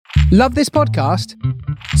Love this podcast?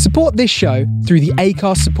 Support this show through the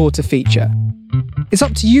Acast supporter feature. It's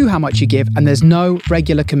up to you how much you give, and there's no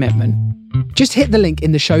regular commitment. Just hit the link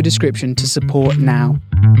in the show description to support now.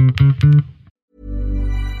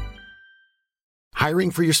 Hiring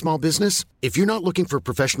for your small business? If you're not looking for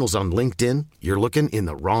professionals on LinkedIn, you're looking in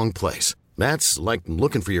the wrong place. That's like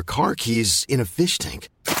looking for your car keys in a fish tank.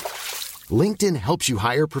 LinkedIn helps you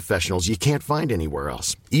hire professionals you can't find anywhere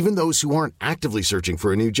else, even those who aren't actively searching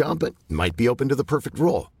for a new job but might be open to the perfect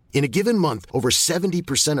role. In a given month, over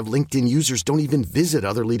 70% of LinkedIn users don't even visit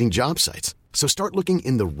other leading job sites. So start looking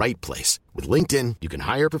in the right place. With LinkedIn, you can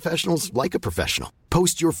hire professionals like a professional.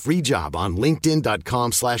 Post your free job on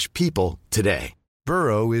linkedin.com/people today.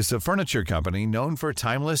 Burrow is a furniture company known for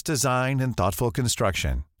timeless design and thoughtful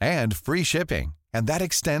construction, and free shipping, and that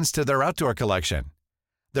extends to their outdoor collection.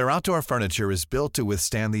 Their outdoor furniture is built to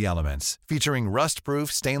withstand the elements, featuring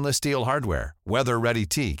rust-proof stainless steel hardware, weather-ready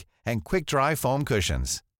teak, and quick-dry foam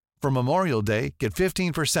cushions. For Memorial Day, get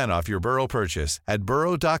 15% off your Burrow purchase at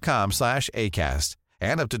burrow.com/ACAST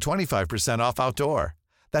and up to 25% off outdoor.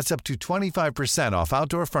 That's up to 25% off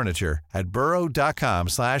outdoor furniture at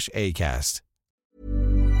burrow.com/ACAST.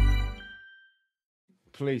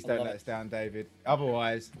 Please don't let us down, David.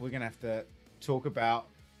 Otherwise, we're going to have to talk about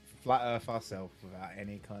Flat Earth ourselves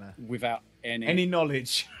without any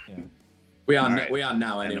knowledge. Yeah. We are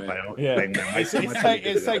now anyway.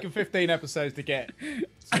 It's taken 15 episodes to get to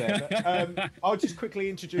there. I'll just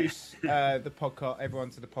quickly introduce the podcast,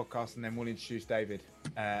 everyone to the podcast, and then we'll introduce David,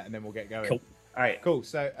 and then we'll get going. Cool. All right, cool.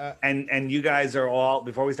 So, and you guys are all,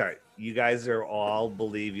 before we start, you guys are all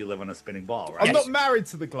believe you live on a spinning ball, right? I'm not married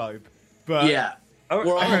to the globe, but yeah. All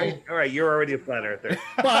right. You're already a flat earther.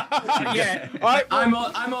 But, yeah,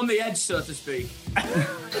 I'm on the edge, so to speak.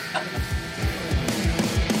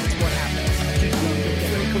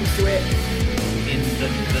 Comes to it in the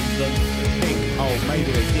thing. Oh,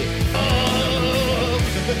 maybe they did.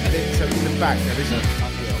 So in the back, there is a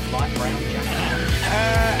light brown jacket.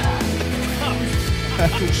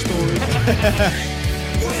 Cool story.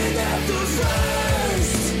 We're not the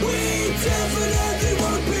first. We definitely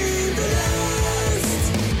won't be the last.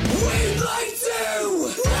 We'd like to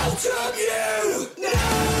welcome you.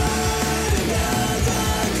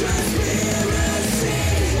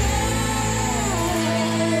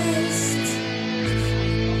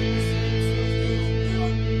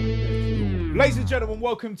 Ladies and gentlemen,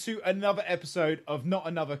 welcome to another episode of Not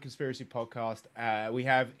Another Conspiracy Podcast. We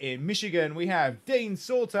have in Michigan, we have Dean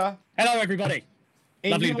Sauter. Hello, everybody.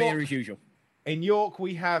 Lovely to be here as usual. In York,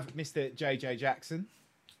 we have Mr. JJ Jackson.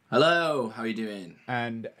 Hello, how are you doing?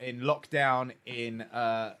 And in lockdown in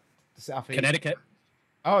the southeast. Connecticut.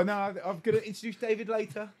 Oh, no, I'm going to introduce David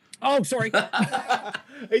later. Oh, sorry.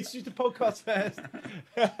 Introduce the podcast first.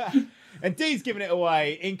 And Dean's giving it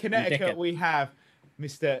away. In Connecticut, we have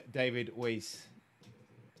Mr. David Weiss.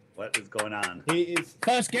 What is going on? He is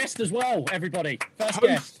first guest as well, everybody. First host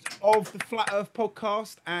guest of the Flat Earth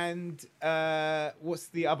podcast. And what's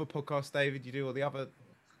the other podcast, David? You do all the other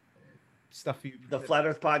stuff? The Flat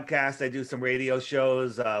Earth podcast. I do some radio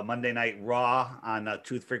shows. Monday Night Raw on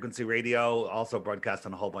Truth Frequency Radio. Also broadcast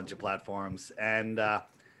on a whole bunch of platforms. And I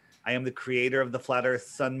am the creator of the Flat Earth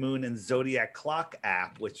Sun, Moon, and Zodiac Clock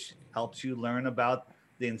app, which helps you learn about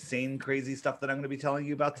the insane, crazy stuff that I'm going to be telling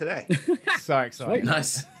you about today. So exciting.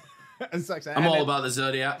 Nice. I'm all about the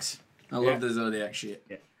Zodiacs. I love the Zodiac shit.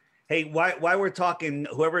 Yeah. Hey, while we're talking,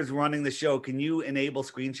 whoever's running the show, can you enable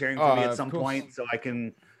screen sharing for me at some point so I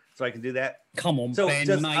can do that? Come on, so Ben,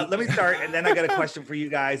 just, mate. Let me start, and then I got a question for you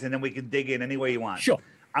guys, and then we can dig in any way you want. Sure.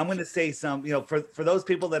 I'm going to say some, for those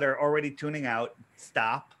people that are already tuning out,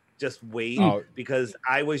 stop. Just wait, because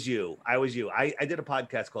I was you. I did a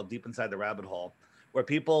podcast called Deep Inside the Rabbit Hole, where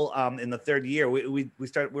people in the third year we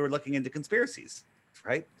were looking into conspiracies,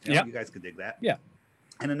 right? You guys could dig that. Yeah.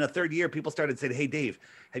 And in the third year, people started saying, "Hey, Dave,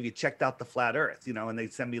 have you checked out the flat Earth?" And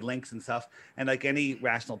they'd send me links and stuff. And like any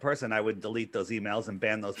rational person, I would delete those emails and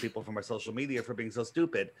ban those people from our social media for being so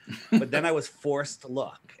stupid. But then I was forced to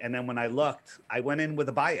look. And then when I looked, I went in with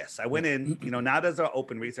a bias. I went in, not as an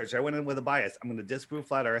open researcher. I went in with a bias. I'm going to disprove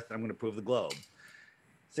flat Earth, and I'm going to prove the globe.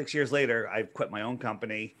 6 years later, I've quit my own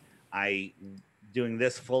company. Doing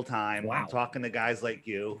this full time. Wow. I'm talking to guys like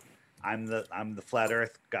you. I'm the flat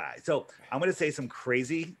Earth guy. So I'm going to say some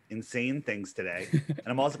crazy, insane things today, and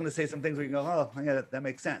I'm also going to say some things where you go, "Oh, yeah, that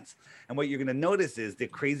makes sense." And what you're going to notice is the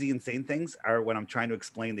crazy, insane things are when I'm trying to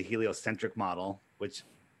explain the heliocentric model, which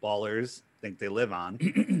ballers think they live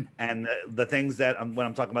on, and the things that when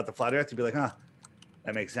I'm talking about the flat Earth, you'd be like, "Huh,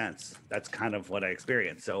 that makes sense." That's kind of what I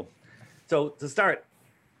experienced. So to start,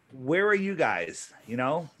 where are you guys? You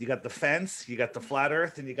know, you got the fence, you got the flat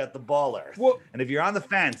Earth, and you got the ball Earth. Well, and if you're on the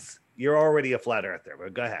fence, you're already a flat earther.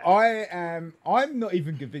 But go ahead. I'm not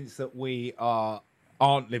even convinced that we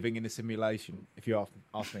aren't living in a simulation. If you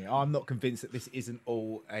ask me, I'm not convinced that this isn't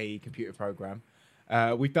all a computer program.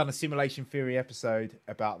 We've done a simulation theory episode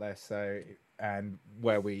about this, and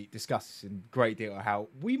where we discuss in great deal how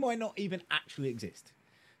we might not even actually exist.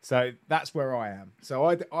 So that's where I am. So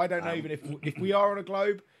I don't know even if we are on a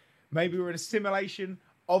globe, maybe we're in a simulation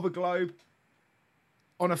of a globe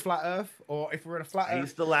on a flat Earth, or if we're in a flat Earth. I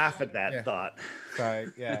used to laugh at that thought. So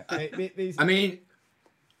yeah, I mean,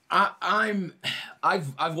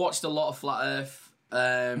 I've watched a lot of flat Earth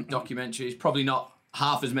documentaries. Probably not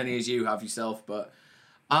half as many as you have yourself, but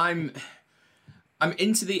I'm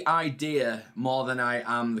into the idea more than I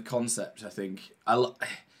am the concept. I think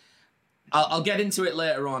I'll get into it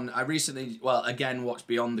later on. I recently, again, watched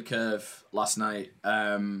Beyond the Curve last night,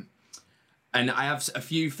 and I have a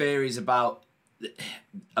few theories about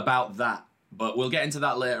that, but we'll get into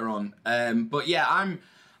that later on. But yeah, I'm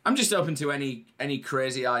just open to any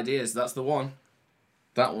crazy ideas. That's the one.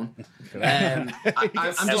 That one.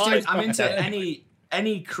 I'm into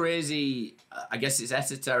any crazy. I guess it's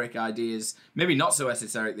esoteric ideas. Maybe not so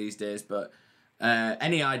esoteric these days, but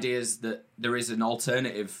any ideas that there is an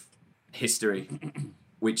alternative history,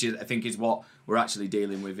 which I think is what we're actually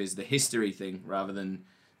dealing with, is the history thing rather than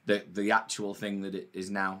the actual thing that it is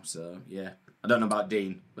now. So yeah. I don't know about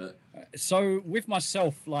Dean, but so with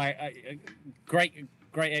myself, like great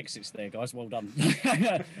exits there, guys. Well done.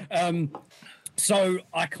 So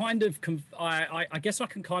I kind of, I guess I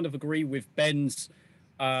can kind of agree with Ben's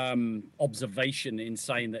observation in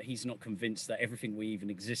saying that he's not convinced that everything we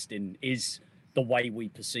even exist in is the way we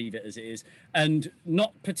perceive it as it is, and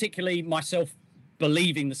not particularly myself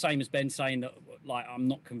believing the same as Ben, saying that. Like, I'm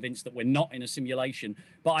not convinced that we're not in a simulation,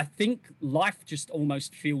 but I think life just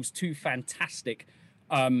almost feels too fantastic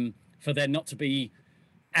for there not to be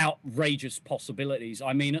outrageous possibilities.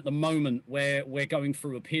 I mean, at the moment, we're going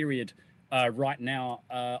through a period right now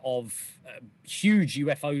of huge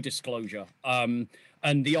UFO disclosure, and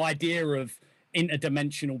the idea of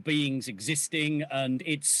interdimensional beings existing, and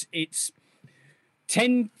it's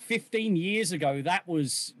 10, 15 years ago, that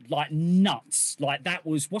was like nuts. Like, that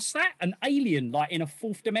was, what's that? An alien, like in a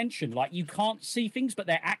fourth dimension. Like, you can't see things, but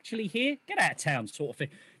they're actually here. Get out of town, sort of thing.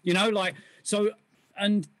 You know, like, so,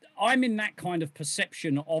 and I'm in that kind of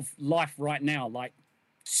perception of life right now. Like,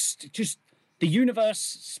 just the universe,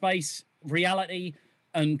 space, reality,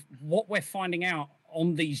 and what we're finding out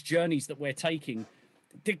on these journeys that we're taking.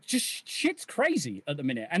 Just shit's crazy at the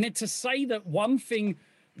minute. And to say that one thing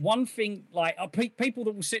like people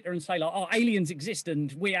that will sit there and say like, oh, aliens exist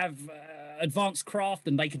and we have advanced craft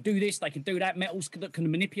and they can do this, they can do that, metals that can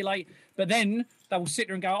manipulate, but then they will sit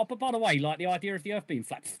there and go, oh, but by the way, like the idea of the Earth being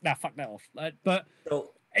flat, now fuck that off. But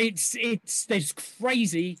it's there's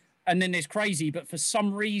crazy and then there's crazy, but for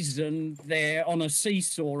some reason they're on a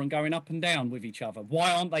seesaw and going up and down with each other.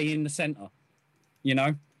 Why aren't they in the center? You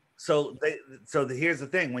know. So here's the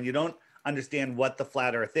thing: when you don't understand what the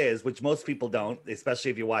flat Earth is, which most people don't,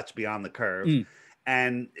 especially if you watch Beyond the Curve,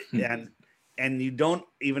 and you don't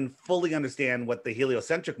even fully understand what the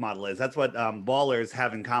heliocentric model is. That's what ballers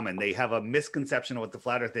have in common. They have a misconception of what the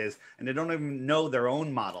flat Earth is, and they don't even know their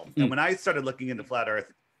own model. And when I started looking into flat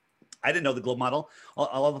Earth, I didn't know the globe model,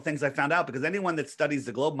 all the things I found out, because anyone that studies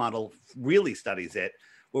the globe model, really studies it,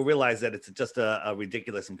 will realize that it's just a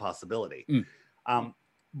ridiculous impossibility.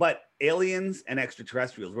 But aliens and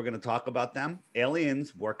extraterrestrials, we're going to talk about them.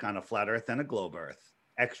 Aliens work on a flat Earth and a globe Earth.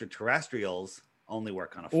 Extraterrestrials only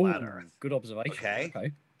work on a flat Earth. Good observation. Okay.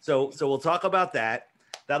 So we'll talk about that.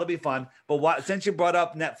 That'll be fun. But since you brought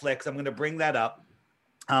up Netflix, I'm going to bring that up.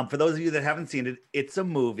 For those of you that haven't seen it, it's a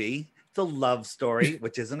movie. It's a love story,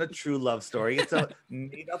 which isn't a true love story. It's a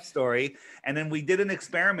made-up story. And then we did an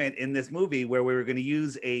experiment in this movie where we were going to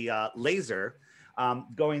use a laser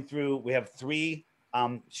going through. We have 3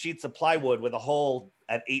 sheets of plywood with a hole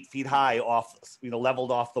at 8 feet high off, leveled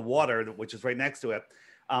off the water, which is right next to it.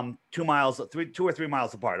 2 or 3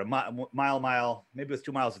 miles apart, a mile, maybe it was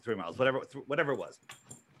 2 miles or 3 miles, whatever it was.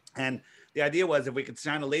 And the idea was if we could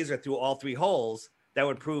shine a laser through all 3 holes, that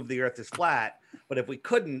would prove the Earth is flat. But if we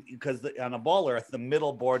couldn't, because on a ball Earth, the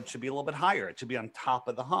middle board should be a little bit higher. It should be on top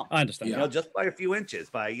of the hump. I understand. Just by a few inches,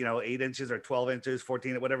 by 8 inches or 12 inches,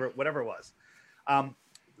 14, whatever it was.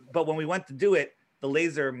 But when we went to do it, the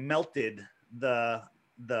laser melted the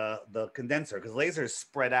condenser, because lasers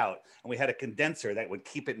spread out, and we had a condenser that would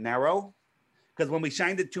keep it narrow. Because when we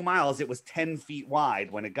shined it 2 miles, it was 10 feet wide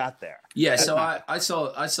when it got there. Yeah, so I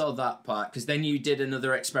saw that part, because then you did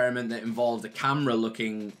another experiment that involved a camera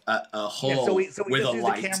looking at a hole so we with just a used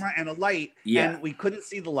light. a camera and a light, and we couldn't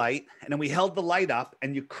see the light, and then we held the light up,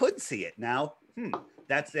 and you could see it. Now,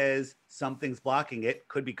 that says something's blocking it.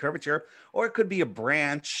 Could be curvature, or it could be a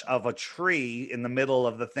branch of a tree in the middle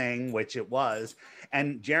of the thing, which it was.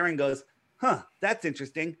 And Jaren goes, that's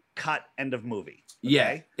interesting. Cut, end of movie. Okay?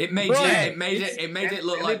 Yeah, it made it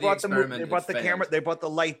look like the experiment. They brought the camera, they brought the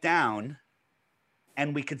light down,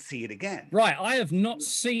 and we could see it again. Right, I have not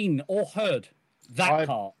seen or heard that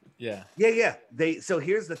part. Yeah. So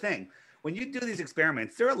here's the thing. When you do these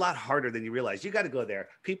experiments, they're a lot harder than you realize. You got to go there.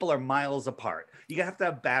 People are miles apart. You have to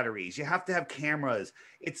have batteries. You have to have cameras.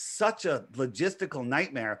 It's such a logistical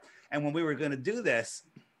nightmare. And when we were going to do this,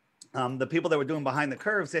 the people that were doing Behind the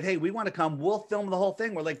Curve said, hey, we want to come. We'll film the whole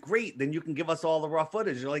thing. We're like, great. Then you can give us all the raw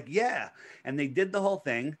footage. You're like, yeah. And they did the whole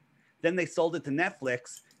thing. Then they sold it to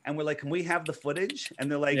Netflix. And we're like, can we have the footage?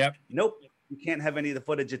 And they're like, nope. You can't have any of the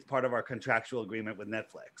footage. It's part of our contractual agreement with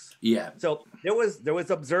Netflix. Yeah. So there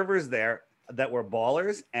was observers there that were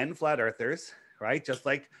ballers and flat earthers, right? Just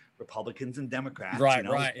like Republicans and Democrats,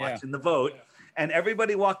 watching the vote. And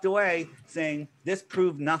everybody walked away saying this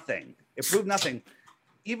proved nothing. It proved nothing,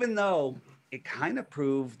 even though it kind of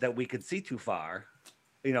proved that we could see too far,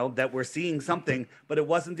 that we're seeing something, but it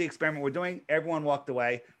wasn't the experiment we're doing. Everyone walked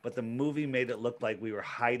away, but the movie made it look like we were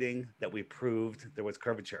hiding that we proved there was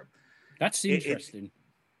curvature. That's interesting.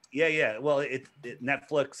 Yeah. Well, it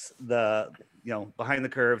Netflix, Behind the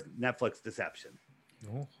Curve, Netflix deception.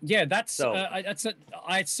 Yeah, this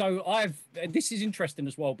is interesting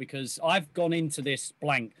as well, because I've gone into this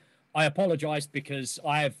blank. I apologize because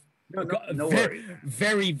I've got a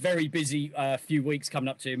very, very busy few weeks coming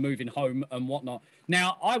up to moving home and whatnot.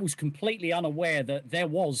 Now, I was completely unaware that there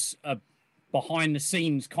was a behind the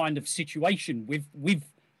scenes kind of situation with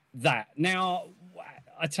that. Now,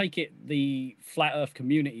 I take it the flat earth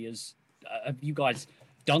community have you guys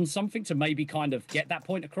done something to maybe kind of get that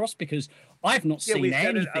point across? Because I've not seen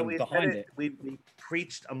anything behind it. We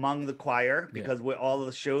preached among the choir because all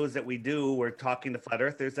the shows that we do, we're talking to flat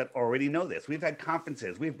earthers that already know this. We've had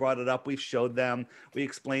conferences, we've brought it up, we've showed them, we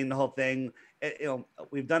explained the whole thing.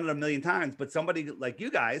 We've done it a million times, but somebody like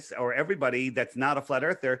you guys or everybody that's not a flat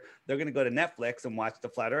earther, they're going to go to Netflix and watch the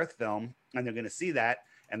flat earth film, and they're going to see that,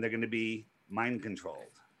 and they're going to be mind controlled.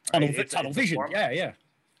 Right? Tunnel vision. Yeah.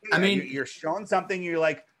 I mean, you're showing something, you're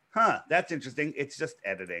like, that's interesting. It's just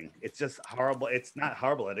editing. It's just horrible. It's not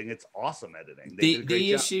horrible editing. It's awesome editing.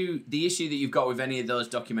 The issue that you've got with any of those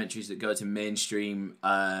documentaries that go to mainstream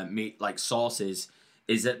sources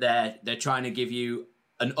is that they're trying to give you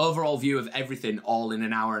an overall view of everything all in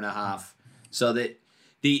an hour and a half. So that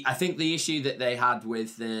I think the issue that they had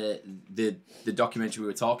with the documentary we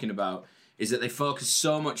were talking about is that they focused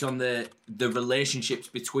so much on the relationships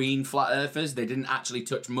between flat earthers. They didn't actually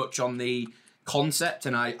touch much on the concept,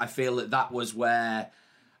 and I feel that was where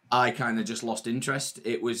I kind of just lost interest.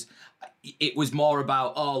 It was more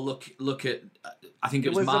about look at I think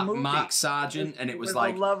it was Mark Sargent, and it was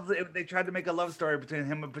like they tried to make a love story between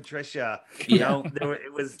him and Patricia.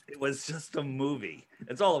 It was just a movie.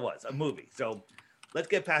 That's all it was, a movie. So let's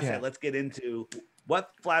get past that. Let's get into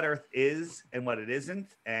what flat Earth is and what it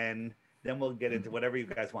isn't, and then we'll get into whatever you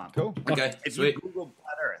guys want. Cool. Okay. If you Google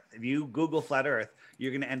flat Earth,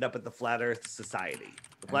 you're going to end up at the Flat Earth Society.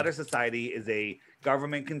 The Flat Earth Society is a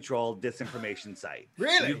government-controlled disinformation site.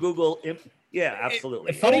 Really? You Google,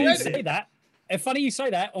 absolutely. Funny you say that. Funny you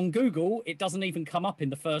say that. On Google, it doesn't even come up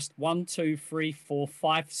in the first 1, 2, 3, 4,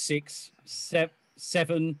 5, 6,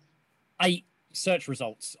 7, 8 search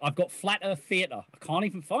results. I've got Flat Earth Theatre. I can't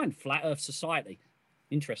even find Flat Earth Society.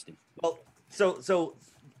 Interesting. Well, so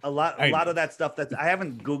a lot of that stuff I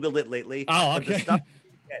haven't Googled it lately. Oh, okay.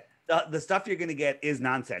 The stuff you're going to get is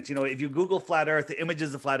nonsense. If you Google flat Earth, the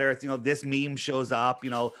images of flat Earth, this meme shows up,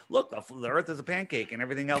 look, the Earth is a pancake and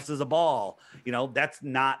everything else is a ball. That's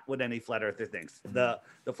not what any flat earther thinks. The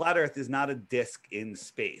flat Earth is not a disc in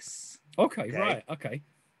space. Okay, right. Okay.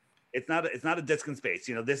 It's not a disc in space.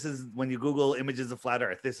 This is when you Google images of flat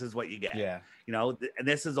Earth, this is what you get. Yeah. And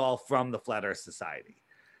this is all from the Flat Earth Society.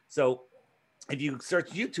 So if you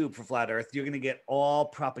search YouTube for flat Earth, you're going to get all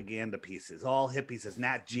propaganda pieces, all hit pieces,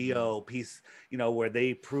 Nat Geo piece, where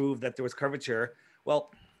they prove that there was curvature.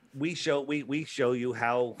 Well, we show you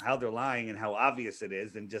how they're lying and how obvious it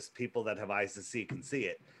is, and just people that have eyes to see can see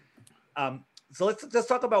it. So let's just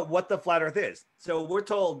talk about what the flat Earth is. So we're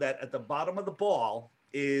told that at the bottom of the ball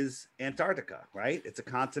is Antarctica, right? It's a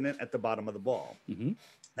continent at the bottom of the ball. Mm-hmm.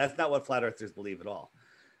 That's not what flat earthers believe at all.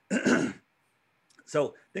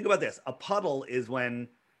 So think about this. A puddle is when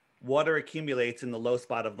water accumulates in the low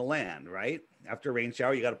spot of the land, right? After a rain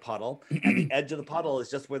shower, you got a puddle, and the edge of the puddle is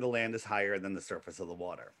just where the land is higher than the surface of the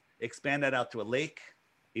water. Expand that out to a lake,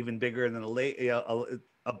 even bigger than a lake,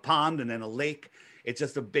 a pond, and then a lake. It's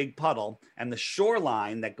just a big puddle, and the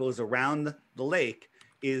shoreline that goes around the lake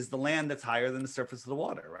is the land that's higher than the surface of the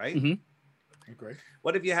water, right? Mm-hmm. Agree.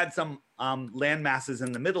 What if you had some land masses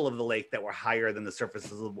in the middle of the lake that were higher than the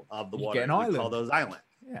surface of the water? Get an We call island. those islands.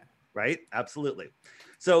 Yeah. Right? Absolutely.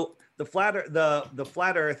 So the flat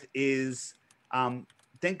Earth is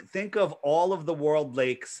think of all of the world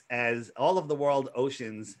lakes as all of the world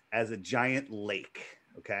oceans as a giant lake,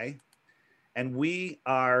 okay? And we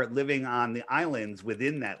are living on the islands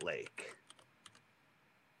within that lake.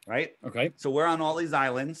 Right? Okay. So we're on all these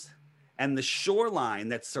islands, and the shoreline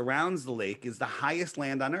that surrounds the lake is the highest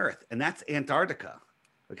land on Earth, and that's Antarctica.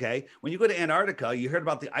 Okay. When you go to Antarctica, you heard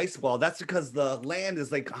about the ice wall. That's because the land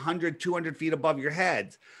is like 100, 200 feet above your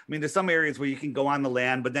heads. I mean, there's some areas where you can go on the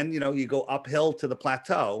land, but then, you go uphill to the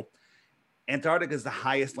plateau. Antarctica is the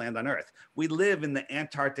highest land on Earth. We live in the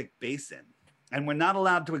Antarctic basin, and we're not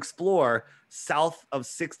allowed to explore south of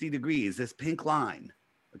 60 degrees, this pink line.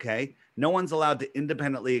 Okay. No one's allowed to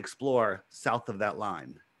independently explore south of that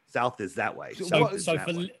line. South is that way. So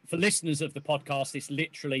for listeners of the podcast, it's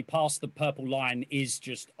literally past the purple line is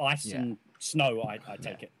just ice and snow. I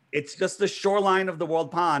take it. It's just the shoreline of the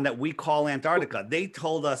world pond that we call Antarctica. They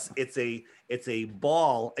told us it's a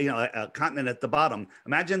ball, a continent at the bottom.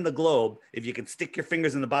 Imagine the globe. If you could stick your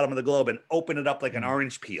fingers in the bottom of the globe and open it up like an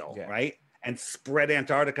orange peel, right? And spread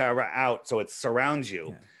Antarctica out so it surrounds you.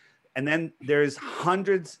 Yeah. And then there's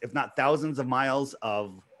hundreds, if not thousands of miles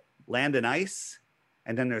of land and ice.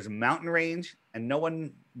 And then there's a mountain range, and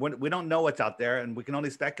we don't know what's out there, and we can only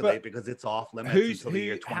speculate because it's off limits until the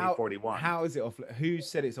year 2041. How is it off? Who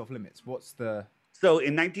said it's off limits? What's the? So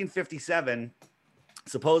in 1957,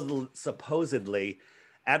 supposedly,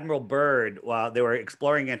 Admiral Byrd, while they were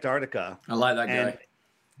exploring Antarctica, I like that guy.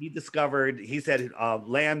 He said,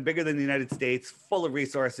 land bigger than the United States, full of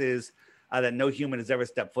resources that no human has ever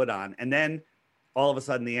stepped foot on, and then all of a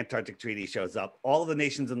sudden, the Antarctic Treaty shows up. All of the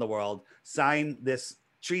nations in the world sign this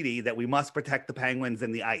treaty that we must protect the penguins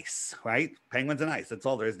and the ice, right? Penguins and ice. That's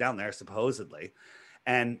all there is down there, supposedly.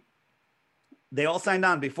 And they all signed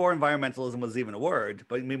on before environmentalism was even a word.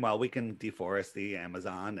 But meanwhile, we can deforest the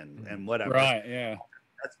Amazon and whatever. Right, yeah.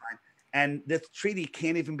 That's fine. And this treaty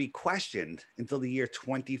can't even be questioned until the year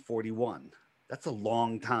 2041. That's a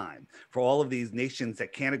long time for all of these nations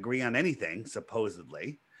that can't agree on anything,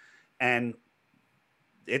 supposedly. And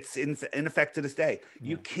it's in effect to this day.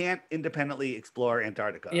 You can't independently explore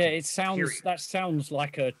Antarctica. Yeah, that sounds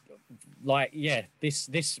like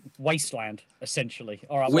this wasteland essentially.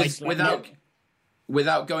 All right,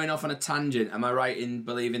 without going off on a tangent, am I right in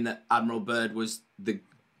believing that Admiral Byrd was the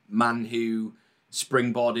man who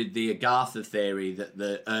springboarded the Agartha theory that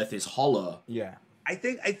the Earth is hollow? Yeah, I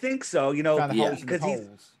think so.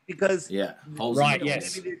 Because holes. Right.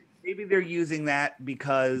 Yes. Maybe they're using that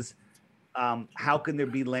because. How can there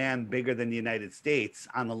be land bigger than the United States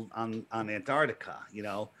on Antarctica?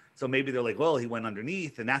 So maybe they're like, well, he went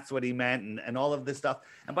underneath, and that's what he meant, and all of this stuff.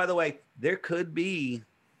 And by the way, there could be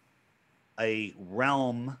a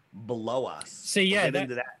realm below us. See, yeah, we'll get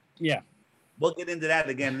into that. Yeah, we'll get into that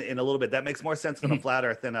again in a little bit. That makes more sense than a flat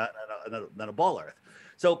Earth than a ball Earth.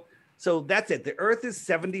 So that's it. The Earth is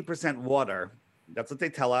 70% water. That's what they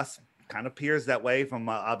tell us. Kind of appears that way from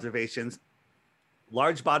observations.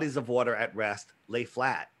 Large bodies of water at rest lay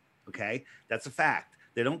flat, okay? That's a fact.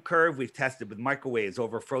 They don't curve. We've tested with microwaves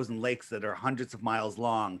over frozen lakes that are hundreds of miles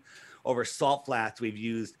long. Over salt flats, we've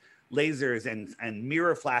used lasers and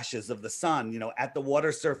mirror flashes of the sun, at the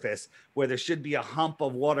water surface where there should be a hump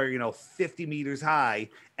of water, 50 meters high,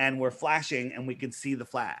 and we're flashing and we can see the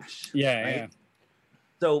flash. Yeah, right? yeah.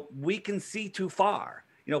 So we can see too far.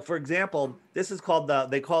 For example, this is called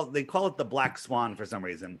they call it the black swan for some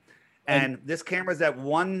reason. And this camera's at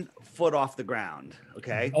 1 foot off the ground.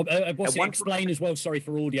 Okay. Explain as well. Sorry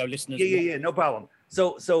for audio listeners. Yeah. No problem.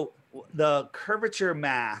 So the curvature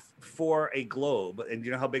math for a globe, and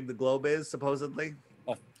you know how big the globe is supposedly?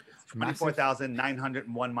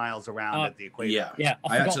 24,901 miles around at the equator. Yeah.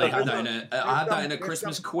 I actually had that in a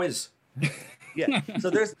Christmas quiz. Yeah.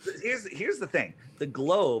 So here's the thing. The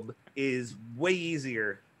globe is way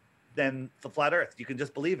easier than the flat Earth. You can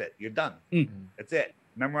just believe it. You're done. That's it.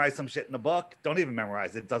 Memorize some shit in the book. Don't even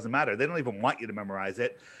memorize it. It doesn't matter. They don't even want you to memorize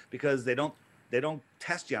it because they don't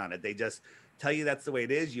test you on it. They just tell you that's the way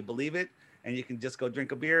it is. You believe it, and you can just go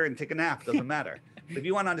drink a beer and take a nap. Doesn't matter. If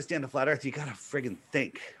you want to understand the flat Earth, you gotta friggin'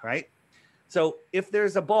 think, right? So if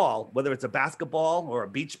there's a ball, whether it's a basketball or a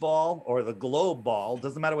beach ball or the globe ball,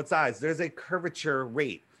 doesn't matter what size, there's a curvature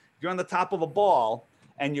rate. If you're on the top of a ball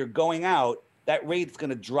and you're going out, that rate's going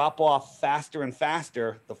to drop off faster and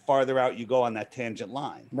faster the farther out you go on that tangent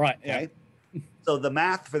line. Right. Okay. So the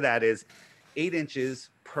math for that is 8 inches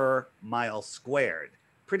per mile squared.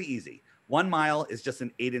 Pretty easy. 1 mile is just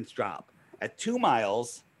an 8-inch drop. At 2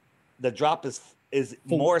 miles, the drop is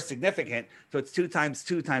more significant. So it's 2 times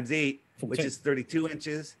 2 times 8, which is 32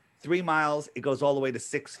 inches. 3 miles, it goes all the way to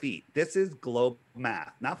 6 feet. This is globe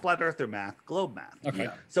math, not flat earther math, globe math. Okay.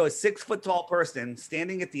 So a 6-foot-tall person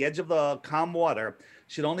standing at the edge of the calm water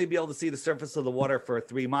should only be able to see the surface of the water for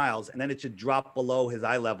 3 miles, and then it should drop below his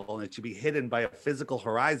eye level, and it should be hidden by a physical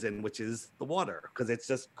horizon, which is the water, because it's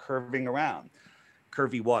just curving around,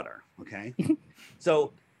 curvy water. Okay.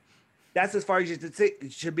 So that's as far as you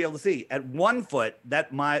should be able to see. At 1 foot, that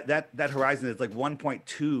horizon is like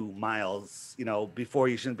 1.2 miles, before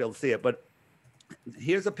you shouldn't be able to see it. But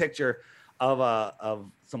here's a picture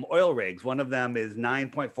of some oil rigs. One of them is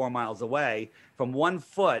 9.4 miles away. From 1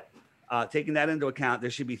 foot, taking that into account, there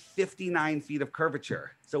should be 59 feet of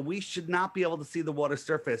curvature. So we should not be able to see the water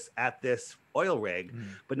surface at this oil rig.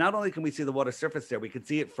 But not only can we see the water surface there, we can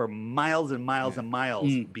see it for miles and miles and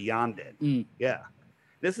miles beyond it. Yeah.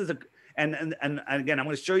 This is and again, I'm going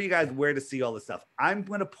to show you guys where to see all this stuff. I'm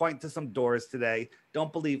going to point to some doors today.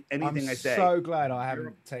 Don't believe anything I say. I'm so glad I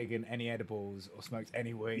haven't taken any edibles or smoked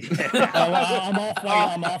any weed. I'm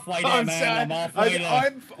halfway there, man. I'm halfway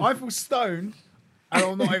there. I feel stoned, and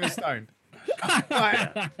I'm not even stoned.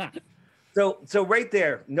 So right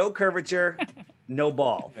there, no curvature, no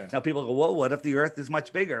ball. Now people go, well, what if the Earth is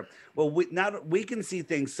much bigger? Well, we can see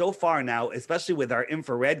things so far now, especially with our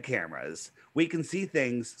infrared cameras. We can see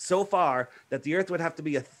things so far that the Earth would have to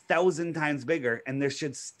be 1,000 times bigger, and there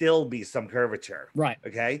should still be some curvature. Right.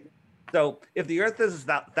 Okay. So if the Earth is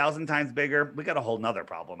 1,000 times bigger, we got a whole nother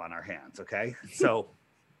problem on our hands. Okay. So,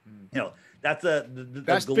 that's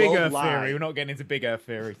that's big Earth theory. We're not getting into big Earth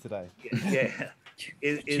theory today. Yeah.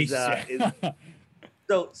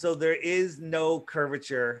 So there is no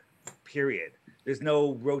curvature, period. There's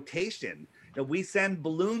no rotation. We send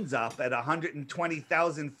balloons up at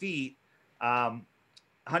 120,000 feet.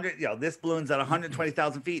 This balloon's at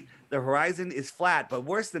 120,000 feet. The horizon is flat, but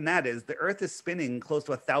worse than that is the Earth is spinning close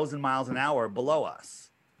to 1,000 miles an hour below us.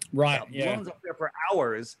 Right. Balloon's up there for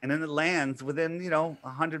hours, and then it lands within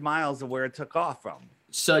 100 miles of where it took off from.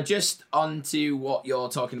 So just on to what you're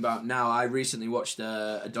talking about now, I recently watched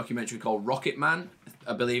a documentary called Rocket Man.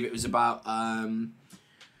 I believe it was about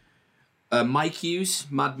Mike Hughes,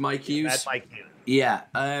 Mad Mike Hughes. Mad Mike Hughes. Yeah.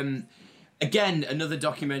 Again, another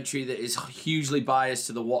documentary that is hugely biased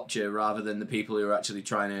to the watcher rather than the people who are actually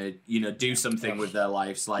trying to, do something with their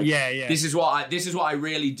lives. Like, this is what I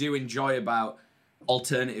really do enjoy about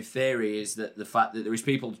alternative theory, is that the fact that there is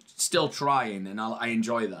people still trying, and I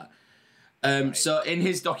enjoy that. So in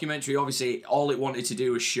his documentary, obviously, all it wanted to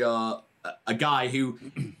do was show a guy who,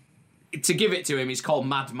 to give it to him, he's called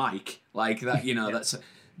Mad Mike. Like that,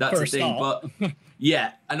 that's a thing. But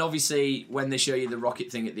yeah, and obviously when they show you the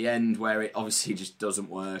rocket thing at the end, where it obviously just doesn't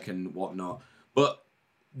work and whatnot. But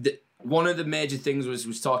one of the major things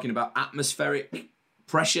was talking about atmospheric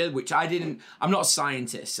pressure, which I'm not a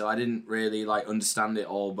scientist, so I didn't really understand it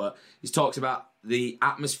all. But he talks about the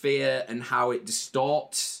atmosphere and how it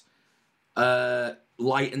distorts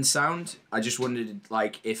light and sound. I just wondered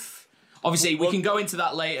if obviously we can go into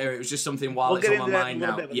that later. It was just something while it's on my mind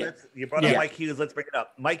now. You brought up Mike Hughes. Let's bring it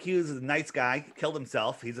up. Mike Hughes is a nice guy. Killed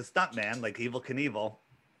himself. He's a stuntman, like Evel Knievel,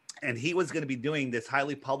 and he was going to be doing this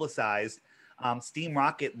highly publicized steam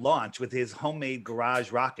rocket launch with his homemade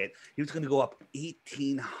garage rocket. He was going to go up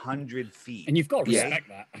 1,800 feet. And you've got to respect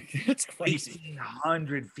that. It's crazy.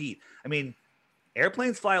 1,800 feet. I mean,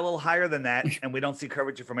 airplanes fly a little higher than that, and we don't see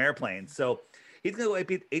curvature from airplanes. So he's going to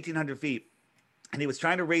go 1,800 feet. And he was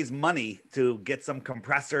trying to raise money to get some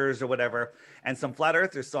compressors or whatever. And some flat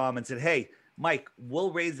earthers saw him and said, hey, Mike,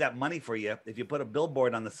 we'll raise that money for you if you put a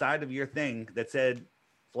billboard on the side of your thing that said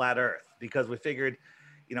flat earth. Because we figured,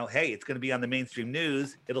 hey, it's going to be on the mainstream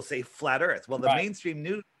news. It'll say flat earth. Well, the mainstream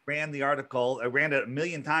news ran the article. I ran it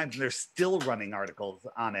 1,000,000 times, and they're still running articles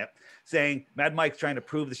on it saying Mad Mike's trying to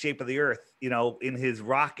prove the shape of the earth, in his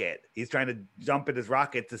rocket. He's trying to jump in his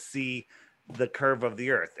rocket to see the curve of the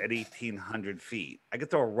earth at 1,800 feet. I could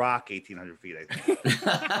throw a rock 1,800 feet, I think.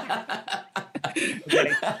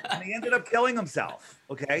 Okay? And he ended up killing himself.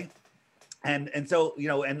 Okay. And so,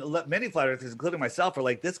 many flat earthers, including myself, are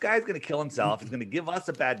like, this guy's going to kill himself. He's going to give us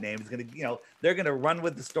a bad name. He's going to, they're going to run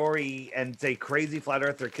with the story and say crazy flat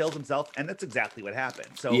earther kills himself. And that's exactly what happened.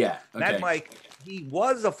 So Mad Mike, he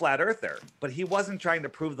was a flat earther, but he wasn't trying to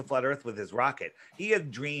prove the flat earth with his rocket. He had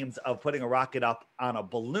dreams of putting a rocket up on a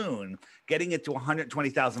balloon, getting it to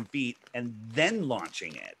 120,000 feet, and then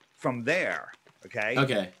launching it from there.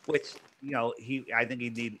 Okay. Which, I think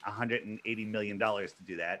he'd need $180 million to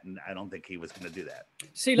do that, and I don't think he was going to do that.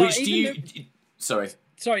 See, like,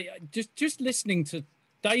 Sorry, just listening to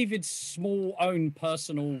David's small own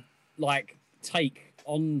personal take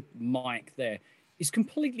on Mike there is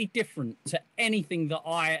completely different to anything that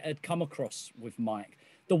I had come across with Mike.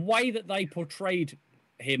 The way that they portrayed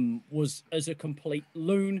him was as a complete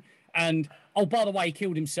loon, and by the way, he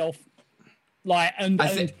killed himself.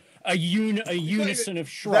 A unison of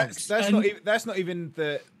shrugs. That's not even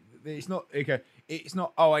the. It's not okay. It's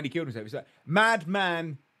not. Oh, and he killed himself. It's like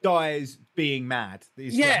madman dies being mad.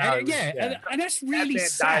 And that's really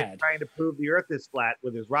sad. Died trying to prove the Earth is flat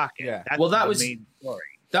with his rocket. Yeah. That's that the was main story.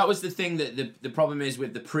 That was the thing that the problem is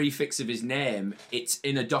with the prefix of his name. It's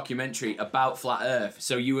in a documentary about flat Earth,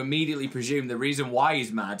 so you immediately presume the reason why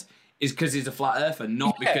he's mad is because he's a flat earther,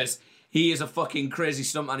 not because he is a fucking crazy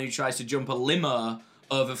stuntman who tries to jump a limo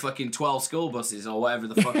over fucking 12 school buses or whatever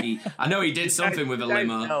the fuck he... I know he did something with a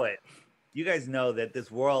limo. You guys know that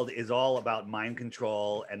this world is all about mind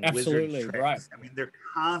control and Absolutely, wizard tricks. right. I mean, they're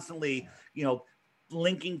constantly,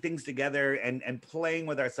 linking things together and playing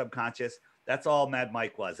with our subconscious. That's all Mad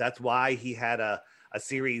Mike was. That's why he had a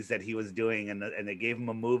series that he was doing, and they gave him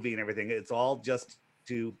a movie and everything. It's all just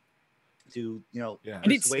to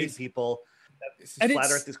persuade people that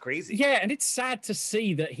flat Earth is crazy. Yeah, and it's sad to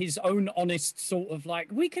see that his own honest sort of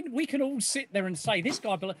we can all sit there and say this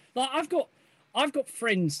guy, but I've got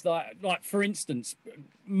friends that, for instance,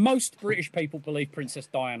 most British people believe Princess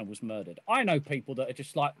Diana was murdered. I know people that are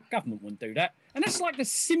just government wouldn't do that, and that's the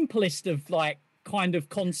simplest of kind of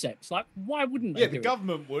concepts. Why wouldn't they? Yeah, the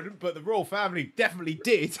government wouldn't, but the royal family definitely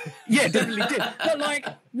did. Yeah, definitely did.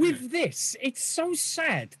 But with this, it's so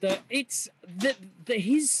sad that it's that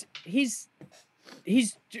his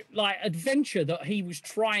adventure that he was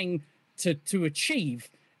trying to achieve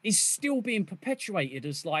is still being perpetuated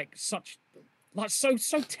as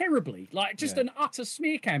so terribly, an utter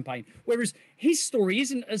smear campaign. Whereas his story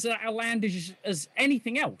isn't as outlandish as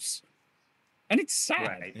anything else, and it's sad.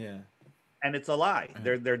 Right. Yeah. And it's a lie.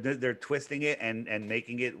 They're twisting it and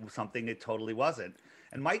making it something it totally wasn't.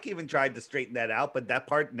 And Mike even tried to straighten that out, but that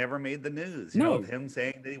part never made the news. You know, of him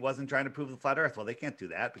saying that he wasn't trying to prove the flat Earth. Well, they can't do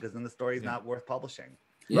that because then the story is not worth publishing.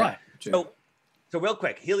 Yeah. Right. So real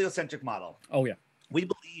quick, heliocentric model. Oh yeah. We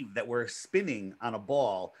believe that we're spinning on a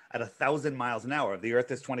ball at 1,000 miles an hour. The Earth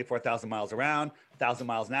is 24,000 miles around. 1,000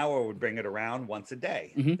 miles an hour would bring it around once a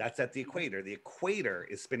day. Mm-hmm. That's at the equator. The equator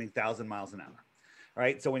is spinning 1,000 miles an hour. All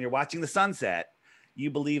right. So when you're watching the sunset, you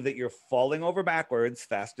believe that you're falling over backwards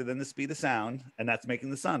faster than the speed of sound, and that's making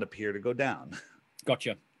the sun appear to go down.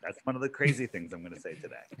 Gotcha. That's one of the crazy things I'm going to say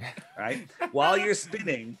today. All right. While you're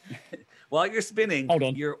spinning, hold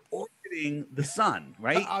on, you're orbiting the sun,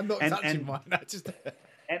 right? I'm not touching mine.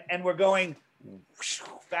 And we're going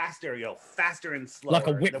faster, faster and slower. Like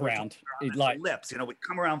a whip round. Ellipse, we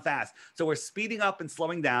come around fast. So we're speeding up and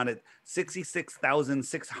slowing down at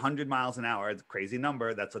 66,600 miles an hour. It's a crazy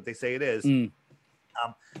number. That's what they say it is.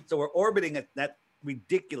 So we're orbiting at that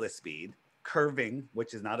ridiculous speed, curving,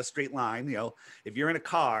 which is not a straight line. If you're in a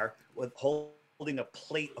car with holding a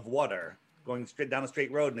plate of water going straight down a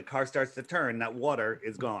straight road and the car starts to turn, that water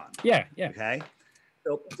is gone. Yeah. Okay.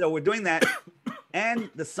 So we're doing that. And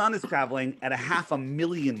the sun is traveling at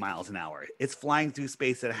 500,000 miles an hour. It's flying through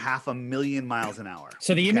space at 500,000 miles an hour.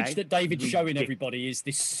 So the image that David's showing everybody is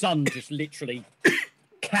this sun just literally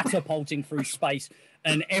catapulting through space,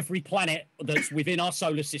 and every planet that's within our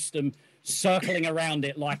solar system circling around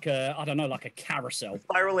it like a carousel.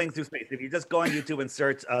 Spiraling through space. If you just go on YouTube and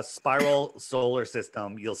search a spiral solar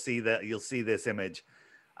system, you'll see this image.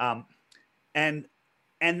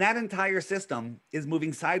 And that entire system is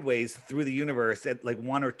moving sideways through the universe at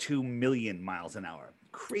 1 or 2 million miles an hour.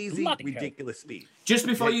 Crazy, ridiculous speed. Just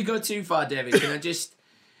before you go too far, David, can I just...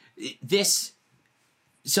 This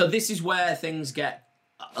is where things get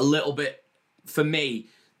a little bit, for me,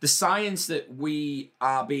 the science that we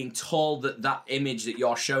are being told that image that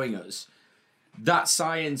you're showing us, that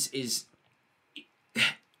science is,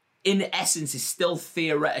 in essence, is still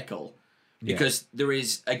theoretical. Because there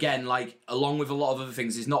is, again, along with a lot of other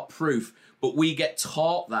things, is not proof, but we get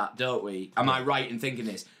taught that, don't we? Am I right in thinking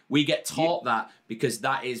this? We get taught that because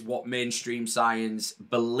that is what mainstream science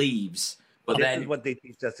believes. But this is what they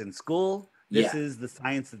teach us in school. This Yeah. is the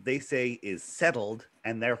science that they say is settled,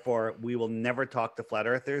 and therefore we will never talk to flat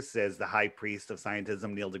earthers, says the high priest of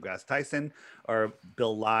scientism, Neil deGrasse Tyson, or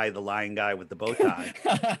Bill Nye, the lying guy with the bow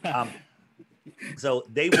tie. So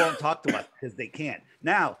they won't talk to us because they can't.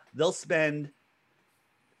 Now they'll spend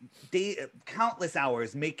countless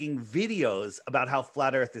hours making videos about how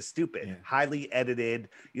flat earth is stupid, highly edited,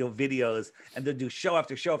 videos, and they'll do show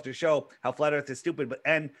after show after show how flat earth is stupid.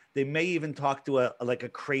 And they may even talk to a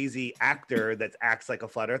crazy actor that acts like a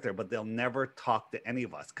flat earther, but they'll never talk to any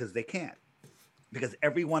of us because they can't, because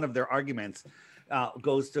every one of their arguments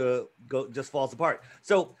just falls apart.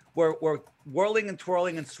 So we're whirling and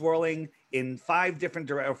twirling and swirling in 4 different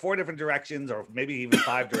directions, or maybe even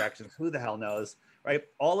 5 directions, who the hell knows, right?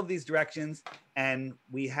 All of these directions, and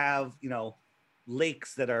we have,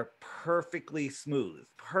 lakes that are perfectly smooth,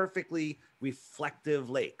 perfectly reflective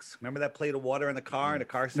lakes. Remember that plate of water in the car, and the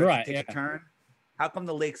car starts to take a turn? How come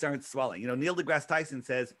the lakes aren't swelling? Neil deGrasse Tyson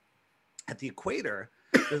says at the equator,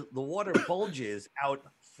 the water bulges out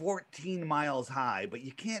 14 miles high, but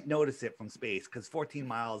you can't notice it from space because 14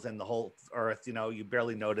 miles and the whole Earth, you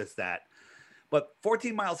barely notice that. But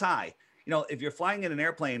 14 miles high, if you're flying in an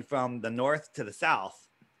airplane from the north to the south,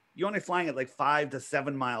 you're only flying at like 5 to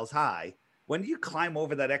 7 miles high. When do you climb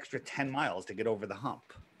over that extra 10 miles to get over the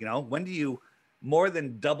hump? When do you more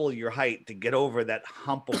than double your height to get over that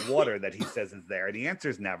hump of water that he says is there? And the answer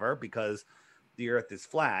is never, because the Earth is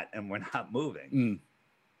flat and we're not moving.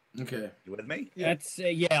 Okay, you with me? That's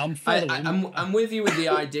I'm following. I'm with you with the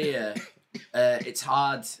idea. It's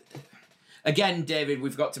hard. Again, David,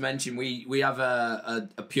 we've got to mention we have a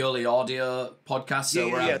purely audio podcast, so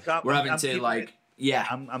we're having to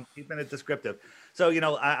I'm keeping it descriptive. So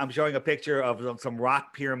I'm showing a picture of some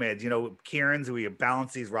rock pyramids, cairns where you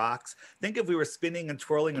balance these rocks. Think if we were spinning and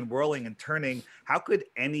twirling and whirling and turning, how could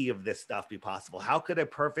any of this stuff be possible? How could a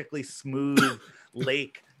perfectly smooth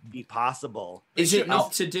lake be possible? Is it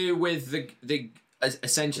not to do with the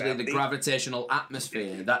essentially the gravitational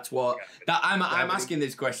atmosphere? That's what I'm asking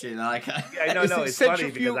this question. Like, no, it's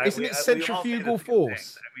funny because isn't it centrifugal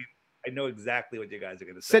force? I mean, I know exactly what you guys are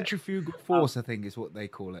going to say. Centrifugal force, I think, is what they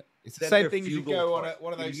call it. It's the same thing as you go on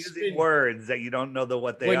one of those using words that you don't know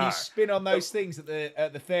what they are. When you spin on those things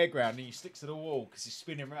at the fairground and you stick to the wall because you're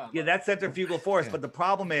spinning around. Yeah, that's centrifugal force. But the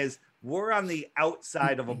problem is we're on the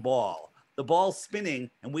outside of a ball. The ball's spinning,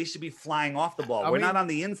 and we should be flying off the ball. We're not on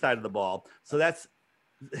the inside of the ball, so that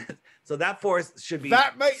force should be.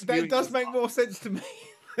 That does make more sense to me.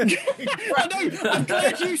 I know. I'm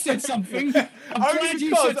glad you said something.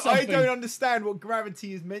 I don't understand what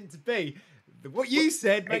gravity is meant to be. What you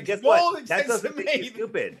said makes more sense that doesn't to make me. you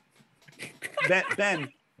stupid. Ben,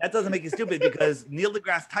 that doesn't make you stupid because Neil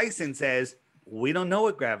deGrasse Tyson says we don't know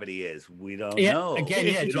what gravity is. We don't know.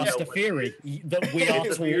 Again, just a theory that we are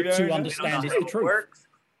taught to understand is the truth. Works.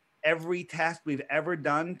 Every test we've ever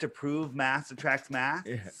done to prove mass attracts mass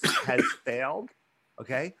has failed.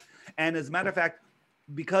 Okay, and as a matter of fact,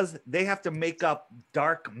 because they have to make up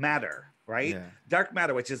dark matter, right? Yeah. Dark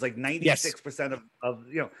matter, which is like 96%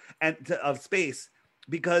 of space,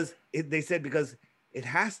 because they said because it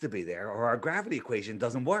has to be there or our gravity equation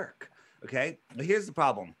doesn't work. Okay, but here's the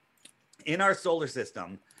problem. In our solar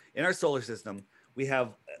system, we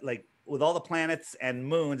have like with all the planets and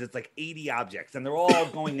moons, it's like 80 objects, and they're all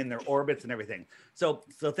going in their orbits and everything. So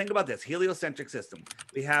think about this heliocentric system.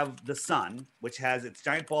 We have the sun, which has its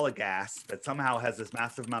giant ball of gas that somehow has this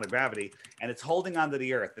massive amount of gravity, and it's holding onto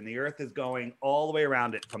the Earth, and the Earth is going all the way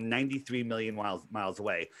around it from 93 million miles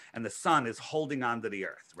away, and the sun is holding onto the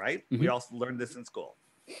Earth, right? Mm-hmm. We also learned this in school.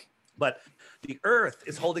 But the Earth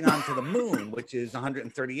is holding on to the moon, which is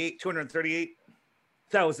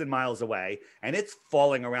 238,000 miles away, and it's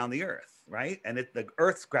falling around the Earth, right? And the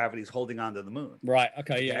Earth's gravity is holding on to the moon. Right.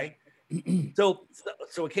 Okay. Yeah. So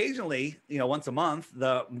occasionally, once a month,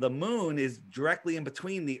 the moon is directly in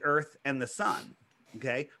between the Earth and the sun.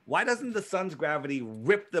 Okay. Why doesn't the sun's gravity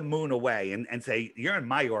rip the moon away and say, you're in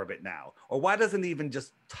my orbit now? Or why doesn't it even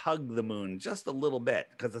just tug the moon just a little bit?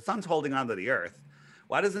 Because the sun's holding on to the Earth.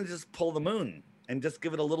 Why doesn't it just pull the moon and just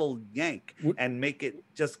give it a little yank and make it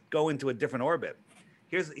just go into a different orbit?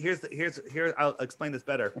 Here, I'll explain this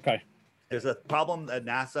better. Okay. There's a problem that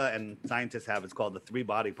NASA and scientists have. It's called the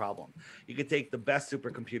 3-body problem. You can take the best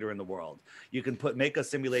supercomputer in the world. You can make a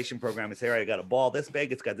simulation program and say, all right, I got a ball this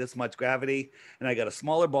big, it's got this much gravity, and I got a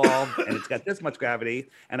smaller ball, and it's got this much gravity,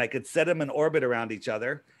 and I could set them in orbit around each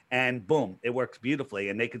other, and boom, it works beautifully.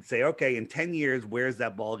 And they could say, okay, in 10 years, where's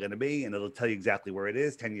that ball going to be? And it'll tell you exactly where it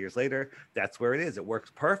is. 10 years later, that's where it is. It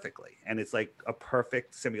works perfectly. And it's like a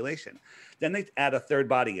perfect simulation. Then they add a third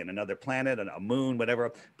body in, another planet, a moon,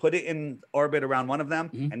 whatever, put it in orbit around one of them,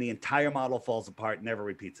 and the entire model falls apart, never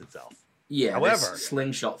repeats itself. Yeah, however,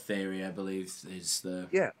 slingshot theory, I believe, is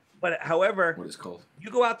the but however, what it's called.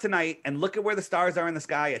 You go out tonight and look at where the stars are in the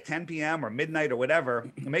sky at 10 p.m. or midnight or whatever,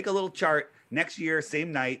 and make a little chart. Next year,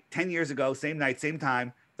 same night, 10 years ago, same night, same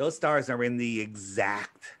time, those stars are in the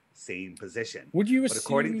exact same position. Would you But assume?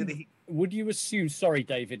 according to the Would you assume? Sorry,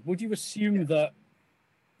 David. Would you assume that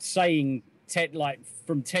saying like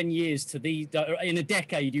from 10 years to in a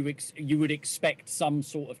decade, you would expect some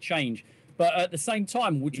sort of change? But at the same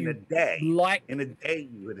time, would you in a day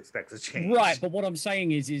you would expect a change, right? But what I'm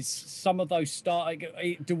saying is some of those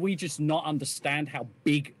do we just not understand how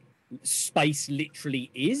big space literally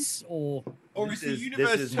is, or is the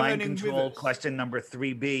universe this is mind turning control with us? question number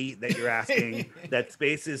 3B that you're asking? That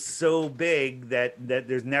space is so big that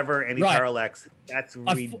there's never any Right. parallax. That's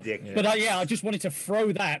ridiculous. But I just wanted to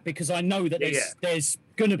throw that because I know that there's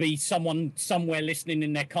going to be someone somewhere listening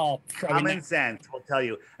in their car throwing Common that. sense will tell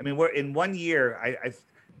you. I mean, we're in 1 year, I've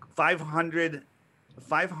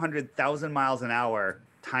 500,000 miles an hour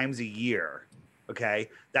times a year. Okay,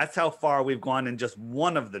 that's how far we've gone in just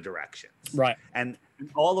one of the directions. Right. And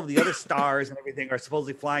all of the other stars and everything are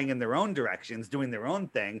supposedly flying in their own directions, doing their own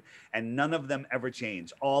thing, and none of them ever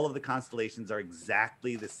change. All of the constellations are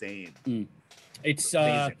exactly the same. It's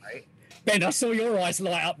Amazing, right? Ben, I saw your eyes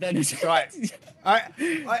light up then. Right.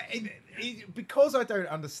 Because I don't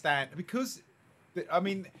understand, because I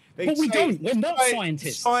mean, they But we say don't. We're not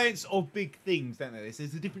scientists. Science of big things, don't they?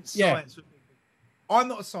 There's a different Yeah. science. Of big things. I'm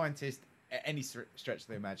not a scientist at any stretch of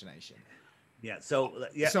the imagination, Yeah. So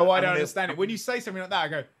so I don't understand it. When you say something like that, I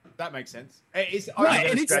go, "That makes sense." It's Right, gonna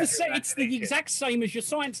and it's stretch your it's the imagination. exact same as your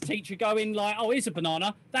science teacher going like, "Oh, here's a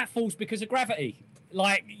banana that falls because of gravity."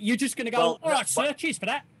 Like you're just going to go, Well, "All right, sir, cheers for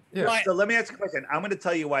that." Yeah. Like, So let me ask you a question. I'm going to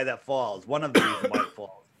tell you why that falls. One of the reasons why it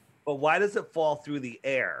falls. But why does it fall through the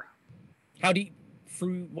air? how do you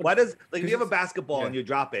through? What, Why does if you have a basketball and you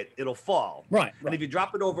drop it, it'll fall. Right, And right. if you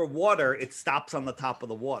drop it over water, it stops on the top of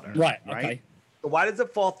the water. Right, okay. So why does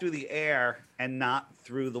it fall through the air and not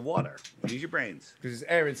through the water? Use your brains. because there's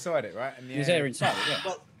air inside it, right? And the There's air inside it,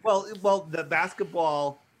 yeah. Well, the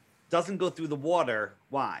basketball doesn't go through the water.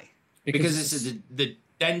 Why? Because it's the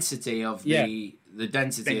density of the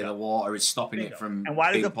density Bingo. of the water is stopping Bingo. it from. And why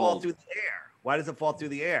does being it fall pulled. through the air? Why does it fall through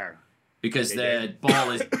the air? Because the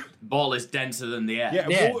ball is denser than the air. Yeah,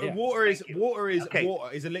 Yeah, water is Thank you. water is Okay.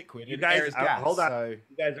 water is a liquid. You and air guys, is gas. hold on. So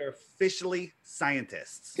You guys are officially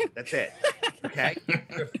scientists. That's it. Okay,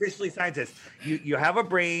 you're officially scientists. You have a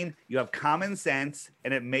brain, you have common sense,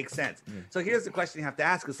 and it makes sense. So here's the question you have to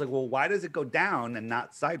ask: It's like, well, why does it go down and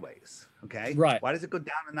not sideways? Okay, Right. Why does it go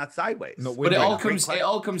down and not sideways? Not But it all Great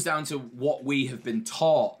comes down to what we have been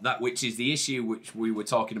taught, that which is the issue which we were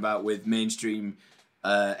talking about with mainstream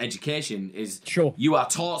education is Sure. you are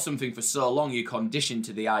taught something for so long, you're conditioned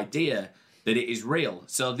to the idea that it is real.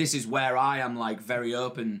 So this is where I am like very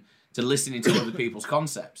open to listening to other people's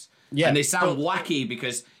concepts. Yeah. And they sound wacky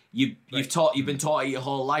because you've been taught it your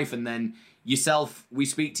whole life, and then yourself, we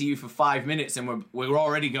speak to you for 5 minutes and we're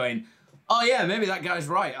already going, oh yeah, maybe that guy's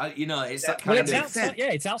right. It's that well, kind it's of outside.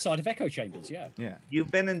 Yeah, it's outside of echo chambers. Yeah. yeah. You've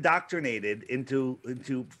been indoctrinated into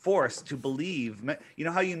forced to believe. You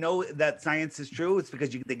know how you know that science is true? It's because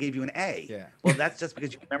they gave you an A. Yeah. Well, that's just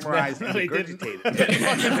because you memorized and they didn't.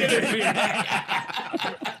 regurgitated.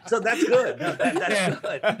 So that's good. That's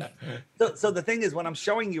Yeah. good. So the thing is, what I'm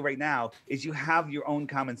showing you right now is you have your own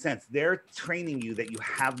common sense. They're training you that you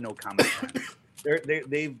have no common sense.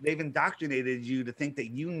 They've indoctrinated you to think that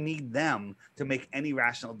you need them to make any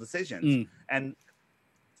rational decisions, and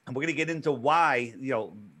we're going to get into why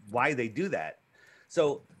they do that.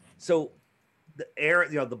 So the air,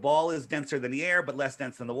 the ball is denser than the air, but less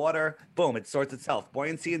dense than the water. Boom, it sorts itself.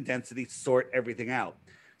 Buoyancy and density sort everything out.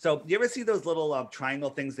 So you ever see those little triangle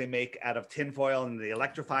things they make out of tinfoil and they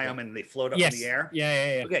electrify them and they float up Yes. in the air?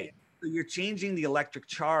 Yeah. Okay, so you're changing the electric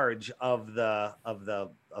charge of the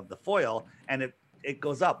foil, and it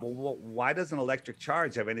goes up. Well, why does an electric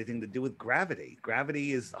charge have anything to do with gravity?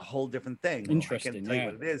 Gravity is a whole different thing. Interesting, I can't tell you yeah.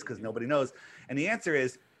 what it is because nobody knows. And the answer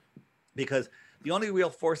is because the only real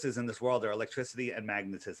forces in this world are electricity and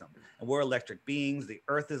magnetism. And we're electric beings. The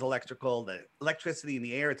earth is electrical. The electricity in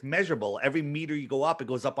the air, it's measurable. Every meter you go up, it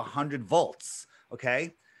goes up 100 volts.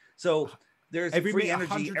 Okay? So there's Every free meter, energy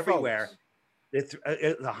 100 everywhere. volts. It's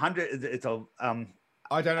 100. It's a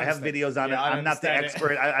I don't I have understand. videos on Yeah, it. I I'm not the understand it.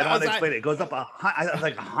 expert. I don't I want was to like- explain it. It goes up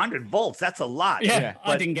like 100 volts. That's a lot. Yeah,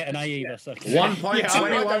 I But- didn't get an A either. So. 1.21 Yeah, I don't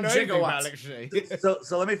know anything about gigawatts. electricity.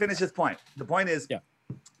 So let me finish this point. The point is, Yeah.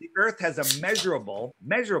 the Earth has a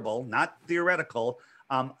measurable, not theoretical,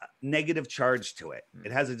 negative charge to it.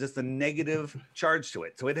 It has just a negative charge to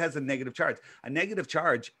it. So it has a negative charge. A negative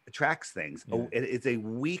charge attracts things. It's a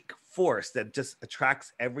weak force that just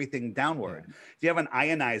attracts everything downward. If you have an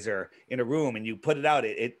ionizer in a room and you put it out,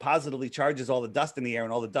 it positively charges all the dust in the air,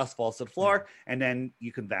 and all the dust falls to the floor, and then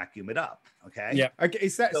you can vacuum it up. Okay. Yeah. Okay,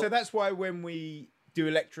 is that so? So- That's why when we do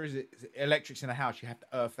electrics in a house, you have to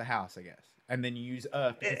earth the house, I guess, and then you use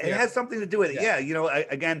earth. because It the has something to do with it. Yeah. Yeah. You know,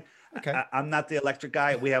 again, Okay. I'm not the electric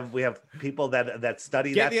guy. We have people that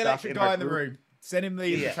study Get that the stuff electric our guy in the group. room. Send him the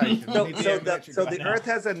Yeah. invitation. So, We need so the, electric so guy the now. Earth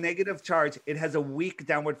has a negative charge. It has a weak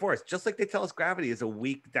downward force, just like they tell us gravity is a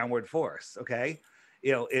weak downward force. Okay,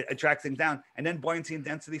 you know, it attracts things down, and then buoyancy and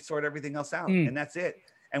density sort everything else out, and that's it.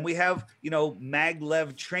 And we have, you know,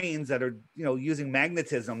 maglev trains that are, you know, using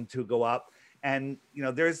magnetism to go up, and you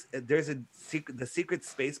know, there's the secret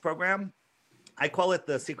space program. I call it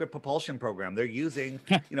the secret propulsion program. They're using,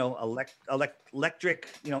 you know, electric,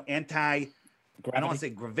 you know, I don't want to say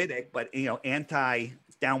gravitic, but you know, anti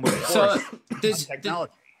downward So force there's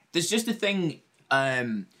technology. there's just a thing.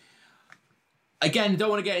 Again, don't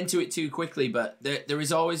want to get into it too quickly, but there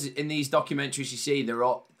is always in these documentaries you see they're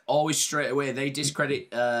always straight away they discredit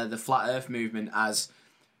the flat Earth movement as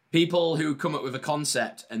people who come up with a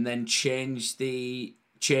concept and then change the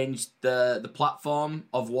platform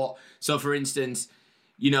of what. So, for instance,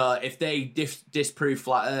 you know, if they disprove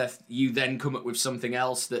flat Earth, you then come up with something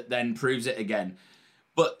else that then proves it again.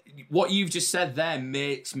 But what you've just said there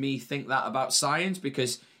makes me think that about science,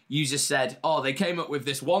 because you just said, oh, they came up with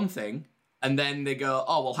this one thing, and then they go,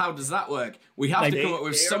 oh, well, how does that work? We have to come up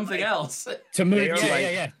with they are something like- else. To move, They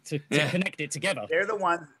are to Yeah. connect it together. They're the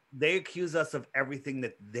ones, they accuse us of everything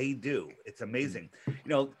that they do. It's amazing. You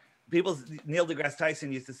know, Neil deGrasse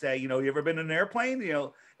Tyson used to say, you know, you ever been in an airplane? You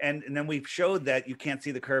know, and then we showed that you can't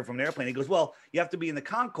see the curve from an airplane. He goes, well, you have to be in the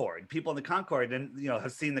Concorde. People in the Concorde, and you know,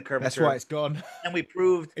 have seen the curvature. That's why it's gone. And we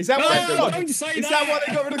proved. Is that No, why it's gone? don't say Is that. that why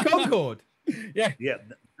they got rid of Concorde? Yeah. Yeah,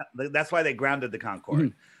 that's why they grounded the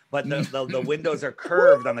Concorde. But the windows are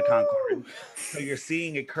curved on the Concorde, so you're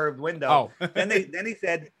seeing a curved window. Oh. then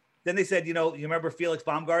they said, you know, you remember Felix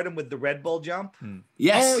Baumgarten with the Red Bull jump?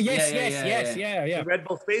 Yes. Oh yes, Yeah. yeah. The Red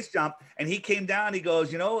Bull space jump, and he came down. He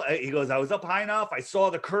goes, you know, I was up high enough. I saw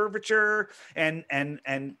the curvature, and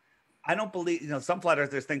I don't believe, you know, some flat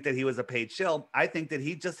earthers think that he was a paid shill. I think that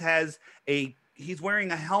he just has he's wearing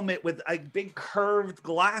a helmet with a big curved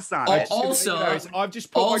glass on it. Also, I've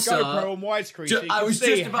just put my GoPro on widescreen. So you I can was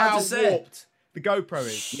see just about how to say. warped the GoPro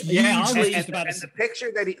is. Yeah, I was Hugely- just about to And say.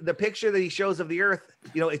 the picture that he shows of the Earth,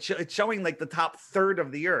 you know, it's showing like the top third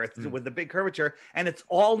of the Earth with the big curvature, and it's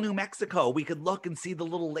all New Mexico. We could look and see the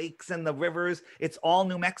little lakes and the rivers. It's all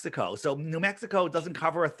New Mexico. So New Mexico doesn't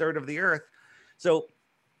cover a third of the Earth. So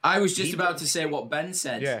I was just about to say what Ben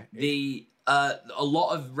said. Yeah. A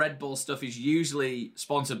lot of Red Bull stuff is usually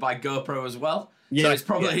sponsored by GoPro as well. Yeah. So it's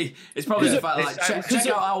probably the fact, like, It's- check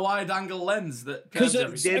out our wide angle lens that curves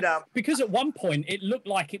everything. Because at one point it looked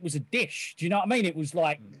like it was a dish. Do you know what I mean? It was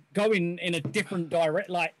like going in a different direct,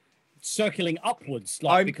 like circling upwards,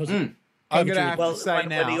 like because I'm gonna have well, to say when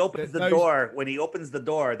now he opens that the those-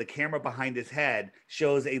 door, the camera behind his head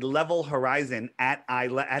shows a level horizon at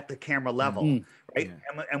the camera level, right?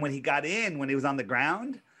 And when he got in, when he was on the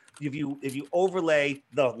ground, if you overlay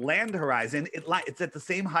the land horizon, it's at the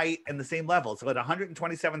same height and the same level. So at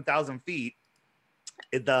 127,000 feet,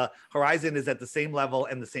 the horizon is at the same level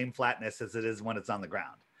and the same flatness as it is when it's on the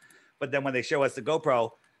ground. But then when they show us the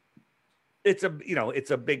GoPro, it's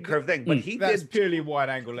a big curved thing. But he That's did purely wide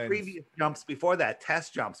angle lens. previous jumps before that,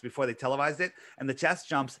 test jumps before they televised it. And the test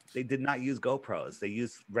jumps, they did not use GoPros. They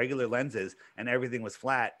used regular lenses, and everything was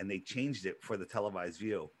flat, and they changed it for the televised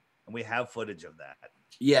view. And we have footage of that.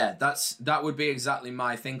 Yeah, that would be exactly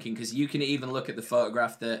my thinking, because you can even look at the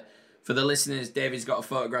photograph that, for the listeners, David's got a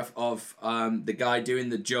photograph of the guy doing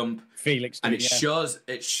the jump, Felix, and did,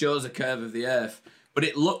 it shows a curve of the Earth, but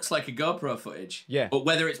it looks like a GoPro footage. Yeah. But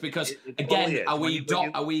whether it's because It again, totally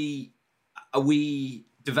is. are we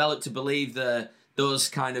developed to believe those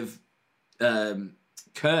kind of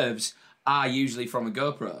curves are usually from a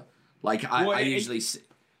GoPro? Like Well, I usually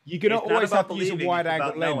You can It's not always about have to use a believing, wide it's angle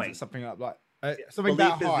about lens knowing. or something like something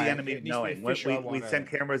Belief that is high. the enemy It of needs to be knowing. fisheye We wide sent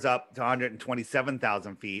angle. cameras up to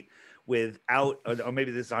 127,000 feet without, or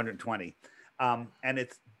maybe this is 120, and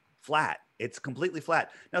it's flat. It's completely flat.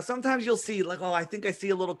 Now, sometimes you'll see like, oh, I think I see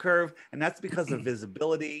a little curve, and that's because of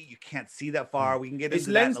visibility. You can't see that far. We can get It's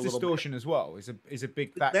into that in lens a little bit. distortion as well. Is a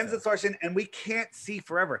big factor. Lens distortion, and we can't see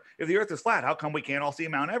forever. If the Earth is flat, how come we can't all see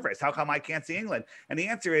Mount Everest? How come I can't see England? And the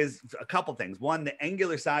answer is a couple things. One, the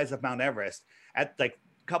angular size of Mount Everest at like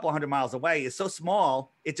a couple hundred miles away is so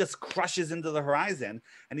small, it just crushes into the horizon.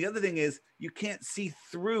 And the other thing is you can't see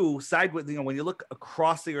through sideways. You know, when you look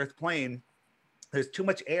across the Earth plane, there's too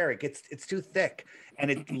much air. It's too thick,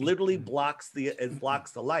 and it literally blocks the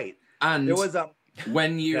light. And there was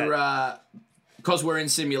when you're because we're in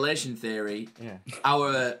simulation theory,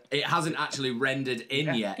 it hasn't actually rendered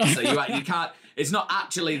in yet, so you can't. It's not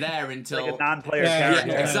actually there until like a non-player character.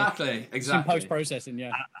 Yeah, exactly. It's in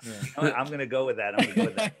post-processing. I'm gonna go with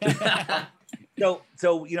that.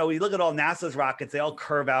 So you know, we look at all NASA's rockets; they all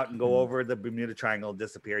curve out and go over the Bermuda Triangle,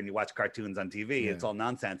 disappear, and you watch cartoons on TV. It's all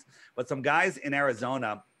nonsense. But some guys in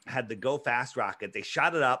Arizona had the Go Fast rocket. They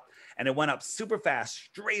shot it up, and it went up super fast,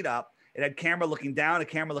 straight up. It had camera looking down, a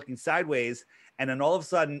camera looking sideways, and then all of a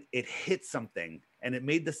sudden, it hit something, and it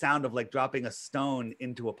made the sound of like dropping a stone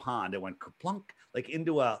into a pond. It went kerplunk, like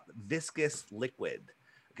into a viscous liquid.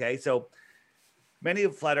 Okay, so. Many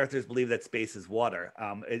of flat earthers believe that space is water.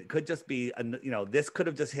 It could just be, this could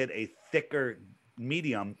have just hit a thicker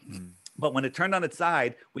medium, but when it turned on its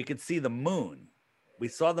side, we could see the moon. We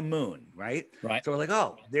saw the moon, right? Right. So we're like,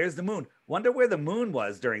 oh, there's the moon. Wonder where the moon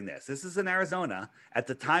was during this. This is in Arizona. At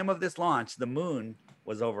the time of this launch, the moon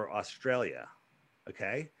was over Australia.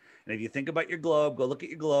 Okay. And if you think about your globe, go look at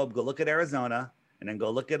your globe, go look at Arizona, and then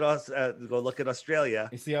go look at us. Go look at Australia.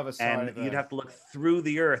 It's the other side. And you'd have to look through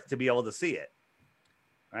the Earth to be able to see it.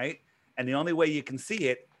 Right. And the only way you can see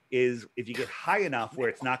it is if you get high enough where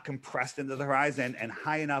it's not compressed into the horizon and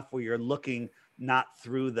high enough where you're looking not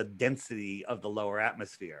through the density of the lower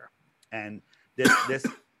atmosphere. And this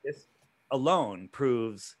alone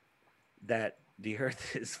proves that the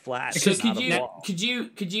Earth is flat. So could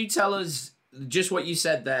you tell us just what you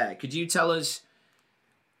said there? Could you tell us?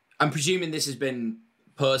 I'm presuming this has been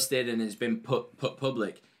posted and has been put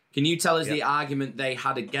public. Can you tell us the argument they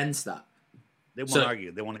had against that? They won't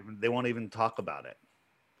argue. They won't even talk about it.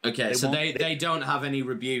 Okay, they don't have any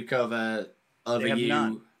rebuke over you.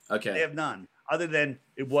 None. Okay, they have none, other than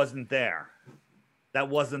it wasn't there. That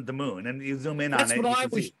wasn't the moon. And you zoom in on it. That's what I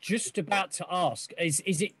was just about to ask. Is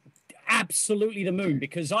it absolutely the moon?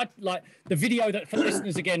 Because I like the video that, for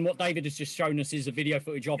listeners again, what David has just shown us is a video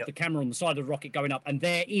footage of the camera on the side of the rocket going up, and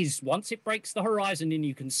there is, once it breaks the horizon and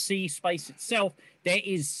you can see space itself, there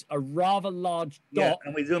is a rather large dot. Yeah,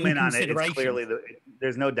 and we zoom in on it. It's clearly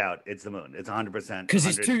there's no doubt it's the moon. It's 100%. Because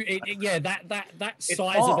it's too. That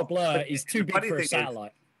size of a blur is too big for a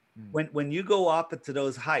satellite. When you go up to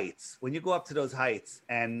those heights,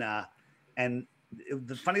 and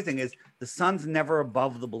the funny thing is the sun's never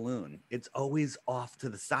above the balloon. It's always off to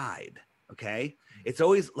the side. Okay. It's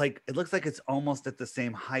always like, it looks like it's almost at the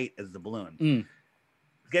same height as the balloon.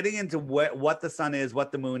 Getting into what the sun is,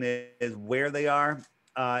 what the moon is, where they are,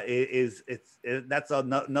 that's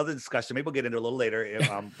another discussion. Maybe we'll get into a little later,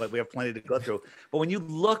 but we have plenty to go through. But when you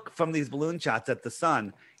look from these balloon shots at the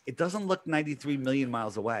sun, it doesn't look 93 million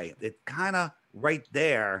miles away. It's kind of right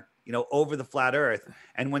there, over the flat Earth.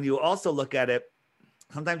 And when you also look at it,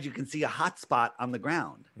 sometimes you can see a hot spot on the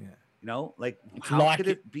ground. Yeah. Like how could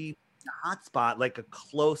it be a hot spot, like a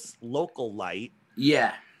close local light?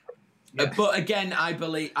 Yeah. But again, I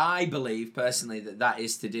believe personally that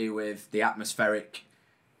is to do with the atmospheric,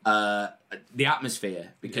 the atmosphere,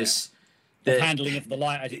 because the handling of the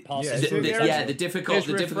light as it passes. The difficult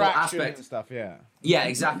aspect and stuff. Yeah,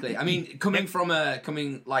 exactly. I mean,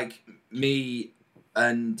 coming like me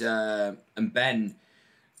and Ben,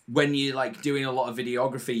 when you're like doing a lot of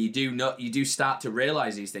videography, you do start to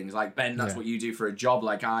realize these things. Like Ben, that's what you do for a job.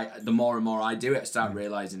 Like the more and more I do it, I start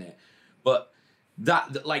realizing it. But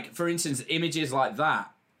that, like for instance, images like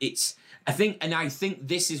that, I think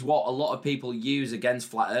this is what a lot of people use against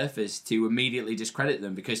flat earthers to immediately discredit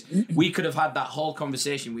them, because we could have had that whole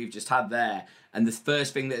conversation we've just had there, and the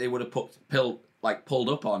first thing that they would have pulled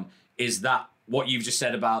up on is that what you've just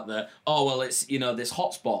said about it's this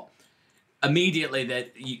hotspot. Immediately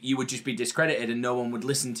that you would just be discredited and no one would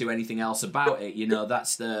listen to anything else about it.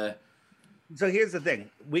 That's the. So here's the thing: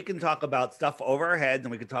 we can talk about stuff over our heads, and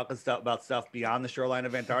we can talk about stuff beyond the shoreline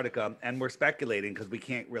of Antarctica, and we're speculating because we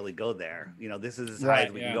can't really go there. This is as high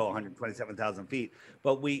as we can go, 127,000 feet.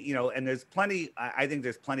 But and there's plenty. I think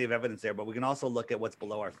there's plenty of evidence there. But we can also look at what's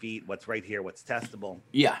below our feet, what's right here, what's testable.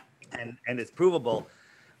 Yeah, and it's provable.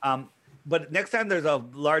 But next time there's a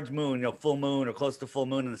large moon, full moon or close to full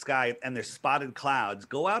moon in the sky, and there's spotted clouds,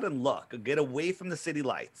 go out and look. Get away from the city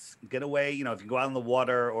lights. Get away, if you go out in the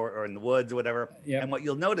water or in the woods or whatever. Yep. And what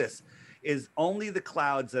you'll notice is only the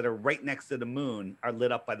clouds that are right next to the moon are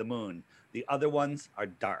lit up by the moon. The other ones are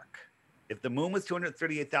dark. If the moon was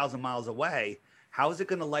 238,000 miles away, how is it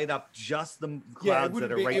going to light up just the clouds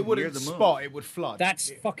that are right near the moon? It would flood.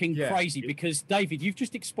 That's fucking crazy because, David, you've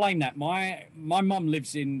just explained that. My mum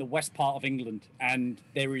lives in the west part of England and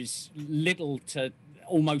there is little to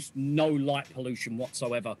almost no light pollution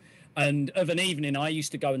whatsoever. And of an evening, I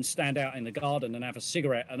used to go and stand out in the garden and have a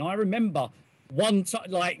cigarette. And I remember one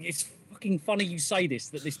time, it's fucking funny you say this,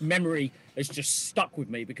 that this memory has just stuck with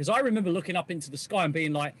me because I remember looking up into the sky and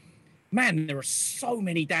being like, man, there are so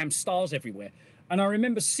many damn stars everywhere. And I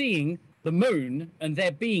remember seeing the moon and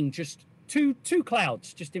there being just two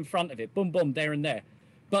clouds just in front of it, boom, boom, there and there.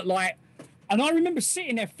 But and I remember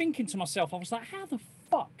sitting there thinking to myself, I was like, how the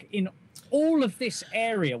fuck in all of this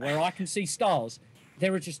area where I can see stars,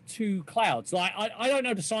 there are just two clouds? I don't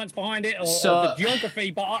know the science behind it or the geography,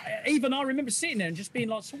 but I remember sitting there and just being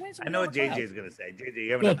like, so where's I know what JJ is going to say. JJ,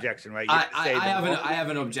 you have an objection, right? I have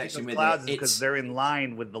an objection with clouds it. Because they're in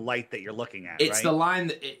line with the light that you're looking at. It's right? the line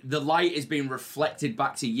that the light is being reflected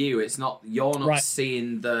back to you. It's not you're not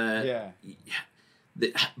seeing the.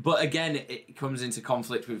 But again, it comes into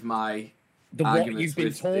conflict with my arguments. What you've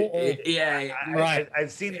been taught.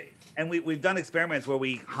 I've seen it. And we've done experiments where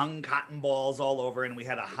we hung cotton balls all over and we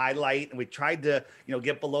had a highlight and we tried to,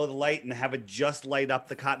 get below the light and have it just light up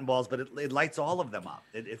the cotton balls, but it lights all of them up.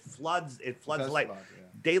 It floods the light.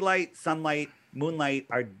 Daylight, sunlight, moonlight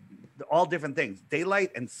are all different things.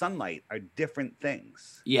 Daylight and sunlight are different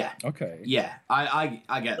things. Yeah. Okay. Yeah. I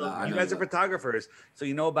get that. You guys are photographers, so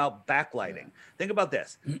you know about backlighting. Think about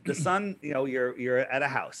this. The sun, you're at a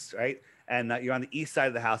house, right? And you're on the east side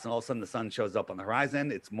of the house, and all of a sudden the sun shows up on the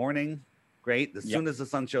horizon. It's morning. Great. As soon as the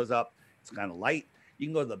sun shows up, it's kind of light. You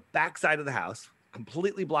can go to the back side of the house,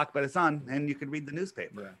 completely blocked by the sun, and you can read the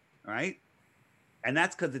newspaper. Yeah. All right? And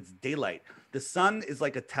that's because it's daylight. The sun is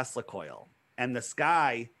like a Tesla coil, and the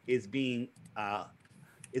sky is being what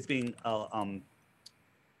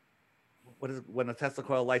is when a Tesla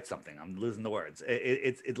coil lights something? I'm losing the words.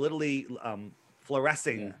 It's literally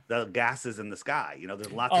fluorescing the gases in the sky.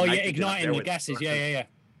 There's lots of nitrogen igniting the gases. Yeah,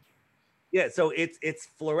 so it's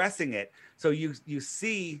fluorescing it. So you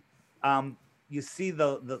see the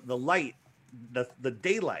light, the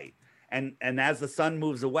daylight, and as the sun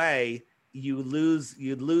moves away, you lose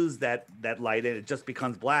that light and it just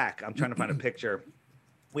becomes black. I'm trying to find a picture.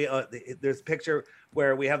 There's a picture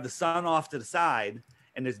where we have the sun off to the side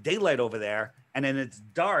and there's daylight over there, and then it's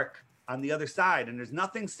dark on the other side, and there's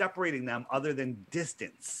nothing separating them other than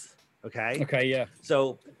distance. Okay, yeah.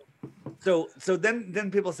 So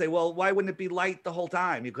then people say, well, why wouldn't it be light the whole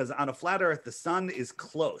time? Because on a flat Earth, the sun is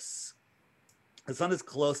close. The sun is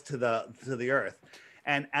close to the Earth,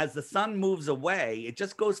 and as the sun moves away, it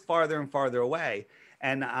just goes farther and farther away.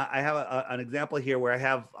 And I have an example here where I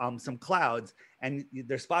have some clouds, and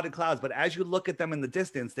they're spotted clouds, but as you look at them in the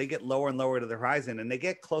distance, they get lower and lower to the horizon, and they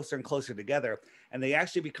get closer and closer together, and they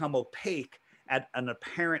actually become opaque at an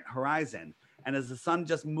apparent horizon. And as the sun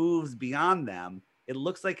just moves beyond them, it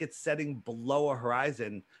looks like it's setting below a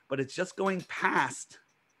horizon, but it's just going past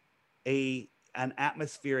an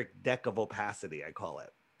atmospheric deck of opacity, I call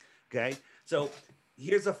it. Okay, so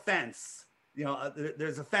here's a fence.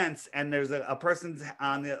 There's a fence, and there's a person's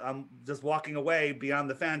just walking away beyond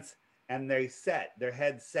the fence, and their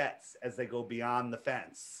head sets as they go beyond the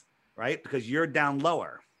fence, right? Because you're down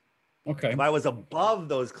lower. Okay. If I was above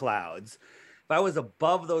those clouds, I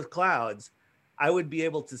would be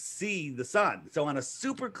able to see the sun. So on a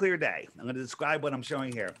super clear day, I'm going to describe what I'm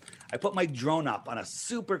showing here. I put my drone up on a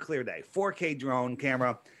super clear day, 4K drone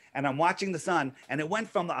camera, and I'm watching the sun, and it went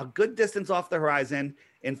from a good distance off the horizon.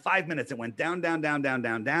 In 5 minutes, it went down, down, down, down,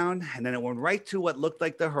 down, down, and then it went right to what looked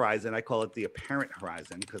like the horizon. I call it the apparent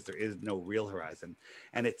horizon because there is no real horizon.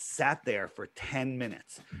 And it sat there for 10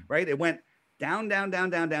 minutes, right? It went down, down,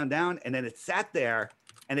 down, down, down, down, and then it sat there,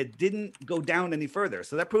 and it didn't go down any further.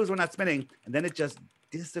 So that proves we're not spinning, and then it just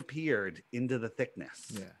disappeared into the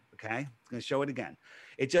thickness. Yeah. Okay? I'm going to show it again.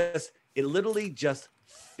 It literally just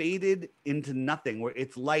faded into nothing, where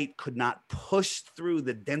its light could not push through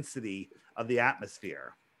the density of the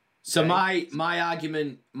atmosphere. So my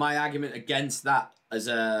argument against that as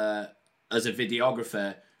a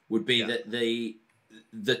videographer would be that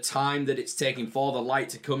the time that it's taking for the light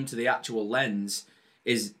to come to the actual lens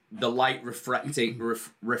is the light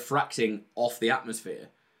refracting off the atmosphere.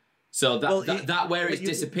 So that where it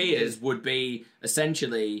disappears would be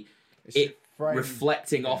essentially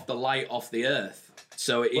reflecting off the light off the Earth.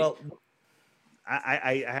 So it, well,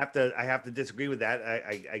 I have to disagree with that.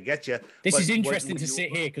 I get you. This is interesting to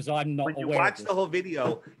sit here because I'm not when you aware watch of this. the whole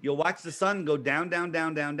video, you'll watch the sun go down, down,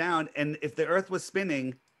 down, down, down, and if the Earth was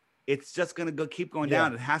spinning, it's just going to keep going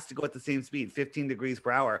down. It has to go at the same speed, 15 degrees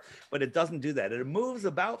per hour, but it doesn't do that. It moves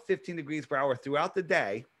about 15 degrees per hour throughout the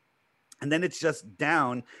day. And then it's just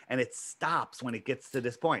down, and it stops when it gets to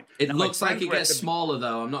this point. It now, looks like it gets smaller,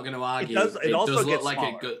 though. I'm not going to argue. It also does gets look like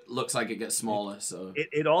smaller. looks like it gets smaller. So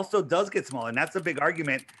it also does get smaller, and that's a big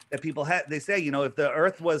argument that people have. They say, if the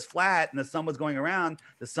Earth was flat and the sun was going around,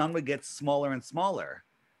 the sun would get smaller and smaller,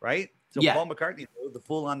 right? So Paul McCartney, the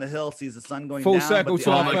Fool on the Hill, sees the sun going Full down. circle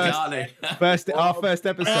to our first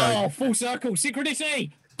episode. Oh, full circle,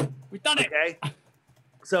 synchronicity. We've done it. Okay.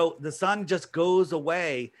 So the sun just goes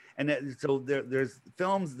away, and so there's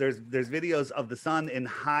films, there's videos of the sun in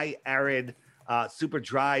high arid, super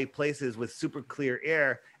dry places with super clear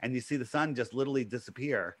air, and you see the sun just literally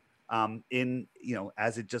disappear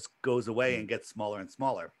as it just goes away and gets smaller and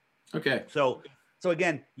smaller. Okay. So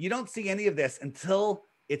again, you don't see any of this until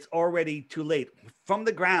it's already too late. From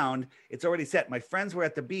the ground, it's already set. My friends were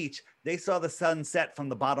at the beach. They saw the sun set from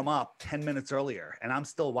the bottom up 10 minutes earlier, and I'm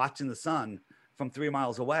still watching the sun from 3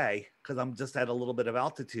 miles away because I'm just at a little bit of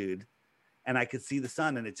altitude, and I could see the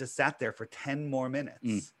sun, and it just sat there for 10 more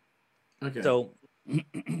minutes. Okay. So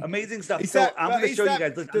amazing stuff. I'm going to show you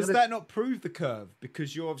guys. Does that not prove the curve?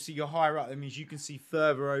 Because you're higher up. That means you can see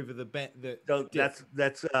further over the So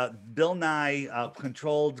that's Bill Nye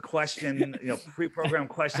controlled question, pre-programmed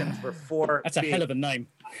questions for 4. That's a hell of a name.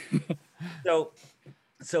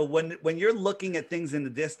 So when you're looking at things in the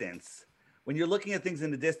distance,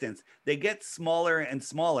 they get smaller and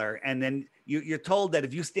smaller, and then you're told that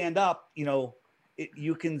if you stand up,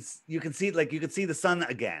 you can see the sun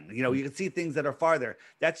again. You can see things that are farther.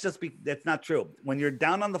 That's not true. When you're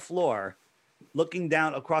down on the floor, looking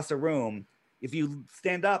down across a room, if you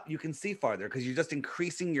stand up, you can see farther because you're just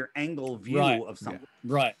increasing your angle view of something.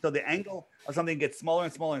 Right. So the angle of something gets smaller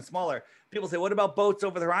and smaller and smaller. People say, "What about boats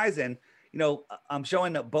over the horizon?" I'm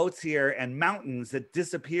showing up boats here and mountains that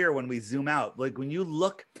disappear when we zoom out. Like when you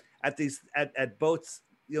look at these at boats,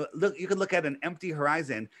 you can look at an empty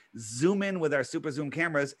horizon, zoom in with our super zoom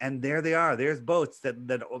cameras, and there they are. There's boats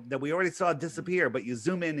that we already saw disappear, but you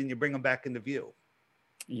zoom in and you bring them back into view.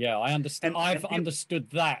 Yeah, I understand. I've understood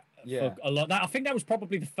that for a lot. I think that was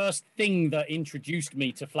probably the first thing that introduced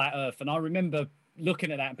me to flat Earth, and I remember looking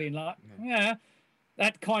at that and being like,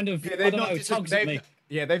 that kind of tugs at me.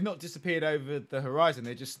 Yeah, they've not disappeared over the horizon.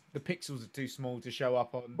 The pixels are too small to show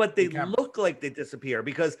up on. But they look like they disappear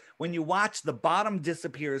because when you watch, the bottom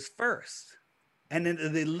disappears first. And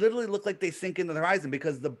then they literally look like they sink into the horizon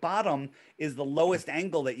because the bottom is the lowest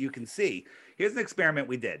angle that you can see. Here's an experiment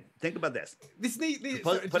we did. Think about this. This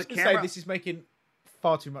is making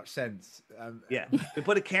far too much sense. We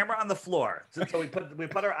put a camera on the floor. So we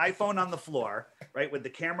put our iPhone on the floor, right, with the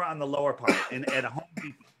camera on the lower part at a Home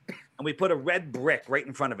Depot. And we put a red brick right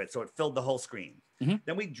in front of it so it filled the whole screen. Mm-hmm.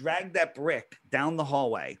 Then we dragged that brick down the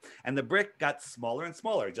hallway, and the brick got smaller and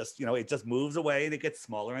smaller. It just moves away, and it gets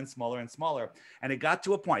smaller and smaller and smaller. And it got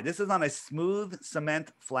to a point. This is on a smooth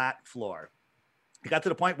cement flat floor. It got to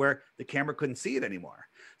the point where the camera couldn't see it anymore.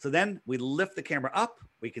 So then we lift the camera up.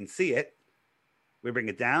 We can see it. We bring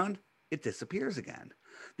it down. It disappears again.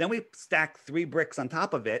 Then we stack 3 bricks on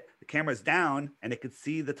top of it. The camera's down, and it could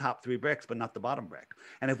see the top 3 bricks, but not the bottom brick.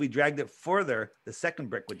 And if we dragged it further, the second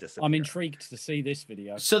brick would disappear. I'm intrigued to see this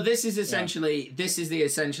video. So this is essentially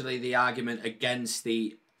the argument against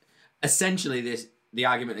the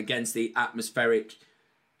argument against the atmospheric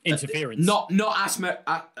interference. Not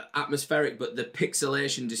atmospheric, but the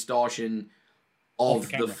pixelation distortion of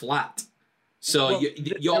the flat. So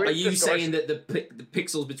are you saying that the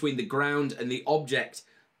pixels between the ground and the object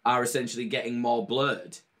are essentially getting more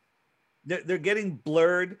blurred? They're getting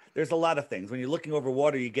blurred. There's a lot of things. When you're looking over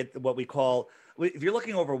water, you get what we call, if you're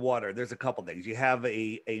looking over water, there's a couple things. You have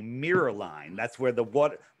a mirror line. That's where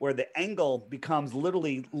the angle becomes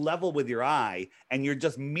literally level with your eye, and you're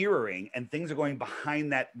just mirroring, and things are going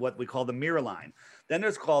behind that, what we call the mirror line. Then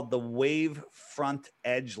there's called the wave front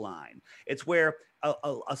edge line. It's where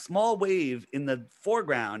a small wave in the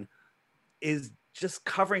foreground is just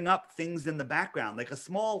covering up things in the background. Like a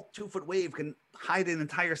small 2-foot wave can hide an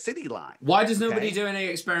entire city line. Why does nobody do any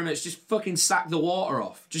experiments? Just fucking sack the water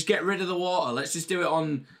off. Just get rid of the water. Let's just do it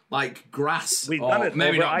on like grass. We've done it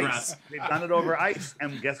over ice. Grass. We've done it over ice,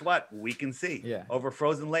 and guess what? We can see over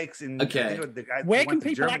frozen lakes. Where can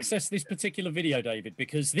people access this particular video, David?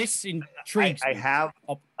 Because this intrigues me.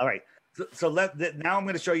 All right. Now I'm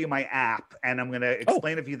going to show you my app, and I'm going to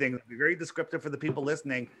explain a few things. It'll be very descriptive for the people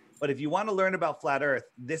listening. But if you want to learn about flat Earth,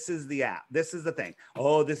 this is the app. This is the thing.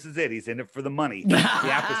 Oh, this is it. He's in it for the money. The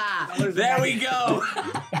app is there we go.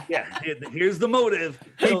 Yeah, here's the motive.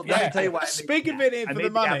 So let me tell you why. Speaking of it for the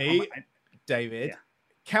money, David,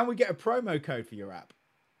 can we get a promo code for your app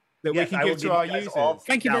that we can give to our users?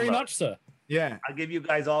 Thank you very much, sir. Yeah, I'll give you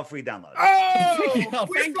guys all free downloads. Oh,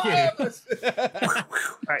 thank you.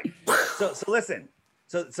 All right. So listen.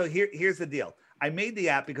 So here's the deal. I made the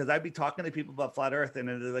app because I'd be talking to people about flat Earth, and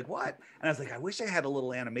they're like, "What?" And I was like, "I wish I had a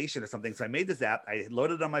little animation or something." So I made this app. I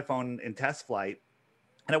loaded it on my phone in test flight,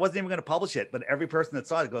 and I wasn't even going to publish it. But every person that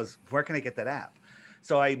saw it goes, "Where can I get that app?"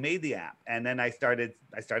 So I made the app, and then I started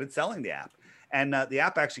selling the app, and the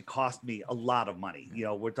app actually cost me a lot of money.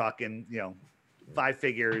 We're talking, 5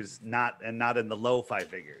 figures, not in the low 5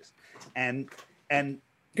 figures, and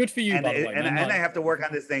good for you, by the way. And I have to work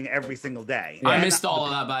on this thing every single day. I missed all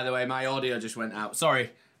of that, by the way. My audio just went out. Sorry.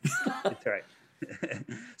 It's all right.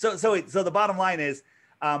 So the bottom line is,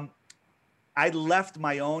 I left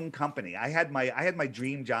my own company. I had my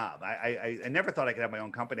dream job. I never thought I could have my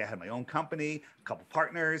own company. I had my own company, a couple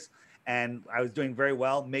partners, and I was doing very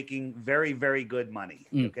well, making very, very good money.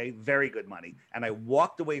 Okay, very good money. And I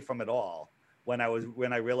walked away from it all when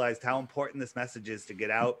I realized how important this message is to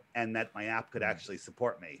get out, and that my app could actually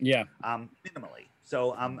support me. Yeah. Minimally.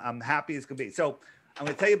 So I'm happy as could be. So I'm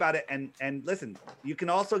going to tell you about it. And listen, you can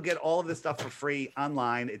also get all of this stuff for free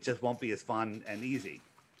online. It just won't be as fun and easy.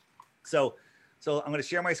 So I'm going to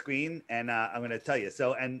share my screen, and I'm going to tell you.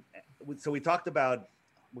 So we talked about,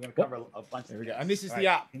 we're going to cover a bunch. There we go. And this is the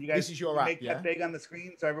app. Can you guys this is your app. Make that big on the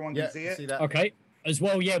screen so everyone can see it? See that? Okay. As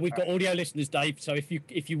well, yeah, we've got audio listeners, Dave. So if you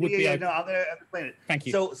would be, no, I'm gonna explain it. Thank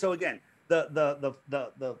you. So again,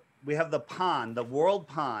 we have the pond, the world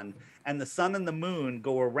pond, and the sun and the moon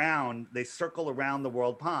go around. They circle around the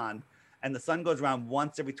world pond, and the sun goes around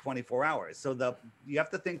once every 24 hours. So you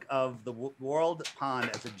have to think of the world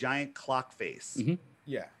pond as a giant clock face. Mm-hmm.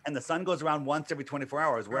 Yeah. And the sun goes around once every 24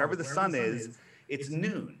 hours. Wherever the sun is, it's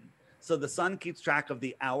noon. So the sun keeps track of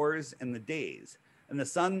the hours and the days. And the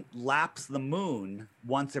sun laps the moon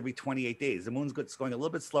once every 28 days. The moon's going a little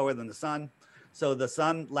bit slower than the sun. So the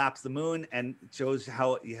sun laps the moon and shows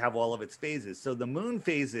how you have all of its phases. So the moon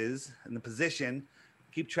phases and the position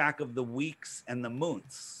keep track of the weeks and the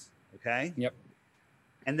months. Okay? Yep.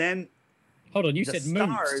 And then hold on, you said stars,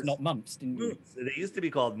 months, not months, didn't you? Moons. They used to be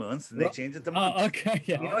called moons, and they changed it to months. Oh, okay.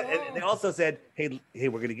 Yeah. You know what? And they also said, hey,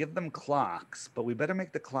 we're going to give them clocks, but we better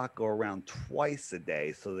make the clock go around twice a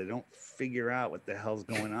day so they don't figure out what the hell's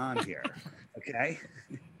going on here. Okay?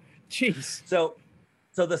 Jeez. So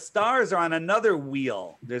the stars are on another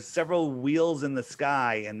wheel. There's several wheels in the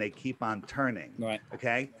sky, and they keep on turning. Right.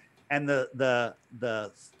 Okay? And the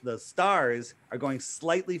stars are going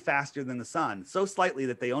slightly faster than the sun, so slightly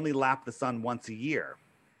that they only lap the sun once a year.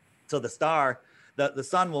 So the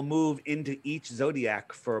sun will move into each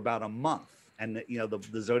zodiac for about a month, and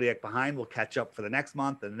the zodiac behind will catch up for the next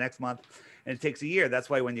month and the next month, and it takes a year. That's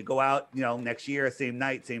why when you go out, next year, same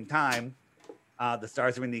night, same time, the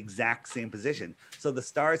stars are in the exact same position. So the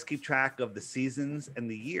stars keep track of the seasons and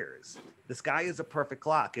the years. The sky is a perfect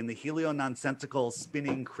clock. In the helio-nonsensical,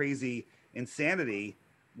 spinning, crazy insanity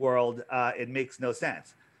world, it makes no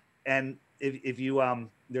sense. And if you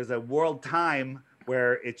there's a world time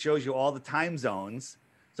where it shows you all the time zones.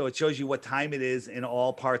 So it shows you what time it is in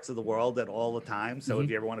all parts of the world at all the time. So if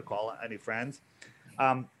you ever want to call any friends,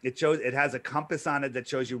 it has a compass on it that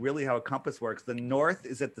shows you really how a compass works. The north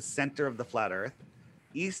is at the center of the flat Earth.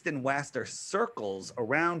 East and west are circles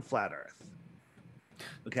around flat Earth.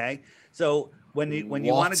 Okay, so when you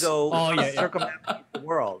want to go circumnavigate the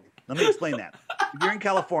world, let me explain that. If you're in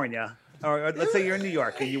California, or let's say you're in New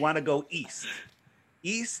York and you want to go east.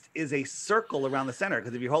 East is a circle around the center,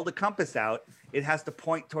 because if you hold the compass out, it has to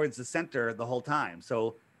point towards the center the whole time.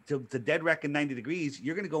 So to dead reckon 90 degrees,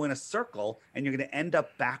 you're going to go in a circle and you're going to end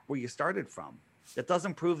up back where you started from. That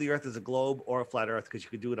doesn't prove the Earth is a globe or a flat Earth, because you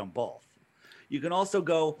could do it on both. You can also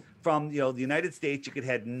go from the United States, you could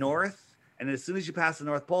head north, and as soon as you pass the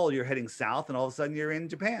North Pole, you're heading south, and all of a sudden you're in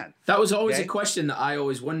Japan. That was always a question that I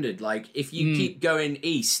always wondered. Like, if you keep going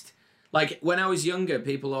east, like when I was younger,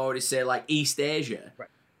 people always say like East Asia. Right.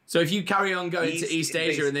 So if you carry on going to East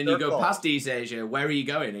Asia and then you go past East Asia, where are you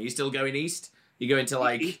going? Are you still going east? You go into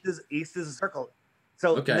like East is a circle.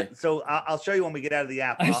 So so I'll show you when we get out of the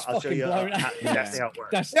app. I'll show you exactly how it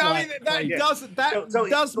works. That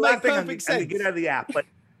does make perfect sense. We get out of the app,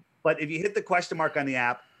 But if you hit the question mark on the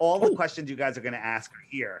app, all the questions you guys are going to ask are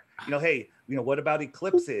here. Hey, what about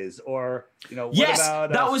eclipses? Or, what Yes,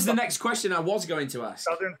 about that was the next question I was going to ask.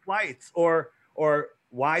 Southern Flights, or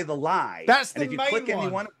why the lie? That's and the if you main click any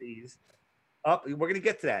one. one of these up, we're going to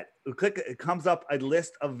get to that. It comes up a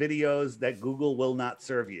list of videos that Google will not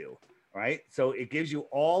serve you. Right. So it gives you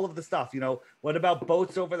all of the stuff. What about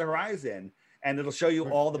boats over the horizon? And it'll show you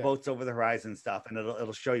all the boats over the horizon stuff. And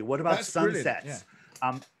it'll show you what about That's brilliant, sunsets?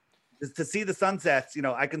 To see the sunsets,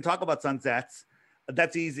 I can talk about sunsets.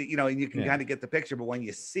 That's easy, and you can kind of get the picture. But when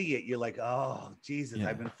you see it, you're like, oh, Jesus,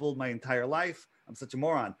 I've been fooled my entire life. I'm such a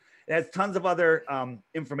moron. It has tons of other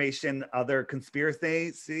information, other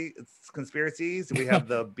conspiracies. We have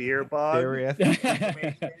the beer bug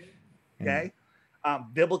information. Okay.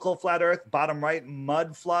 Biblical flat earth, bottom right,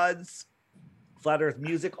 mud floods, flat earth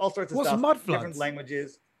music, all sorts of What's stuff. mud floods? Different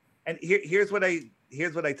languages. And here's what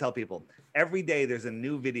I tell people. Every day there's a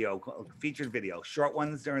new video, featured video, short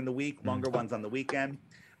ones during the week, longer ones on the weekend.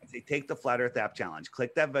 I say, take the Flat Earth app challenge.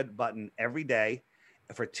 Click that button every day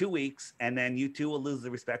for 2 weeks, and then you too will lose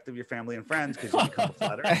the respect of your family and friends because you become a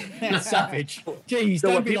flat earther. Savage. Jeez, So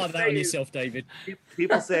don't what be people like that say on is- yourself, David.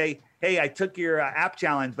 People say, hey, I took your app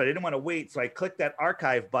challenge, but I didn't want to wait. So I clicked that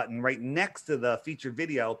archive button right next to the featured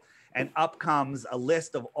video, and up comes a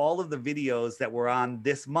list of all of the videos that were on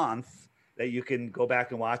this month that you can go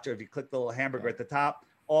back and watch. Or if you click the little hamburger at the top,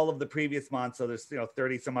 all of the previous months. So there's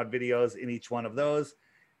 30 some odd videos in each one of those.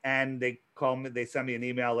 And they call me, they send me an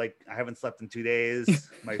email like, I haven't slept in 2 days.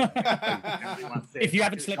 My family wants to- If you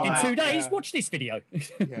haven't slept in 2 days, watch this video.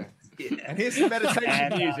 Yeah. And here's some meditation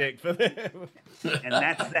And, music for them. And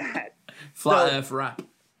that's that. Flat So- Earth rap.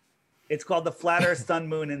 It's called the Flat Earth Sun,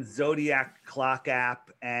 Moon, and Zodiac Clock app.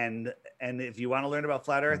 And if you want to learn about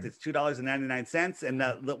Flat Earth, it's $2.99. And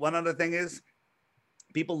the one other thing is,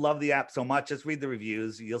 people love the app so much. Just read the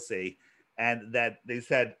reviews, you'll see. And that they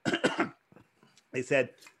said,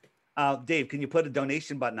 Dave, can you put a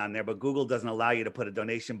donation button on there? But Google doesn't allow you to put a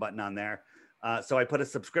donation button on there. So I put a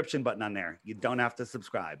subscription button on there. You don't have to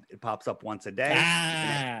subscribe. It pops up once a day.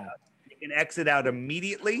 You can exit out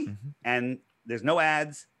immediately, and there's no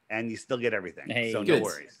ads. And you still get everything. Hey, so good. no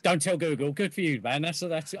worries. Don't tell Google. Good for you, man. That's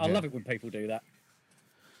I love it when people do that.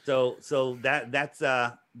 So that's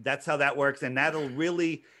how that works. And that'll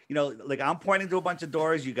really, like I'm pointing to a bunch of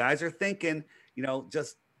doors. You guys are thinking,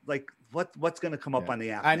 just like what's going to come up on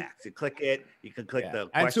the app And- next. You click it, you can click the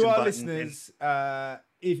And question to our button. listeners,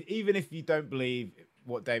 even if you don't believe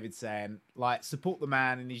what David's saying, like support the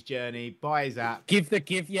man in his journey, buy his app. Give the app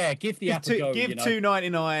a go. Give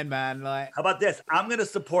 $2.99, man. Like, How about this? I'm going to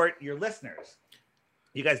support your listeners.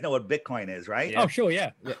 You guys know what Bitcoin is, right? Oh, sure, yeah.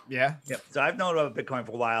 yeah. Yep. So I've known about Bitcoin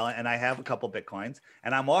for a while, and I have a couple Bitcoins,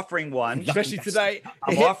 and I'm offering one. Especially today,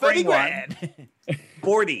 I'm hit offering 30 grand.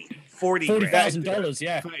 $40,000. $40,000,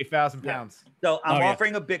 yeah. £30,000. So I'm Oh, yeah.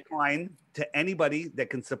 offering a Bitcoin to anybody that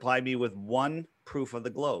can supply me with one proof of the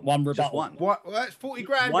globe. One Just rebuttal. one. What? Well, that's 40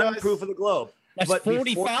 grand, One guys. proof of the globe. That's But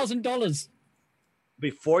 $40,000.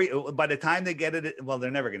 before you, by the time they get it, well, they're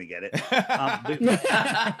never going to get it.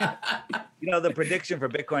 The prediction for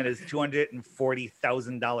Bitcoin is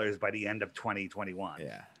 $240,000 by the end of 2021.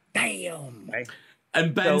 Yeah. Damn. Okay?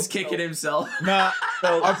 And Ben's So- kicking himself. Nah,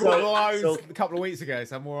 So, I bought so, loads a couple of weeks ago,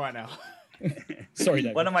 so I'm all right now. Sorry,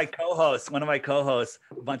 David. one of my co-hosts,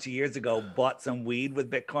 a bunch of years ago, bought some weed with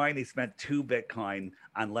Bitcoin. He spent 2 Bitcoin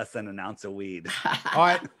on less than an ounce of weed.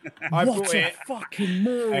 I what bought a it. fucking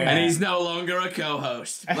moron. And he's no longer a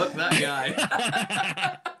co-host. Look, that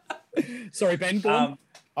guy. Sorry, Ben. Go on.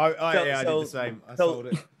 I did the same. I sold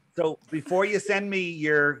it. So before you send me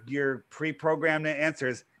your pre-programmed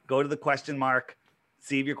answers, go to the question mark,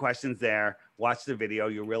 see if your question's there, watch the video,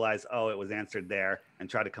 you'll realize, oh, it was answered there, and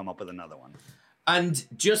try to come up with another one. And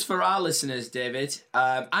just for our listeners, David,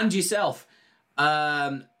 and yourself,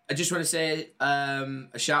 I just want to say a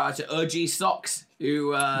shout out to OG Socks,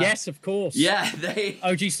 who Yes, of course. yeah, they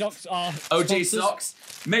OG Socks are OG sponsors. Socks.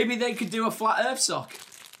 Maybe they could do a flat Earth sock.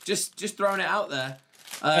 Just throwing it out there.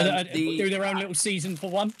 Do their own little season for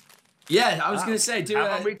one. Yeah, I was going to say do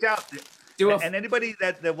Have them a reach out. do a And anybody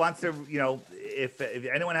that wants to, if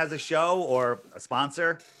anyone has a show or a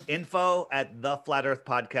sponsor, info at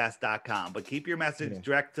theflatearthpodcast.com. But keep your message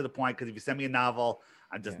direct to the point, because if you send me a novel,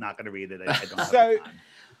 I'm just not going to read it. I don't have So, the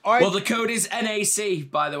time. well, the code is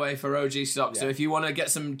NAC, by the way, for OG Socks. So if you want to get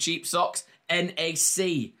some cheap socks,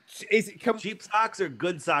 NAC. Is it Cheap socks are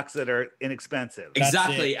good socks that are inexpensive.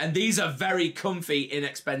 Exactly. it. And these are very comfy,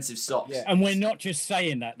 inexpensive socks. Yeah. And we're not just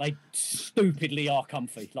saying that; they stupidly are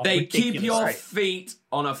comfy. Like, They keep ridiculous. your Right. feet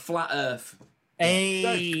on a flat Earth.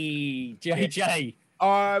 Hey, JJ.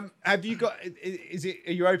 Have you got? Is it?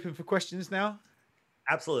 Are you open for questions now?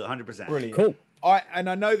 Absolutely, 100%. Brilliant. Cool. I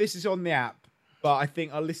know this is on the app, but I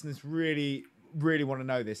think our listeners really want to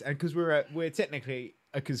know this, and because we're technically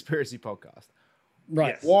a conspiracy podcast,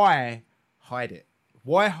 Right. Yes. why hide it?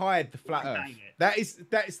 Why hide the flat Earth? hide it? That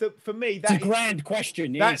is the for me. It's a grand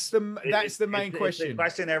question. That's yes. that's the main It's question. the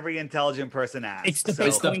question every intelligent person asks. It's the So-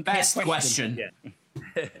 It's the Bitcoin best question. question.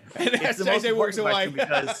 Yeah. And It's the JJ most walks important away.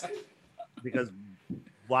 question because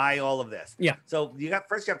why all of this? Yeah. So you have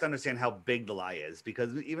to understand how big the lie is,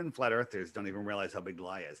 because even flat earthers don't even realize how big the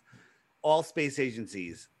lie is. All space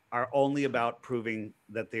agencies are only about proving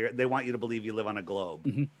that they want you to believe you live on a globe.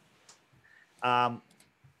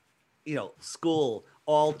 School,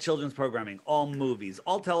 all children's programming, all movies,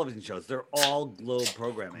 all television shows, they're all globe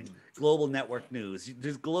programming, global network news.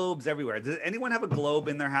 There's globes everywhere. Does anyone have a globe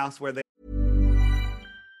in their house where they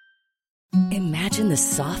Imagine the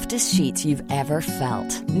softest sheets you've ever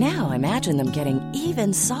felt. Now imagine them getting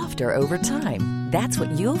even softer over time. That's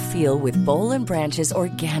what you'll feel with Bowl and Branch's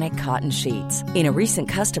organic cotton sheets. In a recent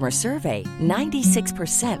customer survey,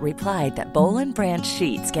 96% replied that Bowl and Branch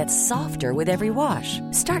sheets get softer with every wash.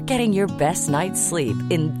 Start getting your best night's sleep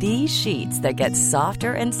in these sheets that get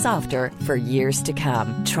softer and softer for years to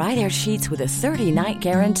come. Try their sheets with a 30-night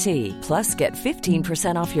guarantee. Plus, get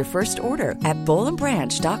 15% off your first order at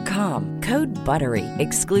bowlandbranch.com. Code BUTTERY.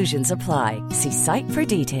 Exclusions apply. See site for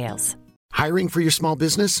details. Hiring for your small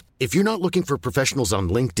business? If you're not looking for professionals on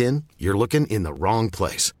LinkedIn, you're looking in the wrong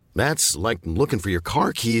place. That's like looking for your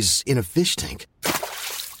car keys in a fish tank.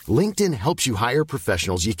 LinkedIn helps you hire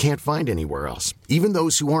professionals you can't find anywhere else, even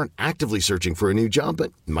those who aren't actively searching for a new job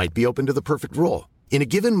but might be open to the perfect role. In a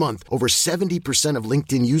given month, over 70% of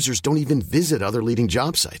LinkedIn users don't even visit other leading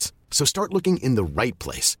job sites. So start looking in the right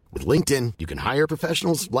place. With LinkedIn, you can hire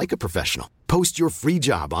professionals like a professional. Post your free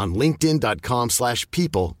job on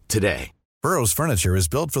linkedin.com/people today. Burrow's furniture is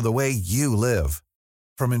built for the way you live.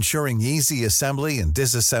 From ensuring easy assembly and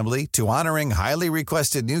disassembly to honoring highly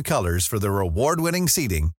requested new colors for their award-winning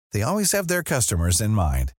seating, they always have their customers in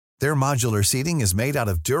mind. Their modular seating is made out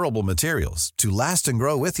of durable materials to last and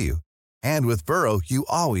grow with you. And with Burrow, you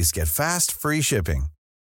always get fast, free shipping.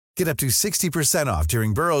 Get up to 60% off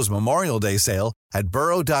during Burrow's Memorial Day sale at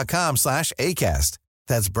burrow.com/ACAST.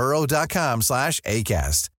 That's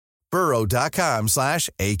burrow.com/ACAST.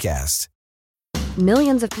 burrow.com/ACAST.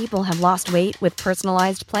 Millions of people have lost weight with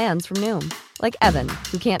personalized plans from Noom, like Evan,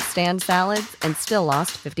 who can't stand salads and still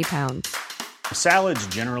lost 50 pounds. Salads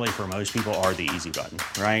generally for most people are the easy button,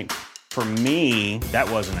 right? For me,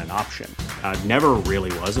 that wasn't an option. I never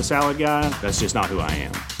really was a salad guy. That's just not who I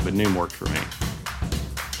am. But Noom worked for me.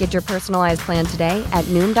 Get your personalized plan today at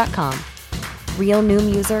Noom.com. Real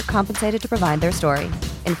Noom user compensated to provide their story.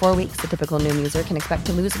 In 4 weeks, the typical Noom user can expect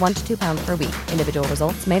to lose 1 to 2 pounds per week. Individual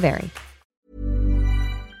results may vary.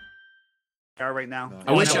 are right now?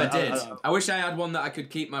 I wish I did. I wish I had one that I could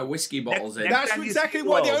keep my whiskey bottles in. That's exactly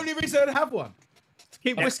what the only reason I'd have one.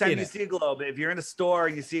 Keep Next whiskey time in you it. see a globe, if you're in a store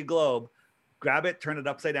and you see a globe, grab it, turn it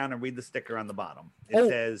upside down, and read the sticker on the bottom. It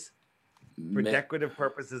says, for decorative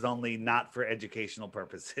purposes only, not for educational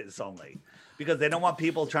purposes only. Because they don't want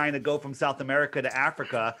people trying to go from South America to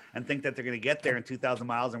Africa and think that they're going to get there in 2,000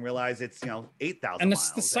 miles and realize it's 8,000 And miles.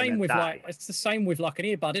 it's the same with like an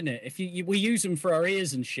earbud, isn't it? If we use them for our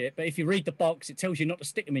ears and shit, but if you read the box, it tells you not to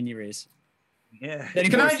stick them in your ears. Yeah.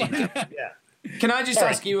 Can I just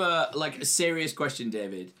ask you a serious question,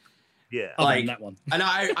 David? Yeah. That one. And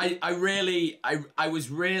I was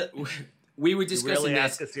real. We were discussing really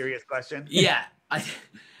this. Ask a serious question. Yeah,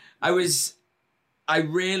 I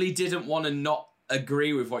really didn't want to not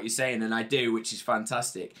agree with what you're saying, and I do, which is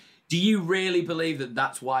fantastic. Do you really believe that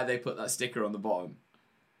that's why they put that sticker on the bottom?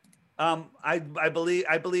 I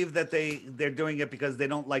believe that they're doing it because they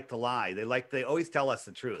don't like to lie. They always tell us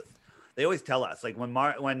the truth. They always tell us, like when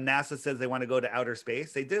NASA says they want to go to outer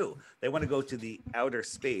space, they do. They want to go to the outer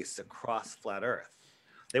space across flat Earth.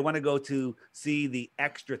 They want to go to see the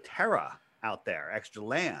extra terra out there, extra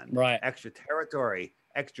land, right? Extra territory,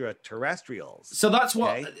 extraterrestrials. So that's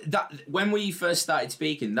what that when we first started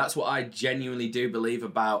speaking, that's what I genuinely do believe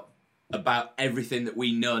about everything that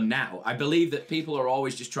we know now. I believe that people are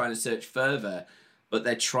always just trying to search further, but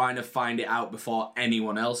they're trying to find it out before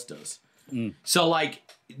anyone else does. So, like,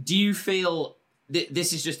 do you feel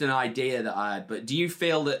this is just an idea that I had? But do you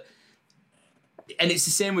feel that? And it's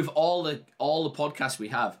the same with all the podcasts we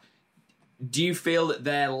have. Do you feel that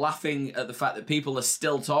they're laughing at the fact that people are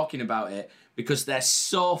still talking about it because they're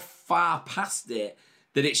so far past it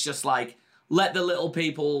that it's just like, let the little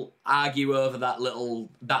people argue over that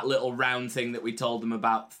little round thing that we told them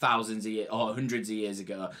about thousands of years or hundreds of years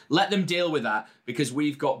ago. Let them deal with that, because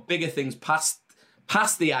we've got bigger things past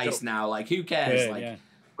the ice now. Like, who cares?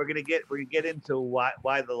 We're gonna get into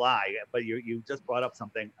why the lie, but you just brought up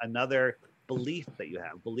something. Another belief that you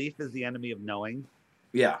have. Belief is the enemy of knowing.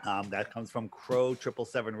 Yeah. That comes from Crow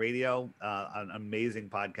 777 Radio, an amazing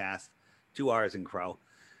podcast, 2 hours in Crow.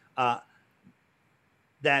 Well,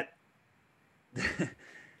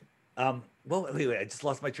 wait, I just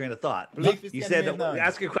lost my train of thought. You said that.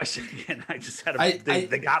 Ask your question again. I just had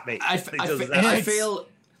they got me. I feel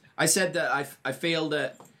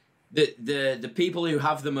that the people who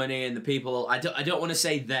have the money and the people, I don't want to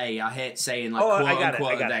say they. I hate saying like quote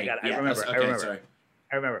unquote they.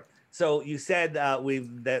 I remember. So you said that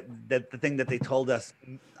the thing that they told us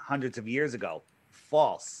hundreds of years ago,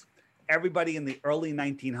 false. Everybody in the early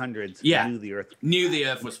 1900s knew the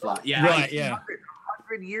Earth was flat. Yeah, right. Yeah,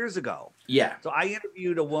 100 years ago. Yeah. So I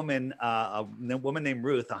interviewed a woman named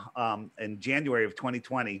Ruth, in January of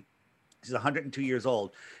 2020. She's 102 years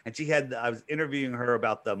old, and I was interviewing her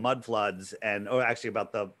about the mud floods actually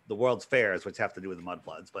about the World's Fairs, which have to do with the mud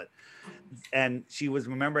floods. And she was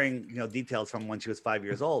remembering, details from when she was 5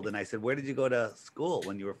 years old. And I said, "Where did you go to school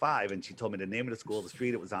when you were 5?" And she told me the name of the school, the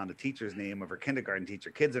street. It was on the teacher's name of her kindergarten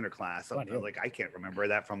teacher, kids in her class. I can't remember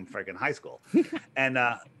that from freaking high school.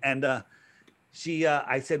 I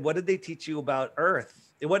said, "What did they teach you about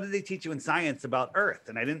Earth? What did they teach you in science about Earth?"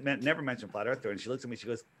 And I never mentioned flat Earth to her. And she looks at me, she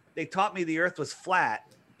goes, "They taught me the Earth was flat,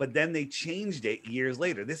 but then they changed it years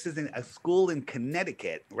later." This is in a school in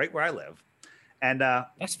Connecticut, right where I live. And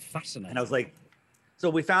that's fascinating. And I was like, so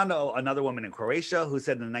we found another woman in Croatia who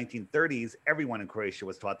said in the 1930s, everyone in Croatia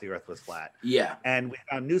was taught the Earth was flat. Yeah. And we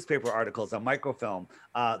found newspaper articles on microfilm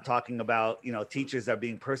talking about, teachers are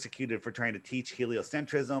being persecuted for trying to teach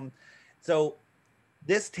heliocentrism. So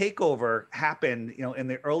this takeover happened, in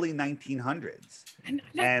the early 1900s,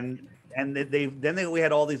 and we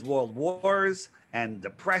had all these world wars and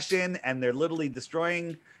depression, and they're literally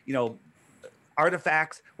destroying,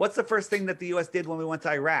 artifacts. What's the first thing that the U.S. did when we went to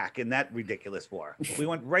Iraq in that ridiculous war? We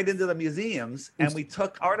went right into the museums and we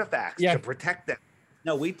took artifacts to protect them.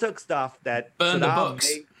 No, we took stuff that burned the books.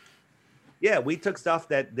 We took stuff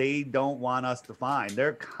that they don't want us to find.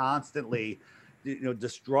 They're constantly,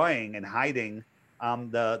 destroying and hiding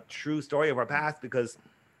the true story of our past, because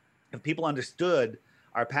if people understood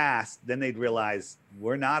our past, then they'd realize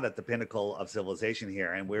we're not at the pinnacle of civilization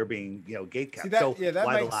here, and we're being, gate kept. That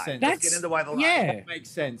why makes the lie? sense. Let's get into why the lie. Yeah, that makes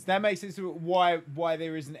sense. That makes sense. Why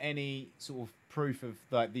there isn't any sort of proof of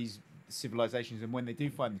like these civilizations, and when they do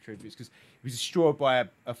find the truth, it's because it was destroyed by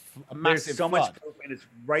a massive There's so flood. much proof, and it's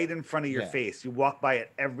right in front of your face. You walk by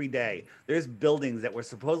it every day. There's buildings that were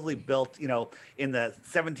supposedly built, in the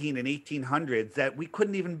 17 and 1800s that we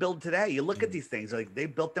couldn't even build today. You look at these things, like they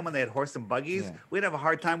built them when they had horse and buggies. Yeah. We'd have a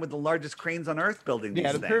hard time with the largest cranes on earth building these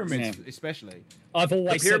the things. pyramids especially. I've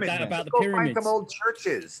always said that about the pyramids. Find some old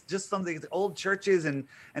churches, old churches and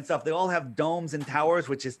stuff. They all have domes and towers,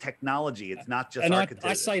 which is technology. It's not just architecture.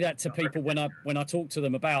 I say that to people when I talk to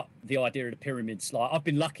them about the idea of the pyramids. Like, I've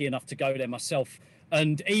been lucky enough to go there myself,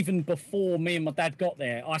 and even before me and my dad got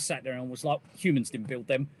there, I sat there and was like, humans didn't build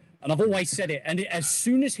them. And I've always said it. And as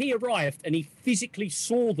soon as he arrived and he physically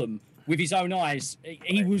saw them with his own eyes,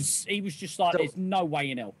 he was just like, there's no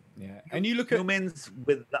way in hell. Yeah, and you look at humans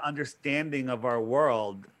with the understanding of our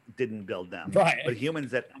world didn't build them, right? But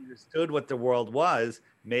humans that understood what the world was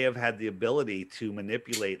may have had the ability to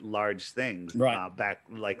manipulate large things, right? Back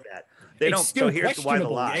like that. They don't. So here's why the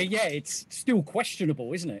lie. Yeah, it's still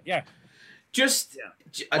questionable, isn't it? Yeah.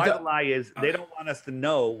 Why the lie is they don't want us to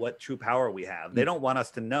know what true power we have. They don't want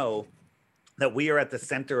us to know that we are at the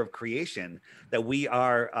center of creation, that we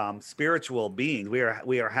are spiritual beings.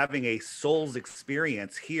 We are having a soul's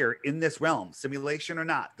experience here in this realm, simulation or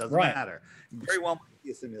not, doesn't matter. Very well might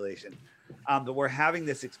be a simulation. But we're having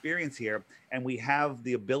this experience here, and we have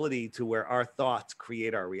the ability to where our thoughts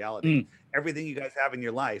create our reality. Everything you guys have in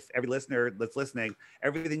your life, every listener that's listening,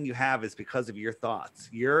 everything you have is because of your thoughts.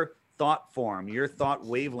 Your thought form, your thought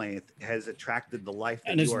wavelength has attracted the life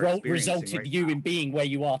that and you are has experiencing resulted right you now. in being where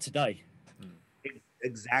you are today.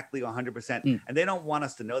 Exactly 100%. And they don't want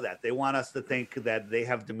us to know that. They want us to think that they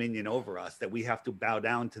have dominion over us, that we have to bow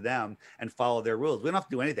down to them and follow their rules. We don't have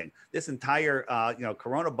to do anything. This entire,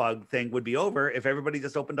 Corona bug thing would be over if everybody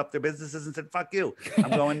just opened up their businesses and said, fuck you. I'm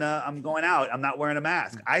going out. I'm not wearing a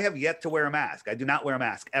mask. I have yet to wear a mask. I do not wear a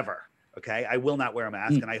mask ever. Okay. I will not wear a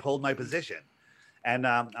mask, and I hold my position. and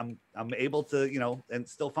I'm able to, and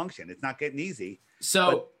still function. It's not getting easy.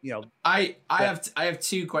 So but, I have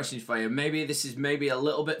two questions for you. Maybe this is maybe a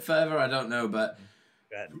little bit further. I don't know, but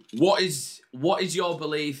what is your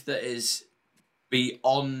belief that is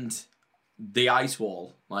beyond the ice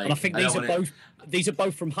wall? Like, and I think these are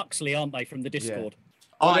both from Huxley, aren't they? From the Discord. Yeah.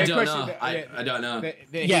 Oh, I don't know. I don't know.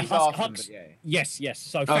 Yes.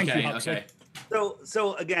 So thank you, Huxley. Okay.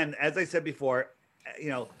 So again, as I said before,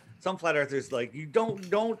 some flat earthers like you don't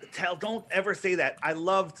ever say that. I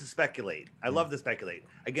love to speculate.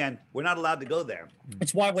 Again, we're not allowed to go there.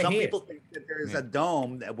 It's why we're Some here. people think that there's a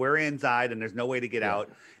dome that we're inside and there's no way to get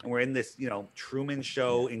out, and we're in this Truman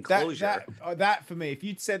Show enclosure. That for me,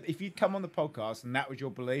 if you'd come on the podcast and that was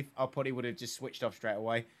your belief, I probably would have just switched off straight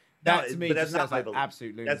away. That to me, but that's not my like belief.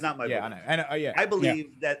 Absolutely. That's not my belief. I know. Yeah. I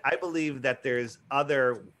believe that there's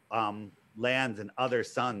other lands and other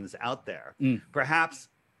suns out there. Perhaps.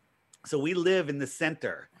 So we live in the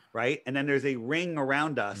center, right? And then there's a ring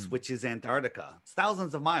around us, which is Antarctica. It's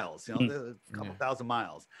thousands of miles, a couple thousand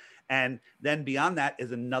miles. And then beyond that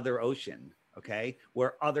is another ocean, okay,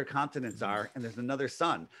 where other continents are, and there's another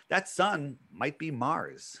sun. That sun might be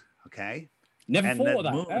Mars, okay? Never thought of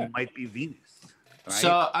that. Moon might be Venus. Right?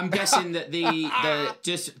 So I'm guessing that the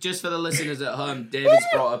just for the listeners at home, David's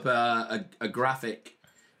brought up a graphic,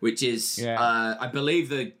 which is I believe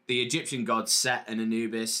the Egyptian gods Set and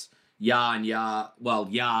Anubis, Ya and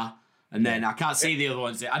Ya, and then I can't see the other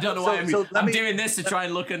ones. I don't know why I'm doing this to try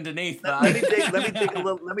and look underneath that.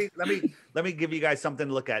 Let me give you guys something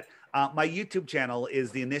to look at. My YouTube channel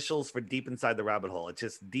is the initials for Deep Inside the Rabbit Hole. It's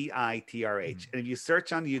just DITRH. And if you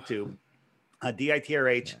search on YouTube,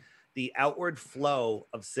 DITRH, the outward flow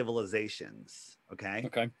of civilizations. Okay.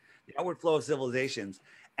 The outward flow of civilizations.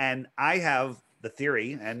 And I have the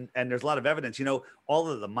theory, and there's a lot of evidence, all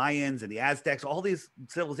of the Mayans and the Aztecs, all these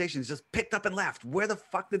civilizations just picked up and left. Where the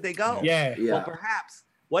fuck did they go? Yeah. Well, perhaps,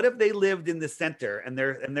 what if they lived in the center and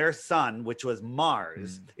their sun, which was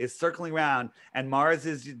Mars, is circling around, and Mars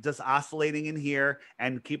is just oscillating in here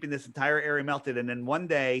and keeping this entire area melted. And then one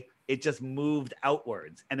day it just moved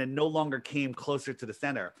outwards and it no longer came closer to the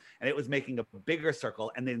center, and it was making a bigger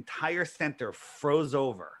circle, and the entire center froze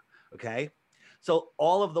over. Okay. So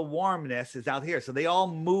all of the warmness is out here. So they all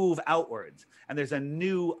move outwards, and there's a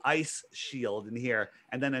new ice shield in here.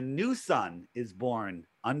 And then a new sun is born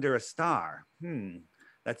under a star.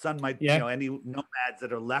 That sun might, any nomads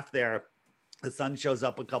that are left there, the sun shows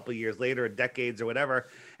up a couple of years later, decades or whatever,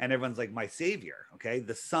 and everyone's like, my savior, okay?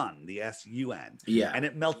 The sun, the S-U-N. Yeah. And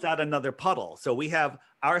it melts out another puddle. So we have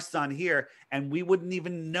our sun here, and we wouldn't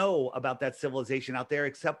even know about that civilization out there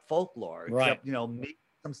except folklore, except, maybe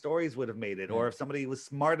some stories would have made it, or if somebody was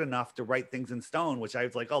smart enough to write things in stone, which I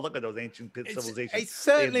was like, oh, look at those ancient civilizations. It's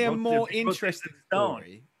certainly a more interesting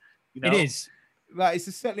story. It is. Like, it's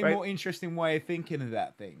a certainly more interesting way of thinking of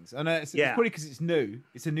that things. And it's probably because it's new.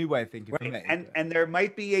 It's a new way of thinking for me. And there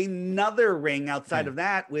might be another ring outside of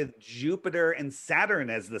that with Jupiter and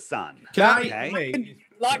Saturn as the sun.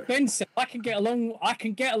 Like Ben said, I can get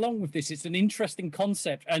along with this. It's an interesting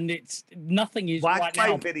concept, and nothing is Watch my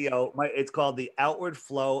now. video. It's called The Outward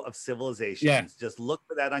Flow of Civilizations. Yeah. Just look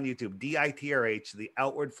for that on YouTube. DITRH, The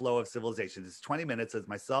Outward Flow of Civilizations. It's 20 minutes. It's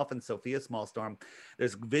myself and Sophia Smallstorm.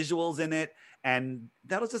 There's visuals in it, and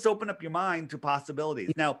that'll just open up your mind to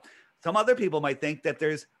possibilities. Now, some other people might think that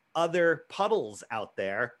there's other puddles out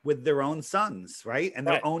there with their own suns, right? And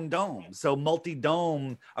their own domes. So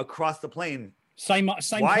multi-dome across the plane. Same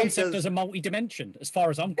concept as a multi-dimension, as far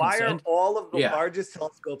as I'm concerned. Why are all of the largest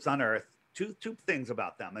telescopes on Earth, two things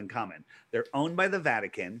about them in common? They're owned by the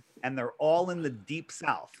Vatican, and they're all in the deep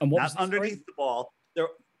south, not underneath the ball.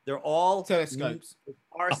 They're all telescopes as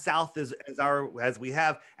far south as we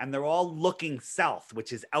have, and they're all looking south,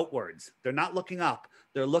 which is outwards. They're not looking up;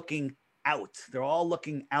 they're looking out. They're all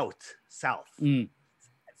looking out south.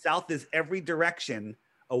 South is every direction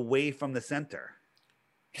away from the center.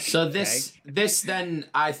 So this then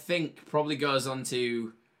I think probably goes on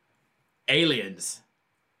to aliens.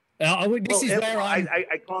 This is where I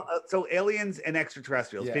call so aliens and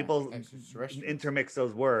extraterrestrials. People intermix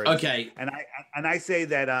those words. Okay, and I say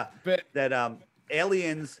that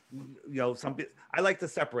aliens, some I like to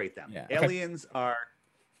separate them. Yeah. Aliens are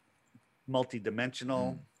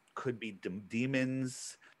multidimensional. Could be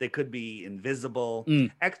demons. They could be invisible.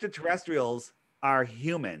 Extraterrestrials are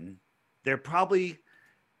human. They're probably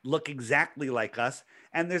look exactly like us,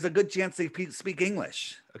 and there's a good chance they speak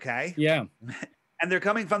English. Okay. Yeah. And they're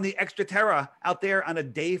coming from the extra terra out there on a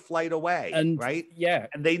day flight away, right? Yeah.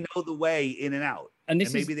 And they know the way in and out. And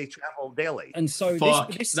maybe they travel daily. And so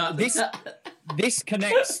this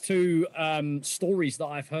connects to stories that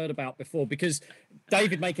I've heard about before, because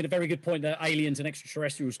David making a very good point that aliens and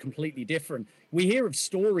extraterrestrials completely different. We hear of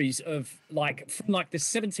stories of from the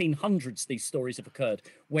 1700s. These stories have occurred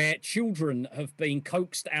where children have been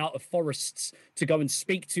coaxed out of forests to go and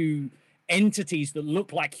speak to entities that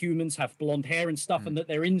look like humans, have blonde hair and stuff, and that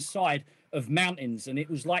they're inside of mountains. And it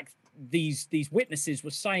was like these witnesses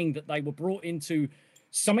were saying that they were brought into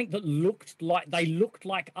something that looked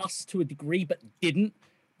like us to a degree, but didn't.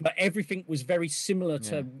 But everything was very similar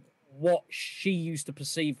to what she used to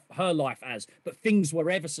perceive her life as, but things were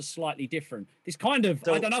ever so slightly different. This kind of,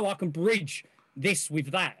 I don't know, I can bridge this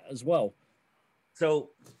with that as well.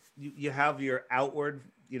 So you have your outward,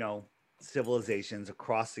 civilizations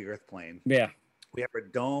across the earth plane. Yeah. We have a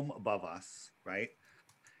dome above us, right?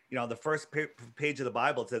 The first page of the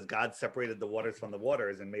Bible, it says God separated the waters from the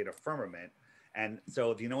waters and made a firmament. And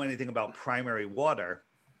so if you know anything about primary water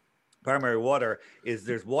is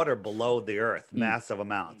there's water below the earth, massive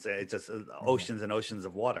amounts. It's just oceans and oceans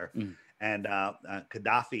of water. And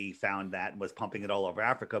Gaddafi found that and was pumping it all over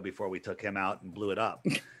Africa before we took him out and blew it up.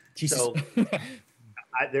 So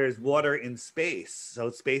there's water in space. So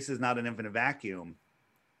space is not an infinite vacuum.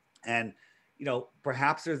 And,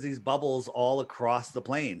 perhaps there's these bubbles all across the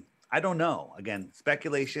plane. I don't know. Again,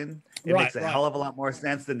 speculation. It makes a hell of a lot more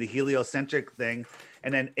sense than the heliocentric thing.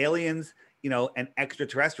 And then aliens, and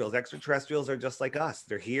extraterrestrials. Extraterrestrials are just like us.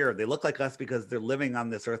 They're here. They look like us because they're living on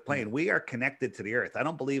this earth plane. We are connected to the earth. I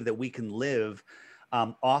don't believe that we can live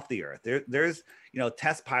off the earth. There's,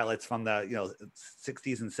 test pilots from the,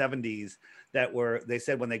 60s and 70s they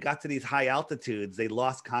said when they got to these high altitudes, they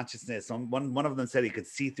lost consciousness. One of them said he could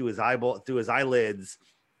see through his eyelids.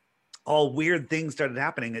 All weird things started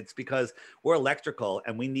happening. It's because we're electrical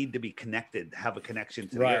and we need to be connected, have a connection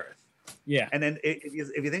to the earth. Yeah. And then if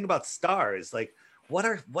you think about stars, like what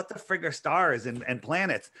the frig are stars and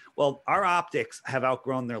planets? Well, our optics have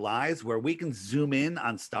outgrown their lives where we can zoom in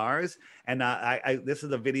on stars. And this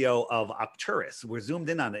is a video of Arcturus. We're zoomed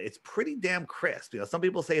in on it. It's pretty damn crisp. Some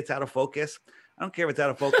people say it's out of focus. I don't care if it's out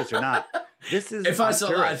of focus or not. This is if I saw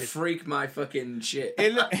that, I'd Arcturus. freak my fucking shit.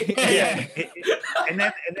 And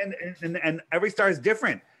every star is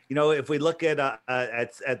different. If we look at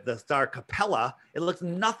the star Capella, it looks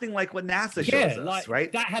nothing like what NASA shows us,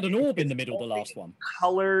 right? That had an orb in the middle, the last one.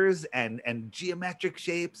 Colors and geometric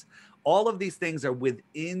shapes, all of these things are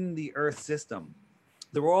within the Earth system.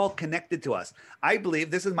 They're all connected to us. I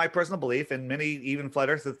believe, this is my personal belief, and many even flat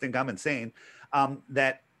earthers think I'm insane,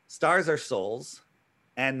 that stars are souls,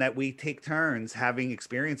 and that we take turns having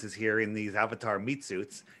experiences here in these avatar meat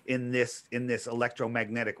suits in this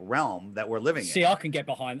electromagnetic realm that we're living in. See, I can get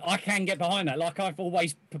behind that. Like I've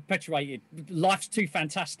always perpetuated, life's too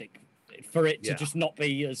fantastic for it to just not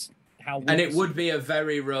be as how. And it would be a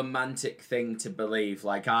very romantic thing to believe.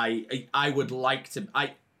 Like I would like to.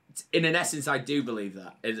 In an essence, I do believe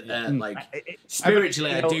that.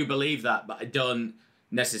 Spiritually, I do believe that, but I don't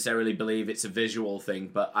necessarily believe it's a visual thing,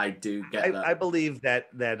 but I do get that. I believe that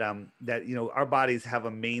our bodies have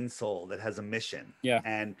a main soul that has a mission. Yeah.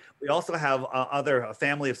 And we also have a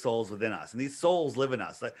family of souls within us, and these souls live in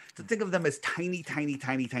us. To think of them as tiny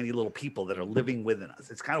little people that are living within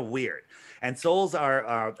us. It's kind of weird. And souls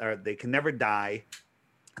are they can never die,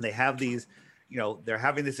 and they have these. They're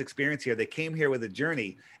having this experience here. They came here with a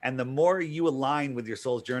journey. And the more you align with your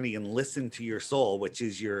soul's journey and listen to your soul, which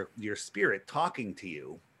is your spirit talking to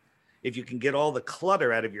you, if you can get all the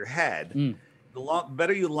clutter out of your head, the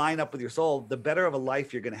better you line up with your soul, the better of a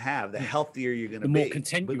life you're going to have, the healthier you're going to be. The more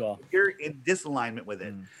content you are. If you're in disalignment with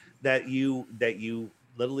it, that you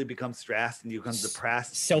literally become stressed and you become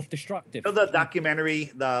depressed. Self-destructive. The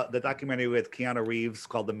documentary, the documentary with Keanu Reeves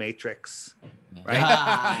called The Matrix, right?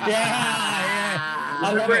 Yeah.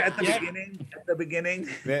 Remember at the beginning,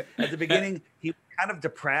 he was kind of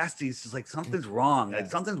depressed. He's just like, something's wrong.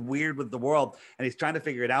 Like something's weird with the world. And he's trying to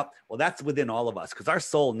figure it out. Well, that's within all of us because our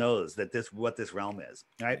soul knows that what this realm is,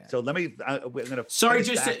 right? Yeah. So let me, we're going to. Sorry,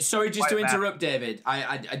 just to interrupt, David.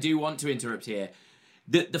 I do want to interrupt here.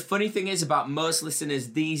 The funny thing is about most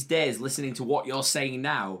listeners these days listening to what you're saying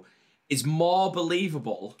now is more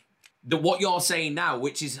believable than what you're saying now,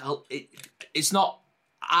 which is, it's not,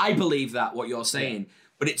 I believe that what you're saying,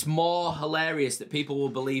 but it's more hilarious that people will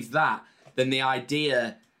believe that than the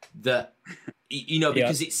idea that,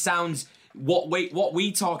 because it sounds, what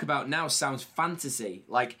we talk about now sounds fantasy.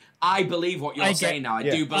 Like, I believe what you're saying now. I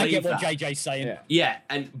do believe that. I get what JJ's saying. Yeah,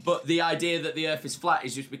 but the idea that the Earth is flat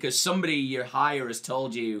is just because somebody you're higher has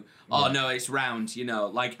told you, oh no, it's round.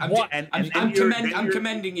 Like I'm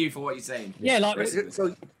commending you for what you're saying. Yeah, like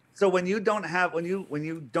so So when you don't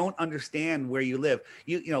understand where you live,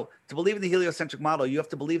 you know, to believe in the heliocentric model, you have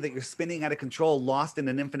to believe that you're spinning out of control, lost in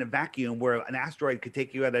an infinite vacuum where an asteroid could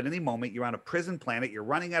take you out at any moment. You're on a prison planet, you're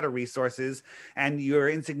running out of resources, and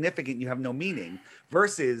you're insignificant, you have no meaning,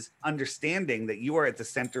 versus understanding that you are at the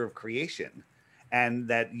center of creation and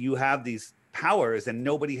that you have these powers and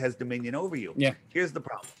nobody has dominion over you. Yeah. Here's the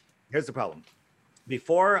problem.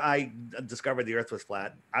 Before I discovered the Earth was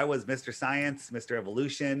flat, I was Mr. Science, Mr.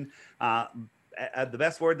 Evolution. The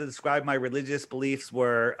best word to describe my religious beliefs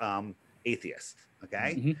were atheist.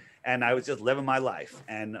 Okay, and I was just living my life,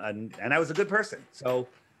 and I was a good person. So,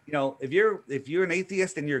 you know, if you're an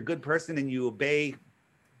atheist and you're a good person and you obey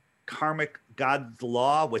karmic God's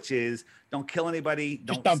law, which is don't kill anybody,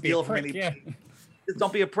 don't steal from anybody, just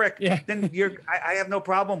don't be a prick. Yeah. Then I have no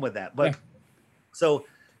problem with that. But So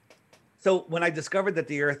when I discovered that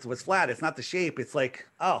the Earth was flat, it's not the shape. It's like,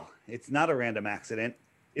 oh, it's not a random accident.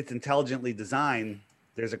 It's intelligently designed.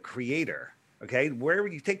 There's a creator. Okay, wherever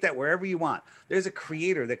you take that, wherever you want, there's a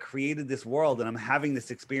creator that created this world, and I'm having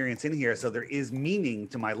this experience in here. So there is meaning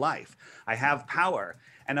to my life. I have power,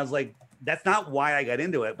 and I was like, that's not why I got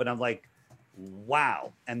into it, but I'm like,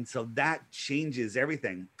 wow. And so that changes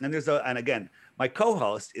everything. And and again, my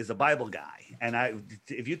co-host is a Bible guy. And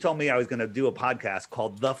if you told me I was going to do a podcast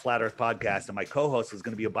called The Flat Earth Podcast and my co-host was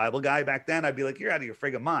going to be a Bible guy back then, I'd be like, you're out of your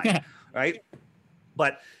friggin' mind. Right.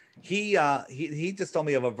 But he just told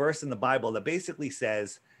me of a verse in the Bible that basically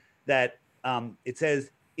says that it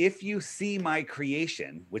says, if you see my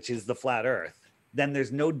creation, which is the flat earth, then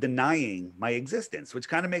there's no denying my existence, which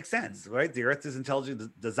kind of makes sense, right? The earth is intelligently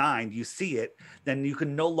designed. You see it, then you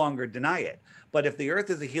can no longer deny it. But if the earth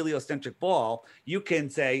is a heliocentric ball, you can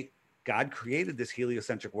say, God created this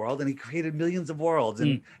heliocentric world and he created millions of worlds,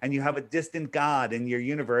 and you have a distant God in your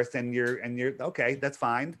universe, and you're okay, that's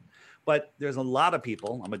fine. But there's a lot of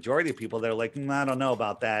people, a majority of people that are like, I don't know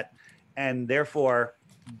about that. And therefore,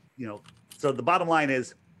 you know, so the bottom line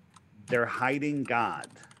is they're hiding God.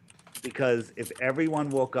 Because if everyone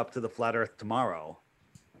woke up to the flat earth tomorrow,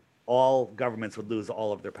 all governments would lose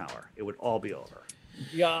all of their power. It would all be over.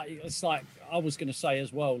 Yeah, it's like I was going to say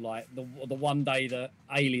as well, like the one day that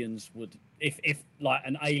aliens would, if like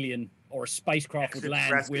an alien or a spacecraft would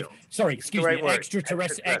land with,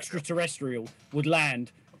 extraterrestrial would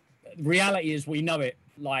land. Reality as we know it,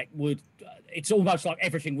 like it's almost like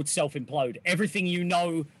everything would self-implode. Everything you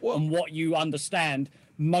know and what you understand,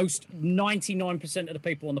 most 99% of the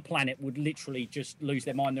people on the planet would literally just lose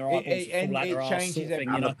their mind, their eyeballs fall out their ass, sort of thing,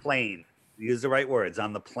 on the plane. Use the right words,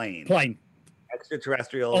 on the plane.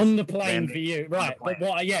 Extraterrestrials on the plane for you, right? But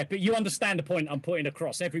but you understand the point I'm putting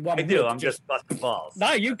across. Everyone, I do. I'm just busting balls.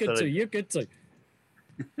 No, you're good too. You're good too.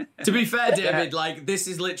 To be fair, David, like this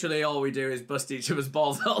is literally all we do is bust each other's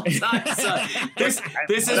balls all the time. So this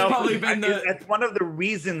has probably been it's one of the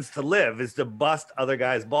reasons to live is to bust other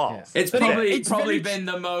guys' balls. It's probably been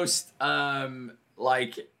the most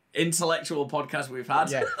like intellectual podcast we've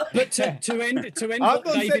had. Yeah. But to end what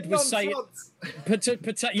David was saying, but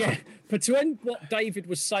to end what David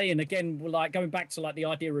was saying again, like going back to like the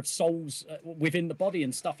idea of souls within the body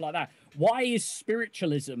and stuff like that. Why is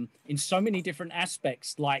spiritualism in so many different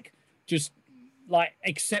aspects like just like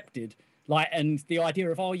accepted? Like, and the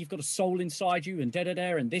idea of, oh, you've got a soul inside you and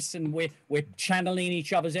and this, and we're channeling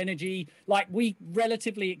each other's energy. Like we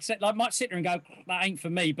relatively accept, like might sit there and go, that ain't for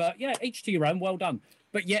me, but yeah, each to your own, well done.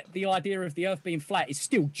 But yet the idea of the earth being flat is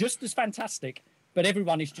still just as fantastic, but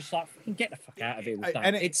everyone is just like, get the fuck out of here with that.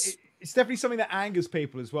 And it's definitely something that angers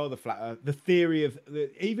people as well, the flat earth, the theory of,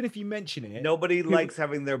 even if you mention it. Nobody likes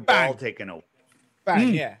having their ball taken away.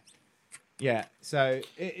 Bang, yeah. Yeah, so...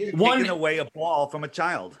 taking away a ball from a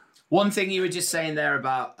child. One thing you were just saying there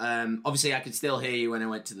about, obviously I could still hear you when I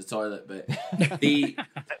went to the toilet, but we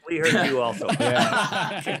heard you also.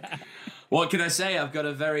 Yeah. What can I say? I've got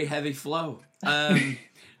a very heavy flow.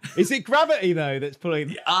 Is it gravity though that's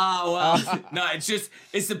pulling? No,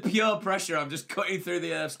 it's the pure pressure. I'm just cutting through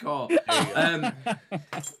the Earth's core.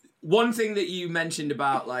 One thing that you mentioned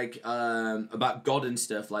about about God and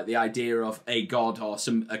stuff, like the idea of a God or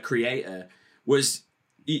a creator, was,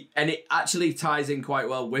 and it actually ties in quite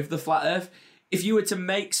well with the flat Earth. If you were to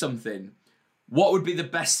make something, what would be the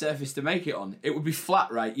best surface to make it on? It would be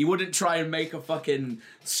flat, right? You wouldn't try and make a fucking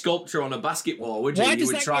sculpture on a basketball, would you? You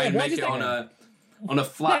would try and make it on a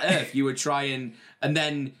flat Earth. You would try and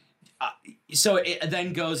then so it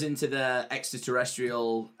then goes into the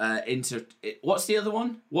extraterrestrial what's the other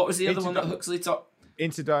one? What was the other one that Huxley talked?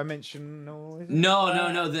 Interdimensional?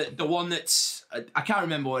 No. The one that's I can't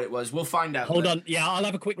remember what it was. We'll find out. Hold on. Yeah, I'll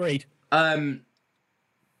have a quick read.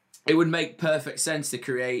 It it would make perfect sense to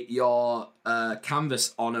create your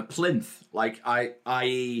canvas on a plinth, like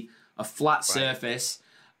i.e. a flat surface,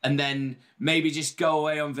 and then maybe just go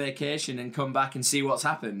away on vacation and come back and see what's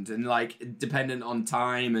happened, and like dependent on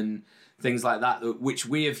time and things like that, which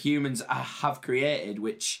we as humans have created,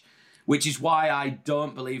 which is why I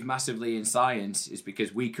don't believe massively in science, is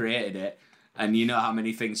because we created it, and you know how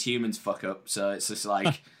many things humans fuck up, so it's just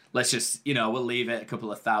like let's just, we'll leave it a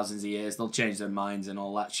couple of thousands of years, they'll change their minds and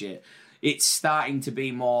all that shit. It's starting to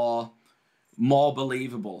be more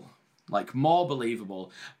believable. Like, more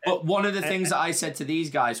believable. But one of the things that I said to these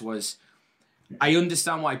guys was, I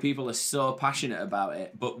understand why people are so passionate about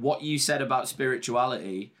it, but what you said about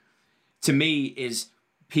spirituality, to me, is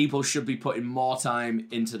people should be putting more time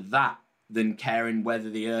into that than caring whether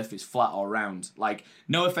the earth is flat or round. Like,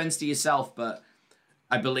 no offense to yourself, but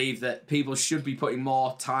I believe that people should be putting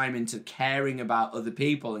more time into caring about other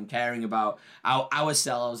people and caring about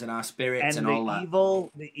ourselves and our spirits and all that.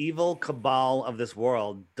 The evil cabal of this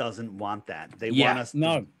world doesn't want that. They want us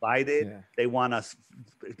divided. Yeah. They want us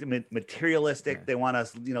materialistic. Yeah. They want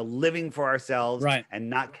us, living for ourselves and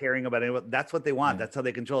not caring about anyone. That's what they want. Yeah. That's how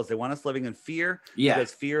they control us. They want us living in fear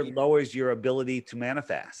because fear lowers your ability to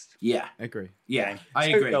manifest. Yeah, I agree. Yeah, I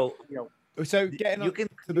agree. So getting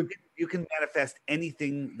you can manifest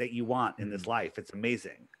anything that you want in this life. It's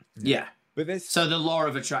amazing. Yeah. But so the law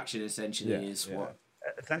of attraction essentially is what?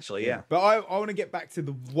 Essentially, yeah. But I want to get back to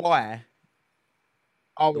the why.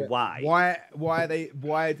 Why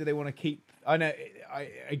do they want to keep? I know.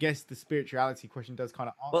 I guess the spirituality question does kind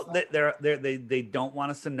of answer. Well, they don't want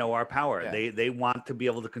us to know our power. Yeah. They want to be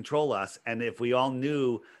able to control us. And if we all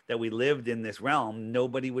knew that we lived in this realm,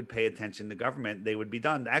 nobody would pay attention to government. They would be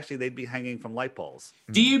done. Actually, they'd be hanging from light poles.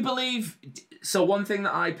 Do you believe? So one thing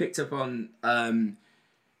that I picked up on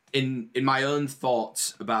in my own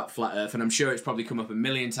thoughts about flat Earth, and I'm sure it's probably come up a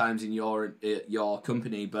million times in your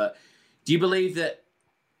company, but do you believe that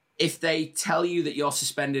if they tell you that you're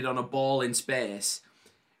suspended on a ball in space,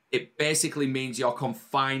 it basically means you're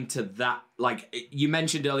confined to that? Like you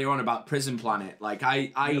mentioned earlier on about Prison Planet. Like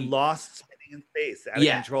you're lost spinning in space, out of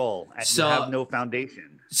control, and you have no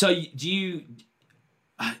foundation. So do you?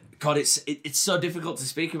 God, it's so difficult to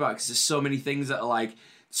speak about because there's so many things that are like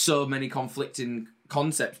so many conflicting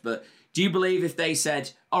concepts. But do you believe if they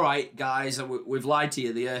said, "All right, guys, we've lied to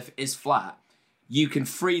you, the Earth is flat," you can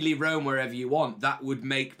freely roam wherever you want, that would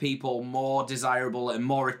make people more desirable and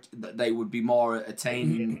they would be more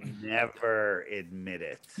attained? Never admit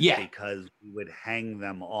it. Yeah. Because we would hang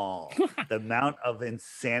them all. The amount of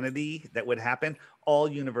insanity that would happen,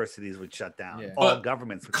 all universities would shut down. Yeah. All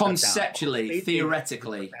governments would conceptually, shut down.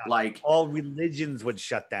 Theoretically, like all religions would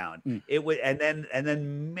shut down. It would, and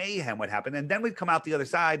then mayhem would happen. And then we'd come out the other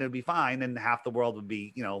side and it'd be fine. And half the world would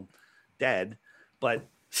be, dead. But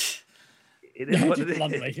it is what it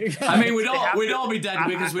is. I mean, we'd all be dead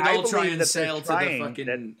because we'd all try and sail to the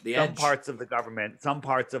fucking the edge. Some parts of the government, some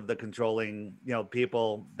parts of the controlling,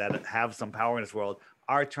 people that have some power in this world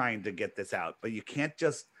are trying to get this out. But you can't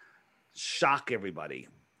just shock everybody.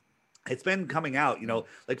 It's been coming out,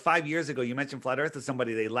 like 5 years ago, you mentioned flat Earth to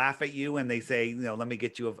somebody, they laugh at you and they say, let me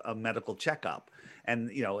get you a medical checkup.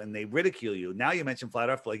 And, and they ridicule you. Now you mention flat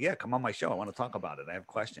Earth, like, yeah, come on my show. I want to talk about it. I have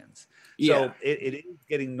questions. Yeah. So it is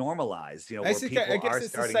getting normalized, where people I guess are it's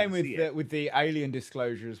starting the same to see with the alien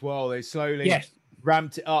disclosure as well. They slowly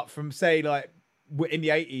ramped it up from, say, like in the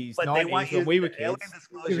 80s, but 90s, when we were kids,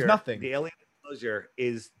 it was nothing. The alien disclosure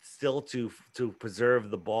is still to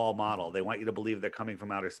preserve the ball model. They want you to believe they're coming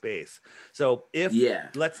from outer space. So if,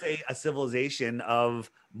 let's say, a civilization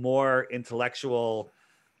of more intellectual,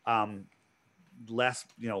 less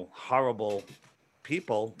horrible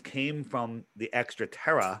people came from the extra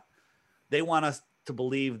terra, they want us to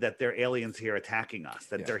believe that they're aliens here attacking us,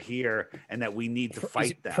 that they're here and that we need to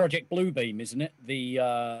fight them. Project Bluebeam, isn't it?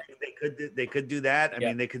 They could do that. I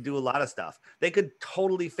mean, they could do a lot of stuff. They could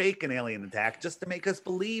totally fake an alien attack just to make us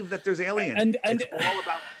believe that there's aliens. And it's all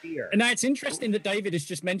about fear. And now it's interesting that David has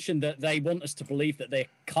just mentioned that they want us to believe that they're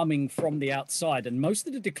coming from the outside. And most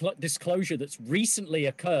of the disclosure that's recently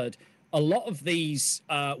occurred, a lot of these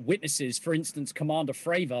witnesses, for instance, Commander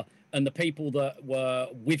Fravor and the people that were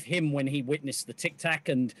with him when he witnessed the Tic Tac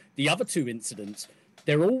and the other two incidents,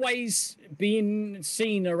 they're always being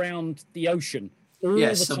seen around the ocean all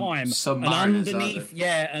the time.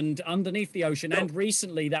 And underneath the ocean. And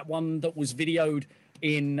recently, that one that was videoed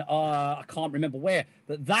in, I can't remember where,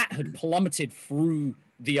 but that had plummeted through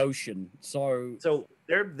the ocean. So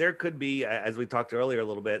there could be, as we talked earlier a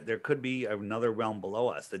little bit, there could be another realm below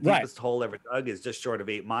us. The deepest hole ever dug is just short of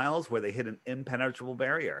 8 miles, where they hit an impenetrable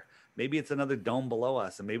barrier. maybe it's another dome below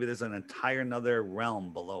us, and maybe there's an entire another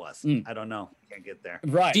realm below us. I don't know. Can't get there.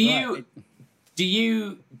 Right. Do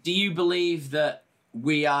you believe that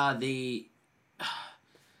we are the?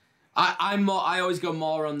 I always go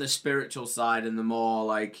more on the spiritual side and the more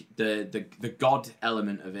like the God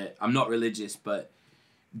element of it. I'm not religious, but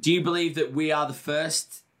do you believe that we are the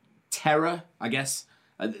first terror? I guess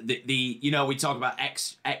the we talk about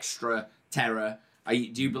extra terror. Do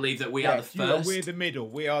you believe that we are the first? We're the middle.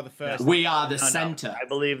 We are the first. We are the center. No. I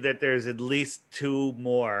believe that there's at least 2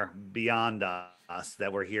 more beyond us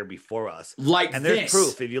that were here before us. And there's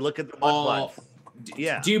proof if you look at the mudbloods.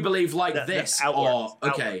 Yeah. Do you believe this? Outwards.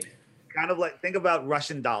 Kind of like, think about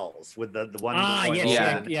Russian dolls with the one.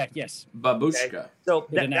 Yes. Babushka. Okay. So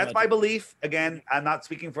that's my belief. Again, I'm not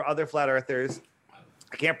speaking for other flat earthers.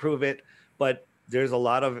 I can't prove it, but there's a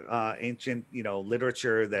lot of ancient,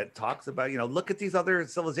 literature that talks about, look at these other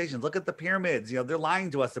civilizations. Look at the pyramids. They're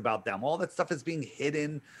lying to us about them. All that stuff is being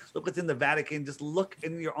hidden. Look what's in the Vatican. Just look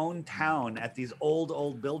in your own town at these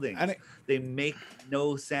old buildings. They make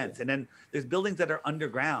no sense. And then there's buildings that are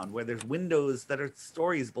underground where there's windows that are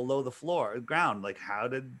stories below the ground. Like, how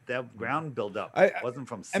did that ground build up? It wasn't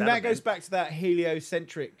from sediment. And that goes back to that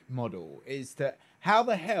heliocentric model, is that how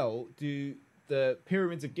the hell do the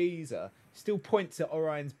pyramids of Giza still point to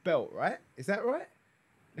Orion's belt, right? Is that right?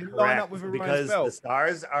 They line up with Orion's because belt. The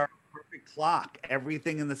stars are a perfect clock.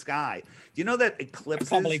 Everything in the sky. Do you know that eclipses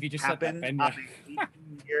happen on a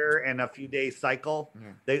 18-year and a few day cycle?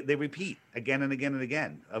 Yeah. They repeat again and again and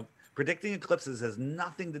again. Predicting eclipses has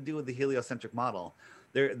nothing to do with the heliocentric model.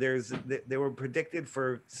 They were predicted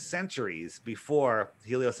for centuries before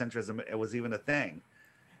heliocentrism was even a thing.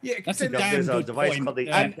 Yeah, that's a there's a device point. called the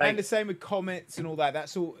and the same with comets and all that.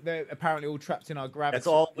 That's all. They're apparently all trapped in our gravity. That's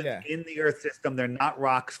all within the Earth system. They're not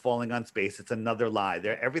rocks falling on space. It's another lie.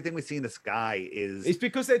 Everything we see in the sky is. It's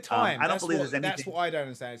because they're timed. I don't believe there's anything. That's what I don't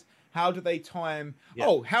understand. Is how do they time? Yeah.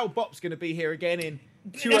 Oh, Hal Bop's going to be here again in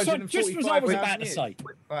 245,000 years.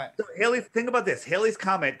 Right. So think about this. Halley's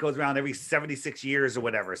Comet goes around every 76 years or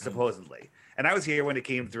whatever, supposedly. And I was here when it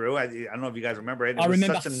came through. I don't know if you guys remember it. It was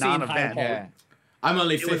such a non-event. Yeah. I'm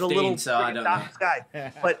only 15, so I don't know.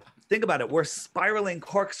 Sky. But think about it. We're spiraling,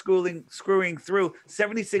 screwing through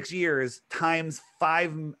 76 years times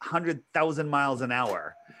 500,000 miles an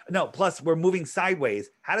hour. No, plus we're moving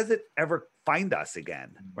sideways. How does it ever find us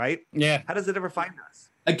again, right? Yeah. How does it ever find us?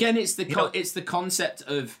 Again, it's the concept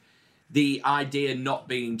of the idea not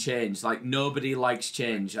being changed. Like, nobody likes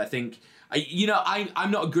change. I think,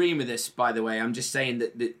 I'm not agreeing with this, by the way. I'm just saying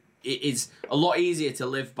that it is a lot easier to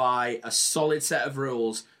live by a solid set of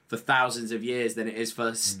rules for thousands of years than it is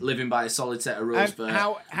for living by a solid set of rules for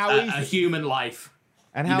a human life.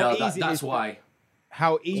 And that's why.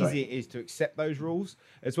 How easy it is to accept those rules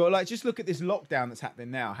as well. Like, just look at this lockdown that's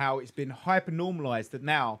happening now. How it's been hyper normalized that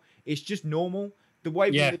now it's just normal. The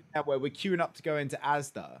way we live now, where we're queuing up to go into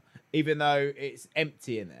Asda, even though it's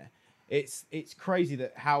empty in there. It's crazy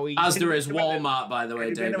that how easy. Asda is Walmart, by the way.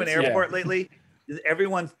 Have you been to an airport lately?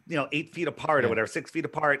 Everyone's 8 feet apart or whatever, 6 feet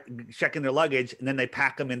apart, checking their luggage, and then they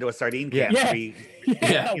pack them into a sardine can.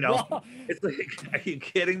 It's like, are you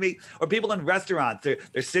kidding me? Or people in restaurants,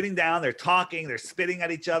 they're sitting down, they're talking, they're spitting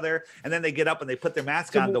at each other, and then they get up and they put their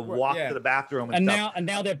mask on to walk to the bathroom. And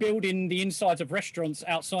now they're building the insides of restaurants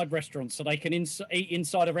outside restaurants, so they can eat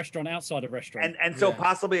inside a restaurant, outside a restaurant, and so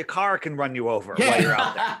possibly a car can run you over while you're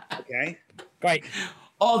out there. Okay, great.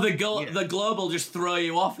 Or the globe will just throw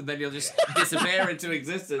you off, and then you'll just disappear into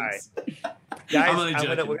existence. Right. Guys,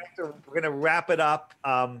 we're gonna wrap it up.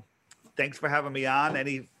 Thanks for having me on.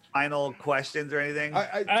 Any final questions or anything?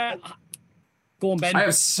 Go on, Ben. I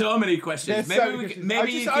have so many questions.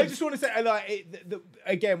 I just want to say,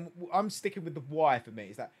 again, I'm sticking with the why for me.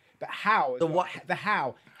 Is that, but how? The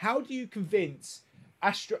how? How do you convince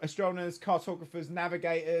astronomers, cartographers,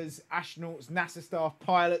 navigators, astronauts, NASA staff,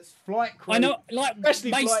 pilots, flight crew? I know,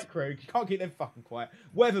 especially flight crew. You can't keep them fucking quiet.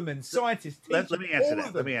 Weathermen, scientists, teachers. Let me answer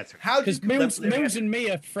that. Let me answer. Because Mills and me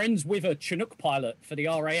are friends with a Chinook pilot for the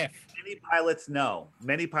RAF. Many pilots know.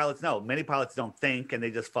 Many pilots don't think, and they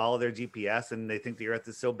just follow their GPS, and they think the Earth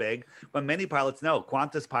is so big. But many pilots know.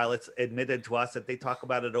 Qantas pilots admitted to us that they talk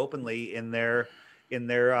about it openly in their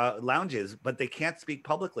lounges, but they can't speak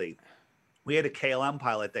publicly. We had a KLM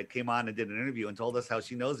pilot that came on and did an interview and told us how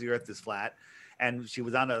she knows the Earth is flat. And she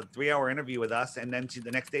was on a 3-hour interview with us. And then the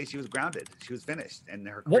next day she was grounded. She was finished. And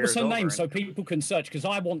her career What was her name over. So people can search? Because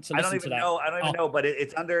I want to listen to that. I don't even know. But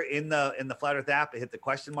it's under in the Flat Earth app. It hit the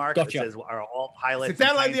question mark. Gotcha. It says, are all pilots and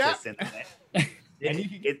scientists in it?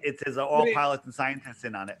 It says all pilots and scientists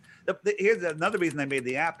in on it. Here's another reason I made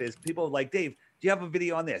the app is people like, Dave, you have a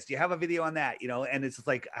video on this? Do you have a video on that? You know, and it's just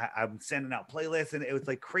like I'm sending out playlists, and it was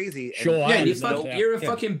like crazy. Sure, And, I Yeah, understand. you're a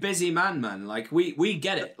fucking busy man. Like we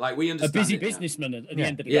get it. Like we A understand. busy it now. businessman at the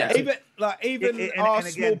end of the Yeah. day. Even And our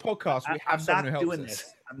again, small podcast, we have I'm someone not who helps doing us.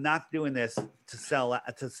 this. I'm not doing this to sell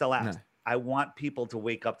apps. No. I want people to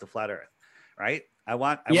wake up to flat Earth, right? I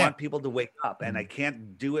want people to wake up, and I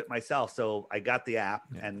can't do it myself. So I got the app,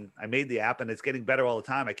 and I made the app, and it's getting better all the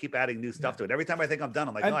time. I keep adding new stuff to it. Every time I think I'm done,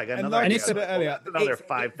 I'm like, no, I got another. Like idea. I said earlier, That's another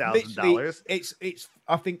 $5,000. It's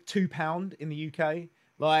I think £2 in the UK.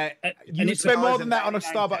 Like you and would it's spend more than that on a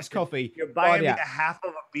 99 Starbucks cents. coffee. You're buying me buy a the app. half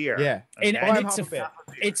of a beer. Yeah. And, Buy and them it's half a beer.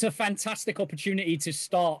 it's a fantastic opportunity to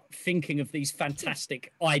start thinking of these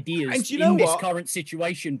fantastic ideas And do you know in this what? current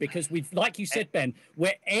situation, because we've, like you said, Ben,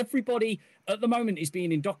 where everybody at the moment is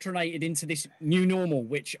being indoctrinated into this new normal,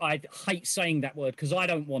 which I hate saying that word because I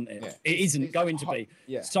don't want it. Yeah. It isn't It's going to hot. be.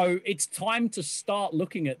 Yeah. So it's time to start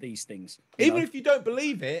looking at these things. you Even know? if you don't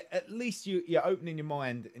believe it, at least you're opening your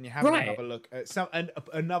mind and you're having Right. another look at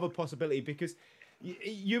another possibility. Because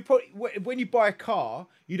you probably, when you buy a car,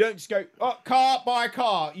 you don't just go, buy a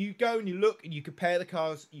car. You go and you look and you compare the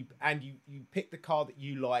cars, you pick the car that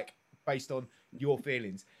you like based on your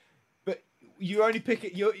feelings. But you only pick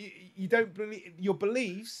it. You don't believe your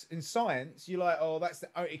beliefs in science. You're like,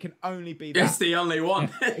 it can only be that. It's the only one.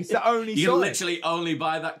 It's the only. You can science. literally only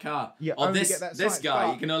buy that car. You Or only this get that this science, guy,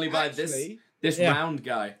 but you can only buy actually- this Yeah. round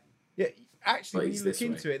guy. Yeah, actually, when Please, you look this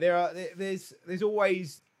into way. it, there's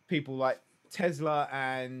always people like Tesla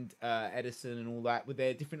and Edison and all that with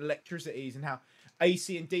their different electricities and how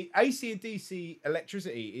AC and DC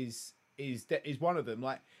electricity is one of them.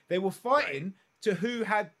 Like they were fighting to who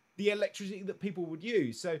had the electricity that people would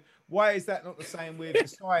use. So why is that not the same with the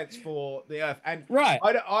science for the Earth? And Right.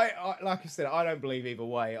 I like I said, I don't believe either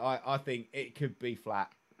way. I think it could be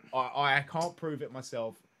flat. I can't prove it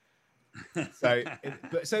myself. So,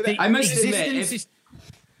 I must admit,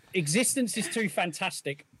 existence is too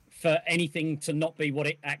fantastic for anything to not be what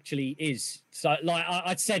it actually is. So, like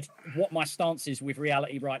I said, what my stance is with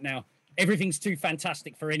reality right now, everything's too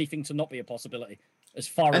fantastic for anything to not be a possibility. As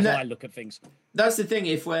far as I look at things, that's the thing.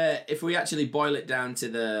 If we actually boil it down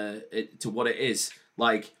to what it is,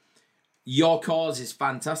 like your cause is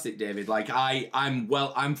fantastic, David. Like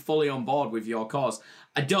I'm fully on board with your cause.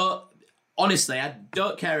 I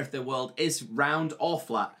don't care if the world is round or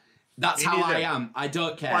flat. That's how I am. I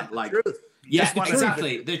don't care. Like, truth. yeah, want the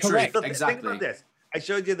exactly. truth. The Correct. truth, Think exactly. about this. I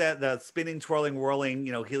showed you the spinning, twirling, whirling,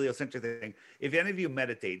 heliocentric thing. If any of you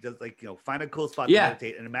meditate, just find a cool spot to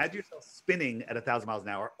meditate and imagine yourself spinning at 1,000 miles an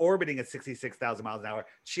hour, orbiting at 66,000 miles an hour,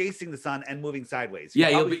 chasing the sun and moving sideways. Yeah,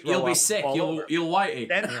 probably you'll throw be up, sick. fall over. You'll whitey.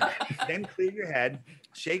 Then clear your head,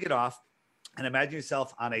 shake it off, and imagine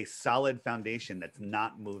yourself on a solid foundation that's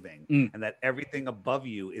not moving, and that everything above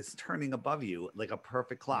you is turning above you like a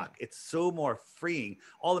perfect clock. It's so more freeing.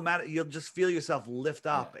 All the matter, you'll just feel yourself lift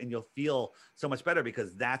up, and you'll feel so much better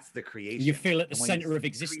because that's the creation. you feel at the And when you center see of the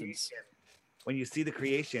existence. creation- When you see the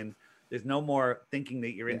creation, there's no more thinking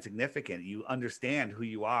that you're insignificant. You understand who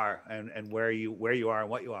you are and where you are and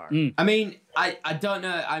what you are. I mean, I don't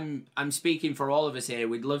know. I'm speaking for all of us here.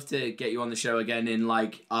 We'd love to get you on the show again in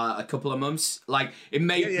like a couple of months. Like it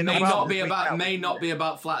may no not problem. be Just reach out. not be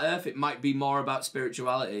about flat Earth. It might be more about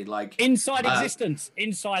spirituality. Like Inside existence,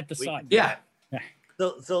 inside the sun. yeah,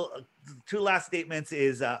 So two last statements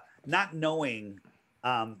is not knowing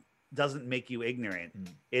doesn't make you ignorant.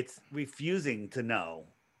 It's refusing to know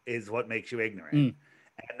is what makes you ignorant.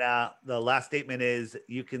 And the last statement is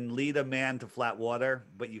you can lead a man to flat water,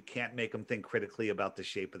 but you can't make him think critically about the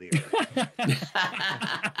shape of the earth.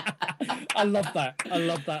 I love that. I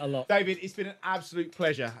love that a lot. David, it's been an absolute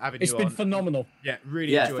pleasure having It's you been on. phenomenal. Yeah,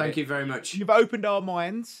 really yeah. enjoyed Thank it. you very much. You've opened our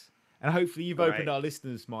minds, and hopefully you've opened Right. our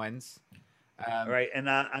listeners' minds. All right. And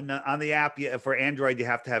on the app, for Android, you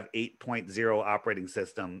have to have 8.0 operating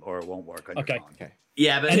system or it won't work on Okay. your phone. Okay.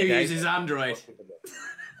 Yeah, but who Okay. uses Android?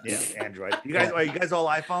 Yeah, Android. Are you guys all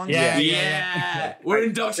iPhones? Yeah. Yeah, we're Send me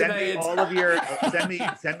indoctrinated. all of your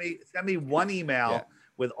send me one email Yeah.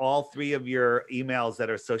 with all three of your emails that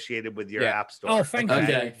are associated with your Yeah. app store. Oh, thank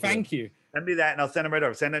Okay. you. Thank you. Send me that and I'll send them right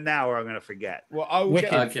over. Send it now or I'm gonna forget. Well, I'll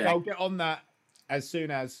Wicked. Okay. I'll get on that as soon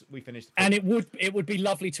as we finish. The And it would be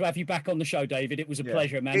lovely to have you back on the show, David. It was a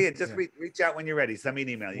pleasure, man. Yeah, just reach out when you're ready. Send me an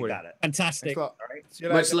email. You got it. Fantastic. All right. See you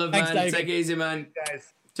Much later. love, Thanks, man. David. Take it easy, man.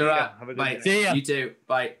 Guys. Ta-ra. Have a good Bye. night. See ya. You too.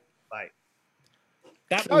 Bye. Bye.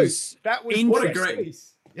 That Oh, was that was What a interesting. great-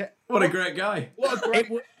 piece. Yeah. What a great guy. What a great. It,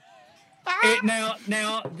 w- it,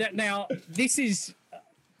 now this is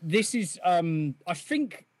I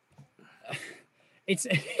think it's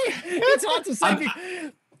it's hard to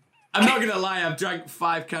say. I'm not gonna lie. I've drank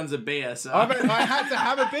 5 cans of beer, so I had to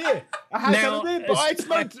have a beer.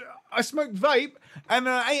 But I smoked vape and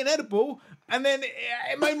I ate an edible, and then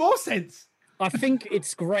it made more sense. I think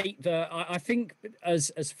it's great that I think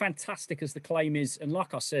as fantastic as the claim is, and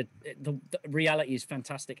like I said, the reality is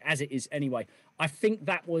fantastic as it is anyway. I think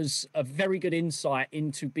that was a very good insight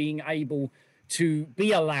into being able to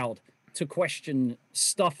be allowed to question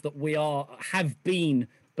stuff that we are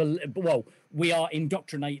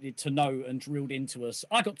indoctrinated to know and drilled into us.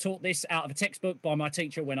 I got taught this out of a textbook by my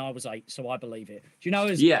teacher when I was 8, so I believe it. Do you know,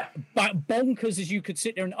 as bonkers as you could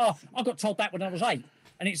sit there and, I got told that when I was 8.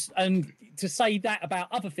 And to say that about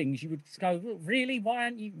other things, you would go, really? Why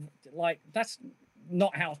aren't you like? That's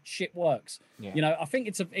not how shit works. Yeah. You know, I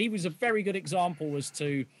think he was a very good example as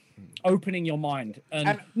to opening your mind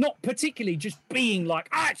and not particularly just being like,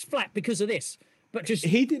 it's flat because of this, but just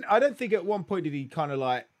he didn't. I don't think at one point did he kind of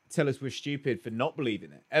like tell us we're stupid for not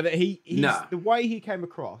believing it. And that the way he came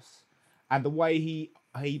across and the way he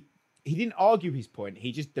didn't argue his point,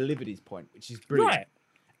 he just delivered his point, which is brilliant. Right.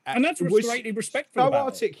 And that's greatly respectful. So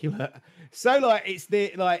articulate. So like it's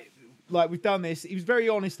the like we've done this. He was very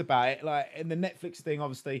honest about it. Like in the Netflix thing,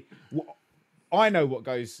 obviously, I know what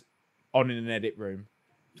goes on in an edit room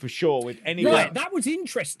for sure. With anyone, right? That was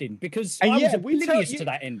interesting because I was oblivious to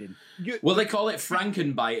that ending. Well, they call it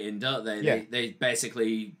Frankenbiting, don't they? Yeah. They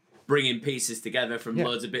basically bring in pieces together from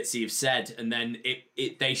loads of bits you've said, and then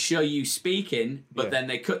they show you speaking, but then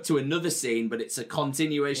they cut to another scene, but it's a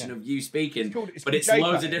continuation of you speaking, but it's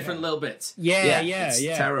loads of different little bits. It's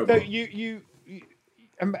terrible. So you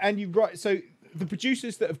right. So the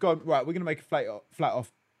producers that have gone, right, we're going to make a flat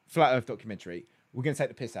Earth documentary. We're going to take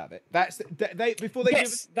the piss out of it. That's they before they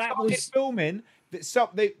filming.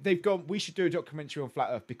 They've gone. We should do a documentary on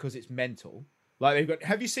flat Earth because it's mental. Like they've got.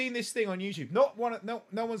 Have you seen this thing on YouTube? No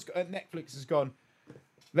one's got. Netflix has gone.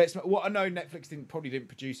 What I know, Netflix probably didn't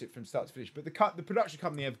produce it from start to finish, but the production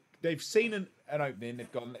company they've seen an opening.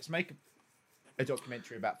 They've gone. Let's make a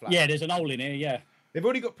documentary about flat. Yeah, there's an hole in here. Yeah, they've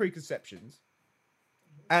already got preconceptions,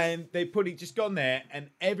 and they've probably just gone there, and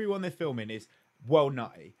everyone they're filming is well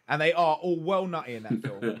nutty, and they are all well nutty in that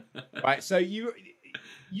film, right? So you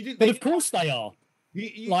didn't. But of course they are.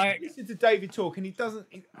 You listen to David talk, and he doesn't.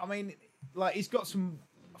 I mean. Like he's got some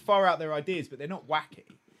far out there ideas, but they're not wacky.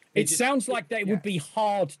 It sounds like that it would be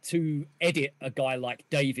hard to edit a guy like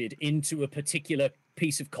David into a particular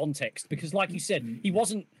piece of context because, like you said, he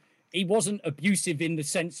wasn't abusive in the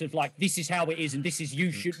sense of like this is how it is and this is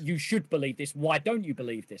you should believe this. Why don't you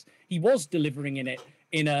believe this? He was delivering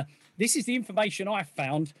this is the information I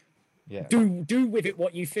found. Yeah. Do with it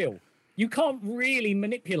what you feel. You can't really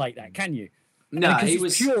manipulate that, can you? No, because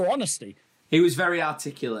it's pure honesty. He was very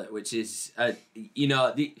articulate, which is,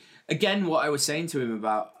 again, what I was saying to him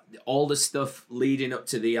about all the stuff leading up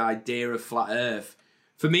to the idea of flat Earth,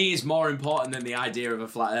 for me is more important than the idea of a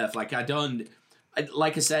flat Earth. Like,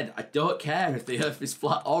 like I said, I don't care if the Earth is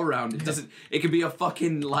flat or round. It doesn't, it could be a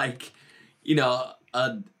fucking, like, a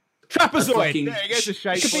trapezoid. There you go, to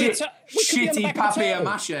shape. Shitty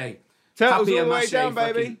papier-mâché. Turtles all the way down,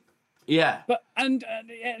 baby. Yeah. But,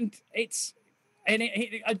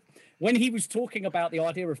 when he was talking about the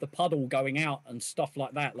idea of the puddle going out and stuff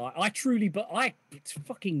like that, like it's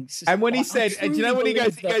fucking. And when he said, do you know when he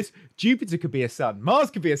goes, Jupiter could be a sun, Mars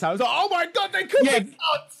could be a sun. I was like, oh my god, they could be suns.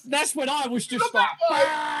 That's when I was just like,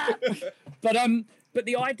 but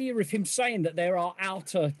the idea of him saying that there are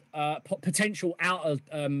potential outer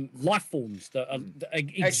life forms that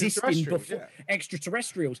exist before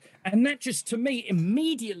extraterrestrials, and that just to me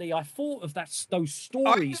immediately I thought of those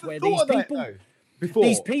stories where these people.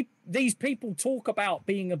 These people talk about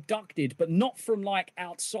being abducted, but not from like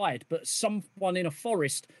outside, but someone in a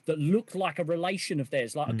forest that looked like a relation of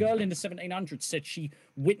theirs. Like a girl in the 1700s said she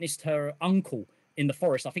witnessed her uncle in the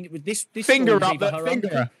forest. I think it was this finger up that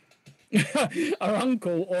finger. Her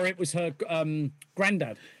uncle, or it was her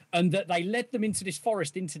granddad. And that they led them into this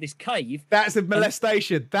forest, into this cave. That's a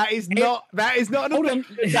molestation. That is not that's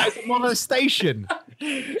a molestation.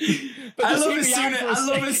 I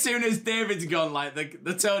love as soon as David's gone, like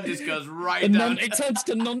the tone just goes right down. It turns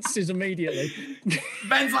to nonsense immediately.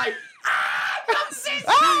 Ben's like, nonsense!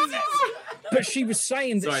 But she was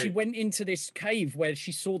saying that she went into this cave where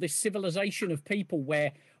she saw this civilization of people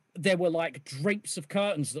where there were like drapes of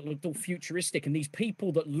curtains that looked all futuristic, and these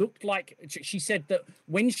people that looked like, she said that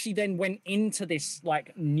when she then went into this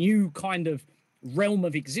like new kind of realm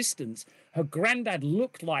of existence, her granddad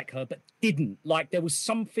looked like her but didn't. Like there was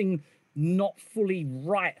something not fully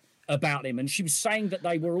right about him, and she was saying that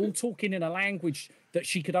they were all talking in a language that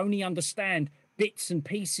she could only understand bits and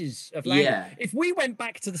pieces of language. Yeah. If we went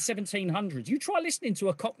back to the 1700s, you try listening to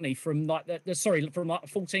a Cockney from like from like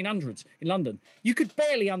 1400s in London, you could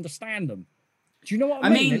barely understand them. Do you know what I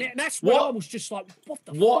mean? And that's why I was just like, what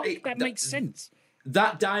the fuck? That makes sense.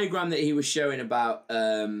 That diagram that he was showing about,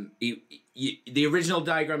 the original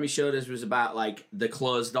diagram he showed us was about like the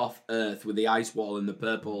closed off Earth with the ice wall and the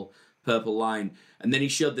purple line, and then he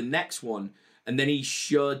showed the next one, and then he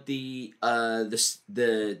showed the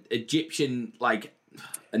Egyptian like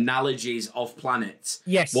analogies of planets.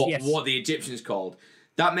 Yes, what the Egyptians called.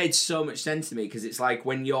 That made so much sense to me because it's like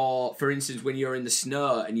when you're, for instance, when you're in the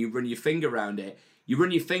snow and you run your finger around it,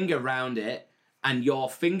 and your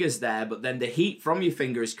finger's there, but then the heat from your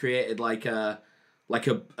finger is created like a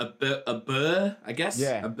burr, I guess.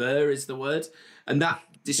 Yeah. A burr is the word. And that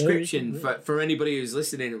description for anybody who's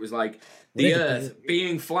listening, it was like the Earth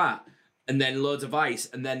being flat and then loads of ice,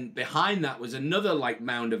 and then behind that was another like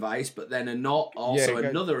mound of ice, but then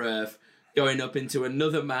another Earth going up into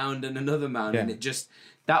another mound and another mound, and it just,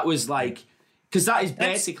 that was like, because that is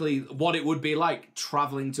basically what it would be like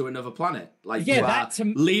traveling to another planet. Like you are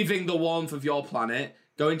leaving the warmth of your planet,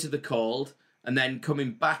 going to the cold, and then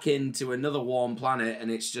coming back into another warm planet, and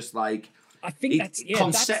it's just like, I think that's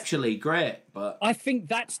conceptually great, but I think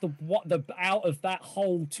that's the out of that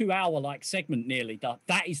whole 2 hour like segment nearly,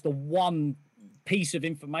 that is the one piece of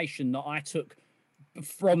information that I took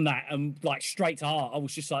from that and like straight to heart. I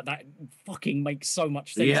was just like, that fucking makes so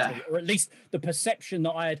much sense to me, or at least the perception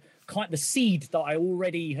that I had, the seed that I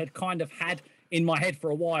already had kind of had in my head for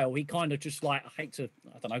a while. He kind of just like, I hate to,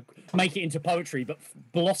 I don't know, make it into poetry, but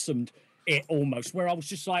blossomed it almost, where I was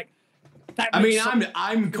just like,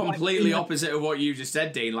 I'm completely opposite of what you just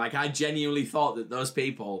said, Dean. Like, I genuinely thought that those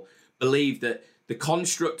people believe that the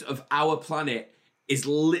construct of our planet is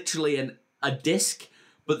literally a disc.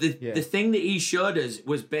 But the thing that he showed us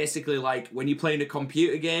was basically like when you're playing a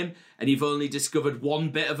computer game and you've only discovered one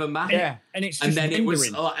bit of a map. Yeah, and it's just and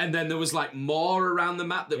then there was like more around the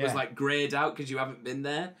map that was like grayed out because you haven't been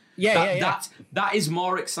there. That is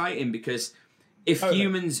more exciting because if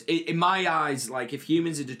humans, in my eyes, like if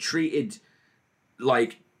humans had treated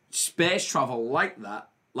like space travel like that,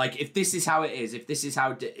 like if this is how it is, if this is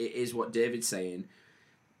how it is what David's saying,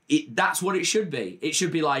 that's what it should be. It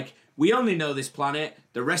should be like, we only know this planet,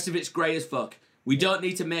 the rest of it's grey as fuck. We don't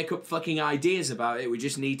need to make up fucking ideas about it. We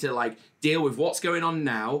just need to like deal with what's going on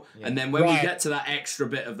now, and then when we get to that extra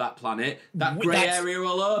bit of that planet, that grey area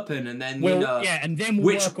will open, and then and then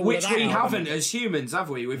we'll which we haven't as humans, have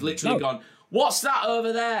we? We've literally gone, what's that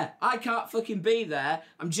over there? I can't fucking be there.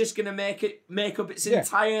 I'm just gonna make up its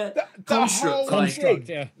entire construct.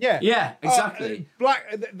 Yeah, exactly.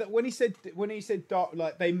 When he said dark,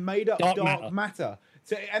 like they made up dark matter.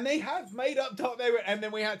 So, and they have made up dark, and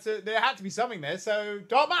then there had to be something there. So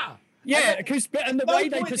dark matter. Yeah, because the way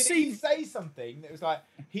they perceive. Did he say something that was like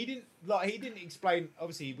he didn't explain.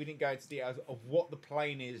 Obviously, we didn't go into details of what the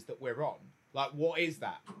plane is that we're on. Like, what is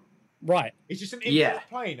that? Right. It's just an infinite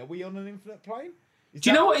plane. Are we on an infinite plane? Do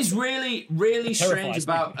you know what is really, really strange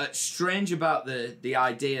about the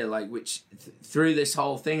idea? Like, which through this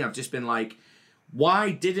whole thing, I've just been like, why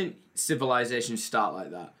didn't civilization start like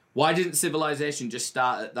that? Why didn't civilization just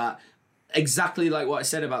start at that? Exactly like what I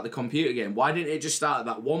said about the computer game. Why didn't it just start at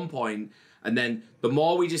that one point, and then the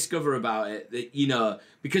more we discover about it,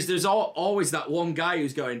 because there's always that one guy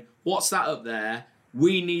who's going, "What's that up there?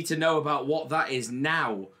 We need to know about what that is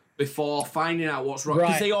now." Before finding out what's wrong.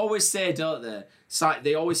 Because they always say, don't they?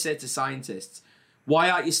 They always say to scientists,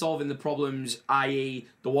 why aren't you solving the problems, i.e.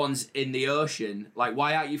 the ones in the ocean? Like,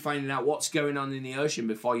 why aren't you finding out what's going on in the ocean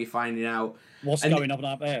before you're finding out what's going on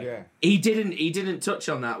up there? Yeah. He didn't touch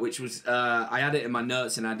on that, which was, I had it in my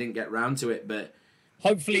notes and I didn't get round to it, but...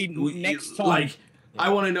 Hopefully next time... Like, I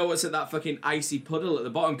want to know what's at that fucking icy puddle at the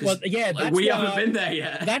bottom, because we haven't been there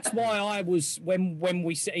yet. That's why I was,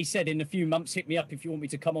 he said in a few months, hit me up if you want me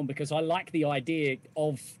to come on, because I like the idea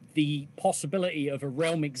of the possibility of a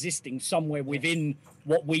realm existing somewhere within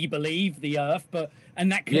what we believe, the Earth, and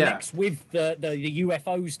that connects with the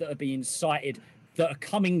UFOs that are being sighted that are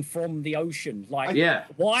coming from the ocean. Like,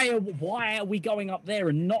 why are we going up there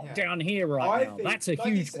and not down here now? That's a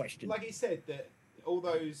huge question. Like he said, that all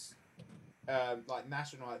those... like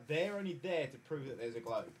national, they're only there to prove that there's a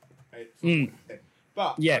globe. Right?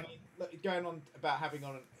 But I mean, going on about having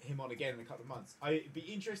him on again in a couple of months, it'd be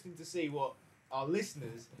interesting to see what our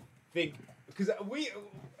listeners think, because we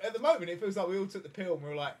at the moment it feels like we all took the pill and we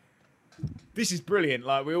were like, "This is brilliant!"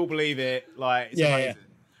 Like we all believe it. Like it's amazing.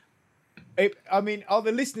 I mean, are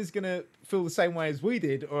the listeners going to feel the same way as we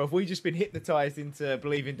did, or have we just been hypnotized into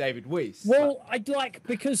believing David Weiss? Well, I'd like,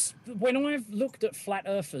 because when I've looked at flat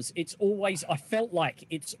earthers, I felt like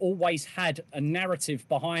it's always had a narrative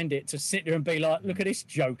behind it to sit there and be like, look at this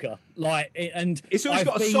joker. And it's always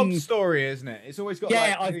got a sob story, isn't it? It's always got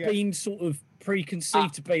I've been sort of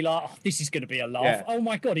preconceived to be like, this is going to be a laugh. Yeah. Oh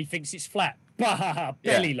my God, he thinks it's flat. Bah,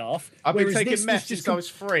 belly laugh. I've been Whereas taking this meth was since I was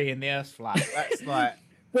 3 and the Earth's flat. That's like,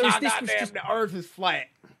 Whereas this was goddamn, just- the Earth is flat.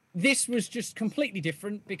 This was just completely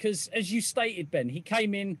different because, as you stated, Ben, he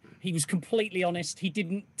came in, he was completely honest. He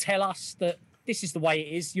didn't tell us that this is the way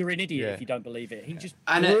it is. You're an idiot if you don't believe it. He just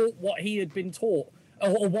brought what he had been taught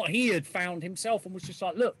or what he had found himself and was just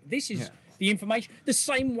like, look, this is the information. The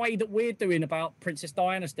same way that we're doing about Princess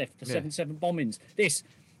Diana's death, the 7/7 bombings. This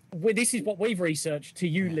is what we've researched to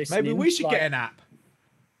you listening. Maybe we should get an app.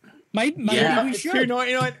 Maybe we should.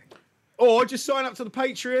 $2.99, or just sign up to the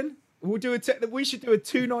Patreon. We'll do we should do a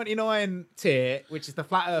 $2.99 tier, which is the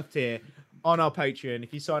Flat Earth tier, on our Patreon.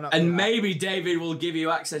 If you sign up, and maybe David will give you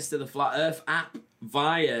access to the Flat Earth app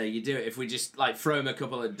via you do it. If we just like throw him a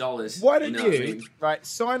couple of dollars. Why don't know what I you mean? right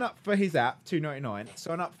sign up for his app, $2.99.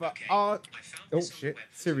 Sign up for our shit,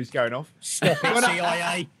 Siri's going off. Stop it,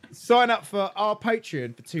 CIA. Sign up for our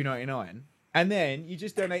Patreon for $2.99, and then you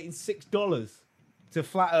just donating $6 to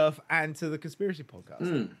Flat Earth and to the Conspiracy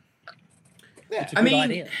Podcast. Yeah, I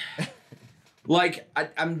mean, like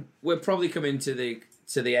we're probably coming to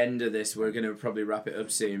the end of this. We're gonna probably wrap it up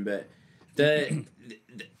soon, but the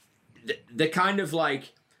kind of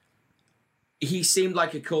like he seemed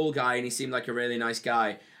like a cool guy and he seemed like a really nice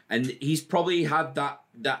guy, and he's probably had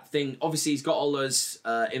that thing. Obviously, he's got all those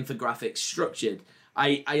infographics structured.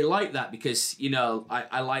 I like that because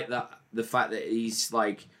I like that the fact that he's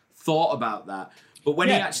like thought about that. But when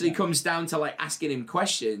he actually comes down to like asking him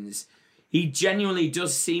questions, he genuinely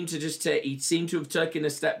does seem to he seemed to have taken a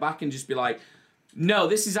step back and just be like, no,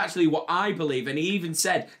 this is actually what I believe. And he even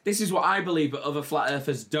said, this is what I believe, but other flat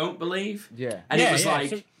earthers don't believe. Yeah. And it was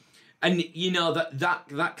and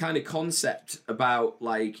that kind of concept about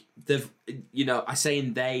like I say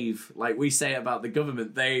in they've, like we say about the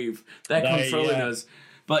government, they're controlling us.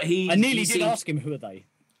 But I nearly did ask him, who are they?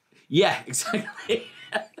 Yeah, exactly.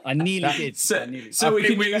 I nearly did. So we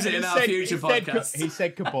can use it in our future podcast. He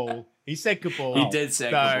said cabal. He said cabal. He did say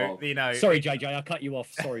cabal. Sorry, JJ, I cut you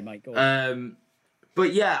off. Sorry, mate. Go on.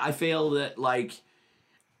 But yeah, I feel that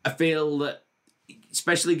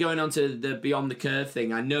especially going on to the Beyond the Curve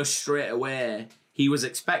thing, I know straight away he was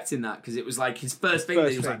expecting that because it was like his first thing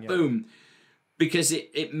that he was like, boom. Because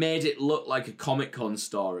it made it look like a Comic-Con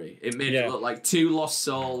story. It made it look like two lost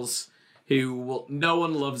souls who no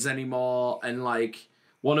one loves anymore, and like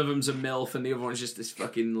one of them's a MILF and the other one's just this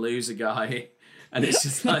fucking loser guy. And it's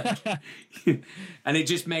just like, and it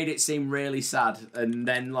just made it seem really sad. And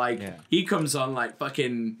then he comes on like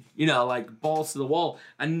fucking, like balls to the wall.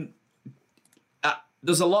 And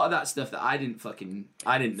there's a lot of that stuff that I didn't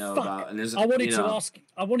know about. And there's, I wanted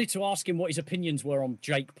to ask him what his opinions were on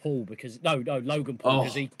Jake Paul Logan Paul,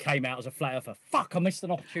 because he came out as a flat earther. Fuck, I missed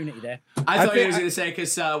an opportunity there. I thought he was going to say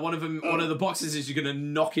because one of the boxes is you're going to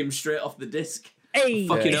knock him straight off the disc. Hey,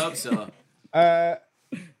 fucking hope so. I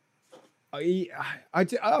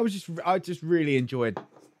just really enjoyed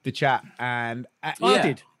the chat, and I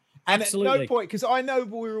did. And absolutely. At no point, because I know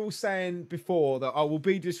we were all saying before that we'll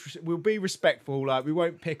be respectful, like we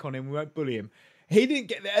won't pick on him, we won't bully him. He didn't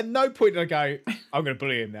get there. At no point did I go, I'm going to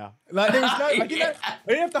bully him now. Like there was no, I didn't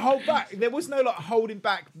have to hold back. There was no like holding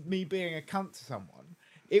back me being a cunt to someone.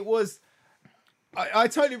 It was. I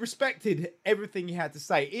totally respected everything he had to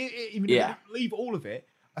say. Even if I didn't believe all of it,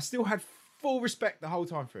 I still had full respect the whole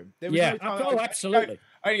time for him. There was no time absolutely.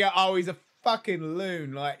 I go, oh, he's a fucking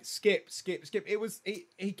loon. Like, skip. It was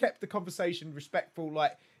he kept the conversation respectful.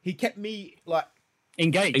 Like, he kept me like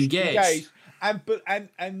engaged, and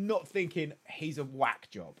not thinking he's a whack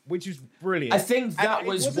job, which is brilliant. I think that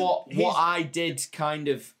was what I did, kind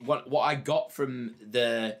of what I got from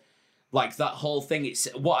the. Like that whole thing,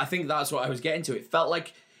 I think that's what I was getting to. It felt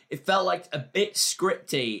like a bit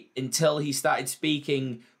scripty until he started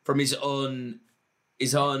speaking from his own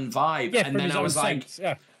vibe, and then I was like,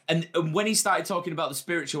 and when he started talking about the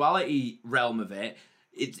spirituality realm of it,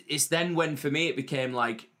 it's then when for me it became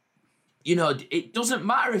like, it doesn't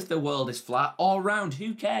matter if the world is flat or round,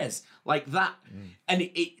 who cares? Like that, and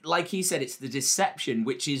it like he said, it's the deception,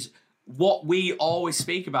 which is what we always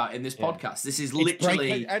speak about in this podcast. This is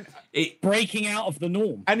literally breaking out of the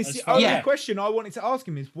norm. And it's the only question I wanted to ask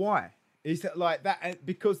him is why? Is that like that?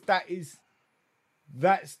 Because that's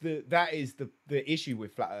the issue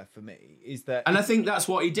with Flat Earth for me, is that. And I think that's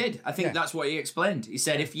what he did. I think that's what he explained. He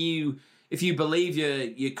said if you if you believe you're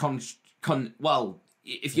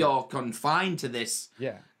if you're confined to this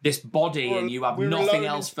this body and you have nothing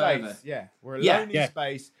else further. Yeah, we're alone in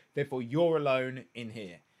space. Therefore, you're alone in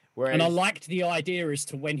here. Whereas... And I liked the idea as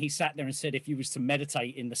to when he sat there and said, if you was to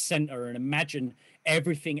meditate in the center and imagine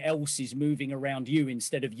everything else is moving around you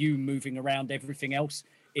instead of you moving around everything else,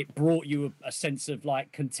 it brought you a sense of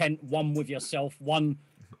like content, one with yourself, one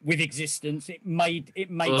with existence. It made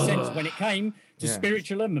sense when it came to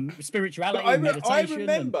spirituality and meditation. I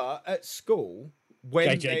remember at school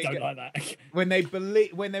when JJ don't like that. when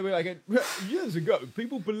they were like years ago,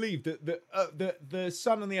 people believed that the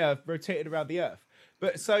sun and the earth rotated around the earth.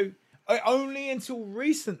 But so only until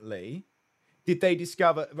recently did they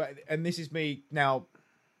discover, and this is me now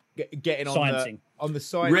getting on the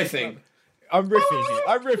science. Riffing. I'm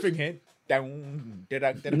riffing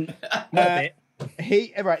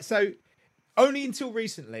here. Right. So only until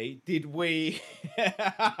recently did we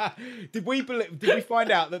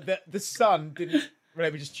find out that the sun didn't.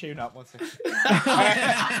 Let me just tune up 1 second.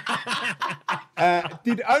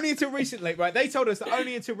 Did only until recently, right? They told us that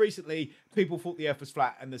only until recently people thought the Earth was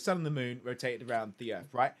flat and the sun and the moon rotated around the Earth,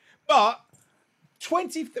 right? But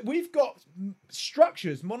we've got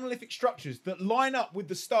structures, monolithic structures that line up with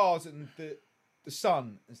the stars and the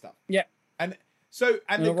sun and stuff. Yeah, and they've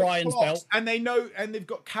got Orion's clocks, belt, and they've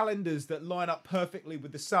got calendars that line up perfectly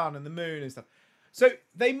with the sun and the moon and stuff. So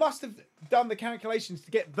they must have done the calculations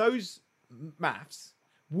to get those. Maths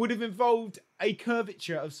would have involved a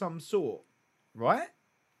curvature of some sort, right?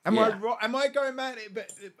 Am I right? Am I going mad? But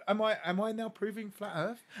am I now proving flat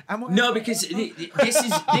Earth? No, because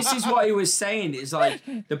this is what he was saying. It's like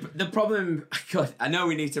the problem. God, I know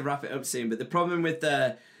we need to wrap it up soon, but the problem with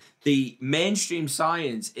the mainstream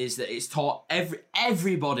science is that it's taught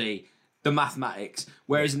everybody the mathematics,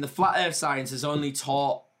 whereas in the flat Earth science is only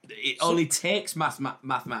taught. It only takes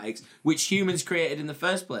mathematics, which humans created in the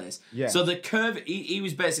first place. Yeah. So the curve he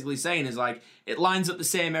was basically saying is like, it lines up the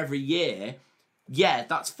same every year. Yeah,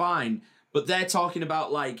 that's fine. But they're talking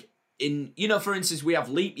about like, for instance, we have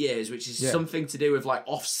leap years, which is something to do with like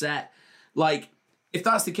offset. Like, if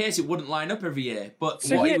that's the case, it wouldn't line up every year. But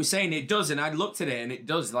he was saying, it does. And I looked at it and it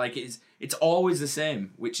does. Like, it's always the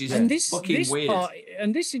same, which is fucking weird.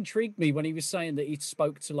 And this intrigued me when he was saying that he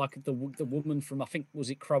spoke to like the woman from, I think, was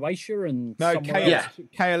it Croatia and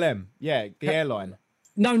KLM, the airline.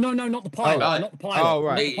 No, not the pilot, not the pilot. Oh,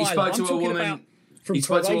 right. He spoke to a woman from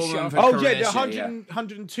Croatia. The Croatia,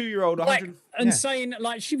 102-year-old. Saying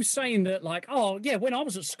like she was saying that like, oh yeah, when I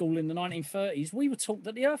was at school in the 1930s, we were taught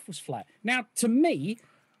that the Earth was flat. Now, to me,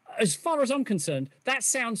 as far as I'm concerned, that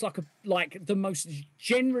sounds like the most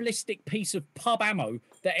generalistic piece of pub ammo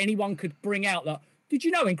that anyone could bring out. That did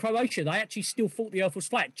you know in Croatia they actually still thought the Earth was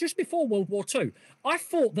flat just before World War II? I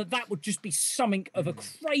thought that would just be something of a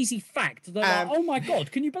crazy fact. That oh my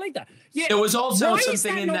god, can you believe that? Yeah, there was also why something is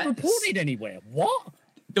that in not that reported anywhere. What?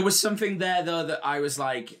 There was something there though that I was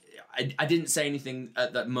like. I didn't say anything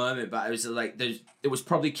at that moment, but I was like, there was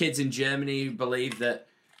probably kids in Germany who believed that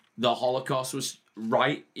the Holocaust was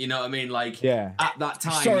right. You know what I mean? Like, at that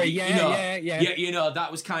time. Sorry, You know, that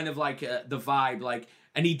was kind of like the vibe. Like,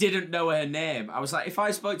 and he didn't know her name. I was like, if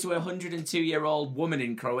I spoke to a 102-year-old woman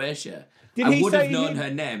in Croatia, I would have known her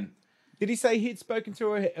name. Did he say he'd spoken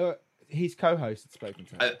to her? Or his co-host had spoken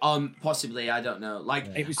to her? Possibly, I don't know. Like,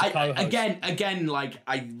 it was again, like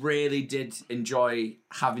I really did enjoy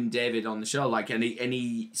having David on the show. Like, and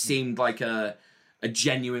he seemed like a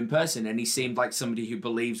genuine person, and he seemed like somebody who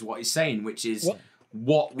believes what he's saying, which is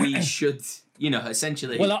what we should,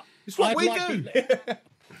 essentially. Well, it's what we do.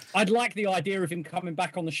 I'd like the idea of him coming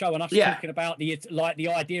back on the show and us talking about the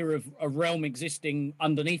idea of a realm existing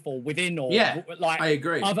underneath or within, or like. I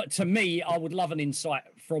agree. To me, I would love an insight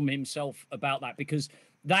from himself about that, because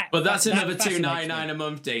that. But that's another $2.99 a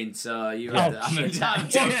month, Dean. So I'm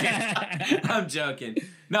joking. I'm joking.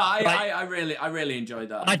 No, I really enjoyed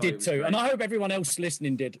that. I did too, and I hope everyone else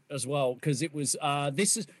listening did as well, because it was.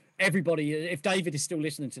 This is. Everybody, if David is still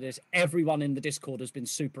listening to this, everyone in the Discord has been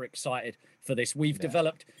super excited for this. We've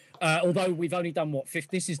developed, although we've only done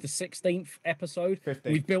this is the 16th episode.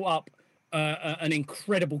 15th. We've built up an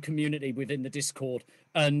incredible community within the Discord,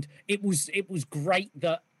 and it was great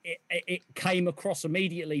that it came across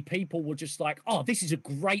immediately. People were just like, "Oh, this is a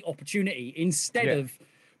great opportunity," instead of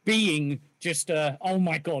being just oh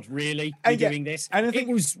my god, really you're doing this. And I think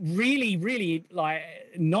it was really, really like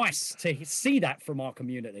nice to see that from our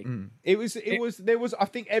community. It was I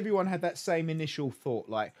think everyone had that same initial thought,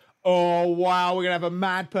 like, oh wow, we're gonna have a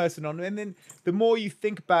mad person on, and then the more you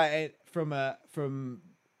think about it from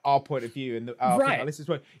our point of view and our listeners'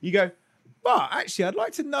 point, you go, But actually, I'd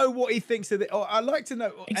like to know what he thinks of it. Or I'd like to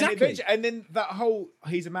know. Exactly. And then that whole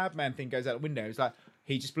 "he's a madman" thing goes out the window. It's like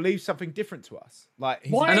he just believes something different to us. Like,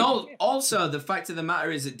 and also the fact of the matter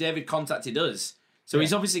is that David contacted us, so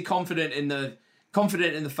he's obviously confident in the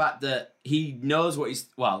fact that he knows what he's.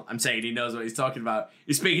 Well, I'm saying he knows what he's talking about.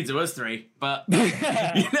 He's speaking to us three, but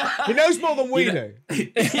he knows more than we do.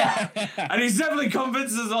 Yeah, and he's definitely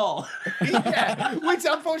convinced us all. Yeah, which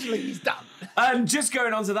unfortunately he's done. And just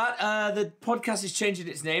going on to that, the podcast is changing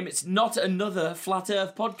its name. It's not another Flat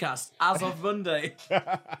Earth podcast as of Monday.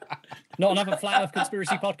 Not another Flat Earth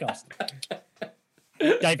conspiracy podcast.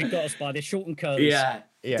 David got us by this, short and curly. Yeah,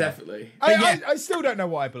 definitely. I still don't know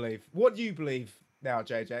what I believe. What do you believe now,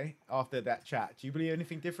 JJ, after that chat? Do you believe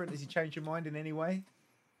anything different? Has he changed your mind in any way?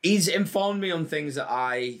 He's informed me on things that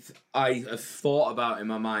I have thought about in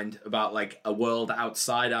my mind, about like a world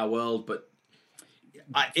outside our world, but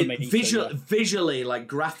visually, like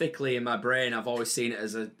graphically in my brain, I've always seen it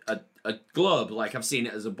as a globe. Like I've seen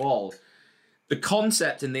it as a ball. The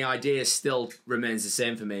concept and the idea still remains the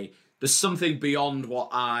same for me. There's something beyond what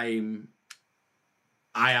I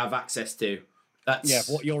have access to. That's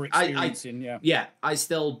what you're experiencing. I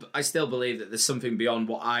still believe that there's something beyond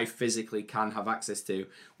what I physically can have access to.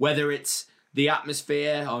 Whether it's the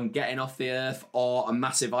atmosphere on getting off the Earth or a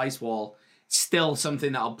massive ice wall. Still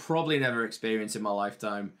something that I'll probably never experience in my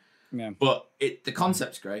lifetime. Yeah. But the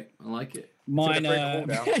concept's great. I like it. Mine,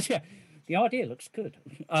 the idea looks good.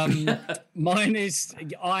 Mine is,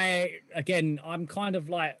 I'm kind of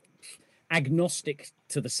like agnostic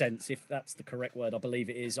to the sense, if that's the correct word. I believe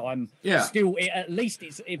it is. I'm still, at least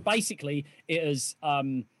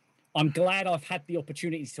I'm glad I've had the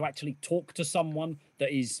opportunity to actually talk to someone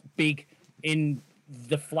that is big in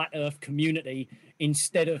the Flat Earth community,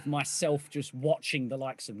 instead of myself just watching the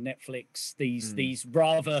likes of Netflix, these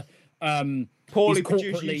rather poorly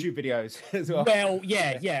produced YouTube videos as well. Well,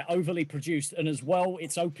 overly produced, and as well,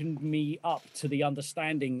 it's opened me up to the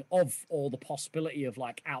understanding of, or the possibility of,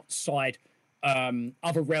 like outside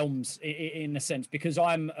other realms in a sense, because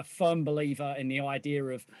I'm a firm believer in the idea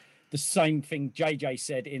of the same thing JJ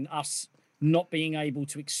said, in us not being able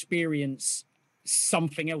to experience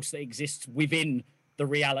something else that exists within the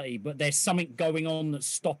reality, but there's something going on that's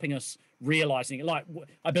stopping us realizing it. Like,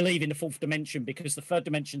 I believe in the fourth dimension, because the third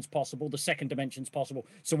dimension's possible, the second dimension's possible,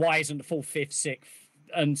 so why isn't the fourth, fifth, sixth,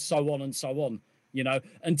 and so on and so on, you know,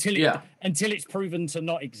 until it's proven to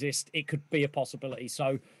not exist, it could be a possibility.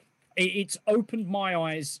 So it's opened my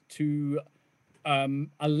eyes to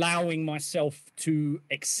allowing myself to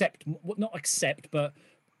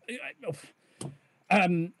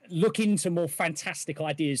look into more fantastic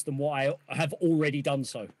ideas than what I have already done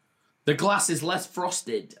so. The glass is less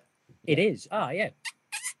frosted. It is. I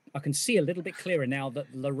can see a little bit clearer now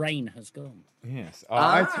that Lorraine has gone. Yes.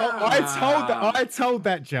 I told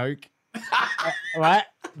that joke. Right?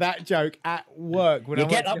 That joke at work. When you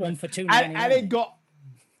get that one for $2.99. And it got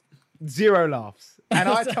 0 laughs. And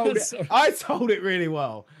I told it really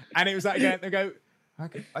well. And it was like, they go,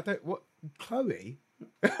 Chloe?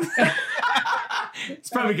 It's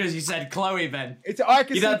probably because you said Chloe, Ben. I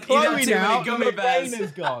can see Chloe now. Gummy bears.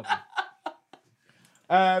 Has gone.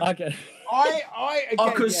 Okay.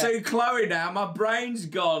 I could see Chloe now. My brain's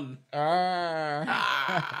gone.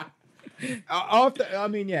 I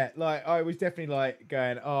was definitely like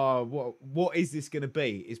going, oh, what is this going to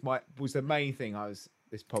be? Was the main thing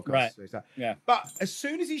this podcast. Right. Yeah. But as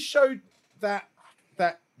soon as he showed that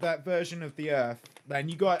version of the Earth, then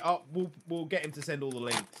you guys, we'll get him to send all the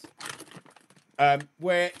links.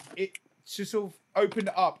 Where it just sort of opened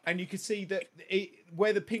up, and you could see that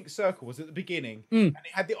where the pink circle was at the beginning, and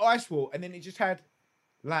it had the ice wall, and then it just had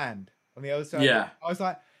land on the other side. Yeah. I was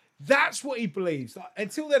like, that's what he believes. Like,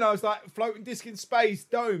 until then, I was like, floating disc in space,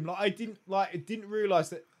 dome. I didn't realize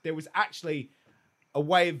that there was actually a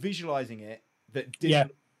way of visualizing it that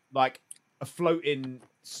didn't like a floating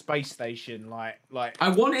space station. Like I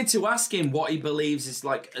wanted to ask him what he believes is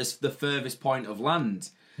like as the furthest point of land.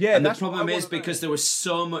 Yeah, and the problem is because there was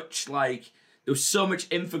so much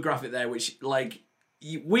infographic there, which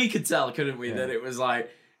we could tell, couldn't we, that it was like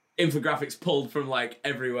infographics pulled from like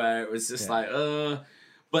everywhere. It was just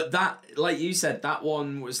but that, like you said, that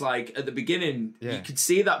one was like at the beginning, you could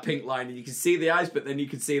see that pink line and you could see the ice, but then you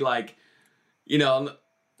could see like, you know,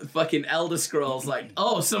 fucking Elder Scrolls, like,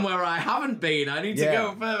 somewhere I haven't been. I need to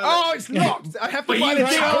go further. Oh, it's locked. I have to find a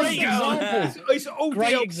DLC. It's all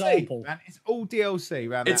great DLC. Example. Man. It's all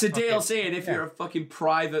DLC. It's a DLC, and if you're a fucking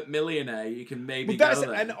private millionaire, you can maybe go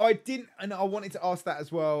there. And I wanted to ask that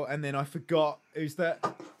as well, and then I forgot. Is that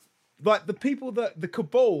like the people the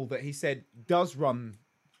cabal that he said does run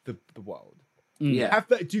the world? Yeah.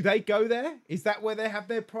 Do they go there? Is that where they have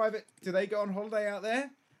their private? Do they go on holiday out there?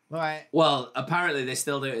 Like, Well, apparently they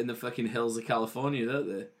still do it in the fucking hills of California, don't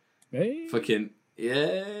they? Hey. Fucking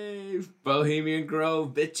yay, Bohemian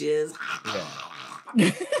Grove, bitches.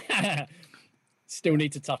 Still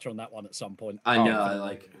need to touch on that one at some point. I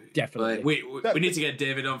know, definitely. We need to get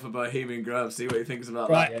David on for Bohemian Grove. See what he thinks about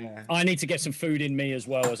Right, that. Yeah. I need to get some food in me as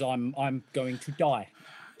well, as I'm going to die.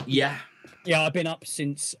 Yeah. Yeah, I've been up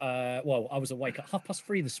since, I was awake at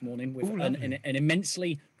 3:30 this morning with an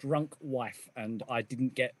immensely drunk wife, and I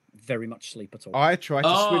didn't get very much sleep at all. I tried to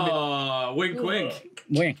swim. Oh, wink, wink.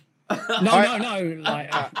 Wing. No, like,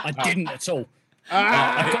 I didn't at all.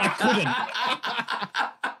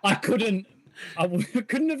 I couldn't have even.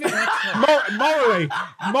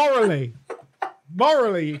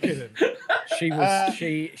 Morally, you couldn't. She'd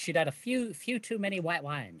had a few too many white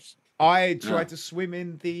wines. I tried to swim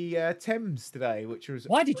in the Thames today, which was.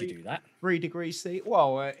 Why did you do that? 3 degrees C.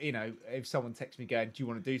 Well, if someone texts me going, "Do you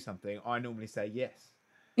want to do something?" I normally say yes,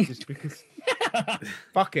 just because.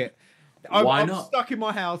 Fuck it. Why I'm not? stuck in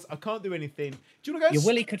my house. I can't do anything. Do you want to go? Your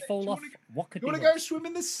willy could fall off. What could you be want to go worse? swim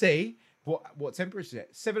in the sea? What temperature is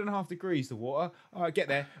it? 7.5 degrees. The water. All right, get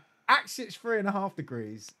there. Actually, it's 3.5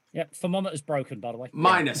 degrees. Yeah, thermometer's broken, by the way.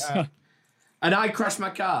 Minus. And I crashed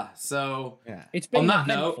my car, so Yeah. It's been on that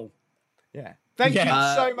eventful. note, Yeah. Thank you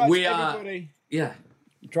so much, everybody. yeah.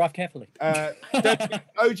 Drive carefully. Don't forget,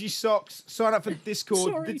 OG Socks. Sign up for the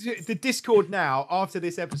Discord. Sorry. The Discord now, after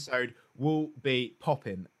this episode, will be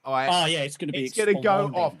popping. All right? It's going to be. It's going to go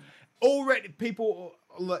exploding. off. Already,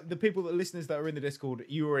 the listeners that are in the Discord,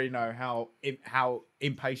 you already know how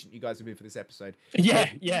impatient you guys have been for this episode. Yeah,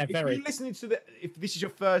 If very. you're listening to if this is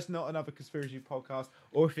your first Not Another Conspiracy podcast,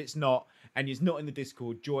 or if it's not, and you're not in the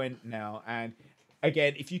Discord, join now. And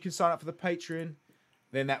again, if you can sign up for the Patreon,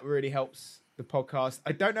 then that really helps the podcast.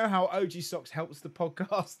 I don't know how OG Socks helps the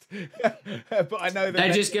podcast, but I know that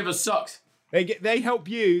They just give us socks. they help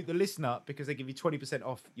you, the listener, because they give you 20%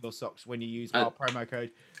 off your socks when you use our promo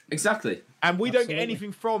code. Exactly. And we don't get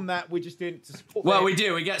anything from that. We're just doing it to support. Well, them. we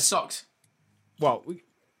do. We get socks. Well, we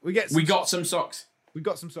get. We got some socks. We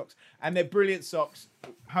got some socks, and they're brilliant socks.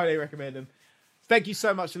 Highly recommend them. Thank you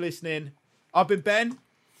so much for listening. I've been Ben.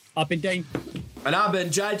 I've been Dean. And I've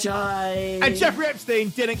been Jai. And Jeffrey Epstein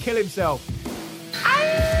didn't kill himself. What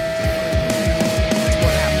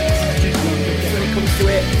happens when it comes to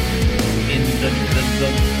it? In the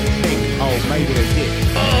Thing. Oh, maybe they did.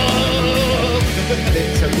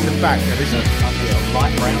 So in the back, there is a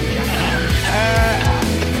light brown jacket.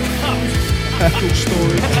 cool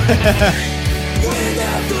story.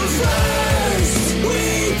 Without the first, we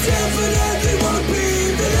definitely won't be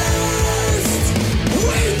the last.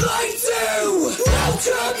 We'd like to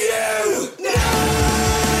welcome you.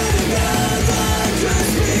 Another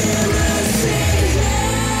conspiracy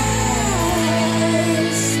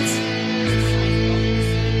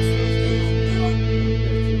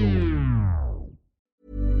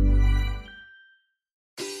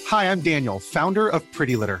Hi, I'm Daniel, founder of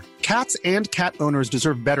Pretty Litter. Cats and cat owners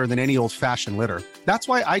deserve better than any old-fashioned litter. That's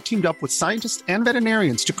why I teamed up with scientists and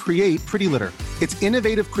veterinarians to create Pretty Litter. Its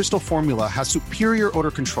innovative crystal formula has superior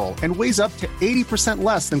odor control and weighs up to 80%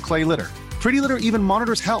 less than clay litter. Pretty Litter even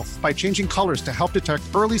monitors health by changing colors to help detect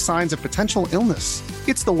early signs of potential illness.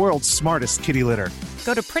 It's the world's smartest kitty litter.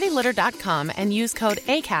 Go to prettylitter.com and use code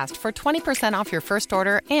ACAST for 20% off your first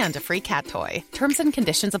order and a free cat toy. Terms and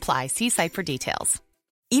conditions apply. See site for details.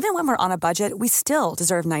 Even when we're on a budget, we still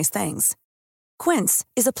deserve nice things. Quince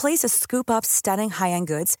is a place to scoop up stunning high-end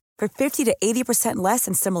goods for 50 to 80% less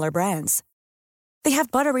than similar brands. They have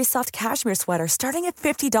buttery soft cashmere sweaters starting at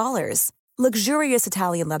 $50, luxurious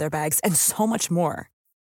Italian leather bags, and so much more.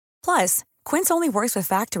 Plus, Quince only works with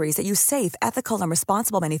factories that use safe, ethical, and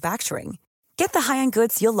responsible manufacturing. Get the high-end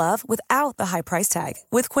goods you'll love without the high price tag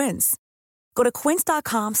with Quince. Go to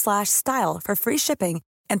quince.com/style for free shipping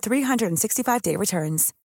and 365-day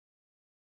returns.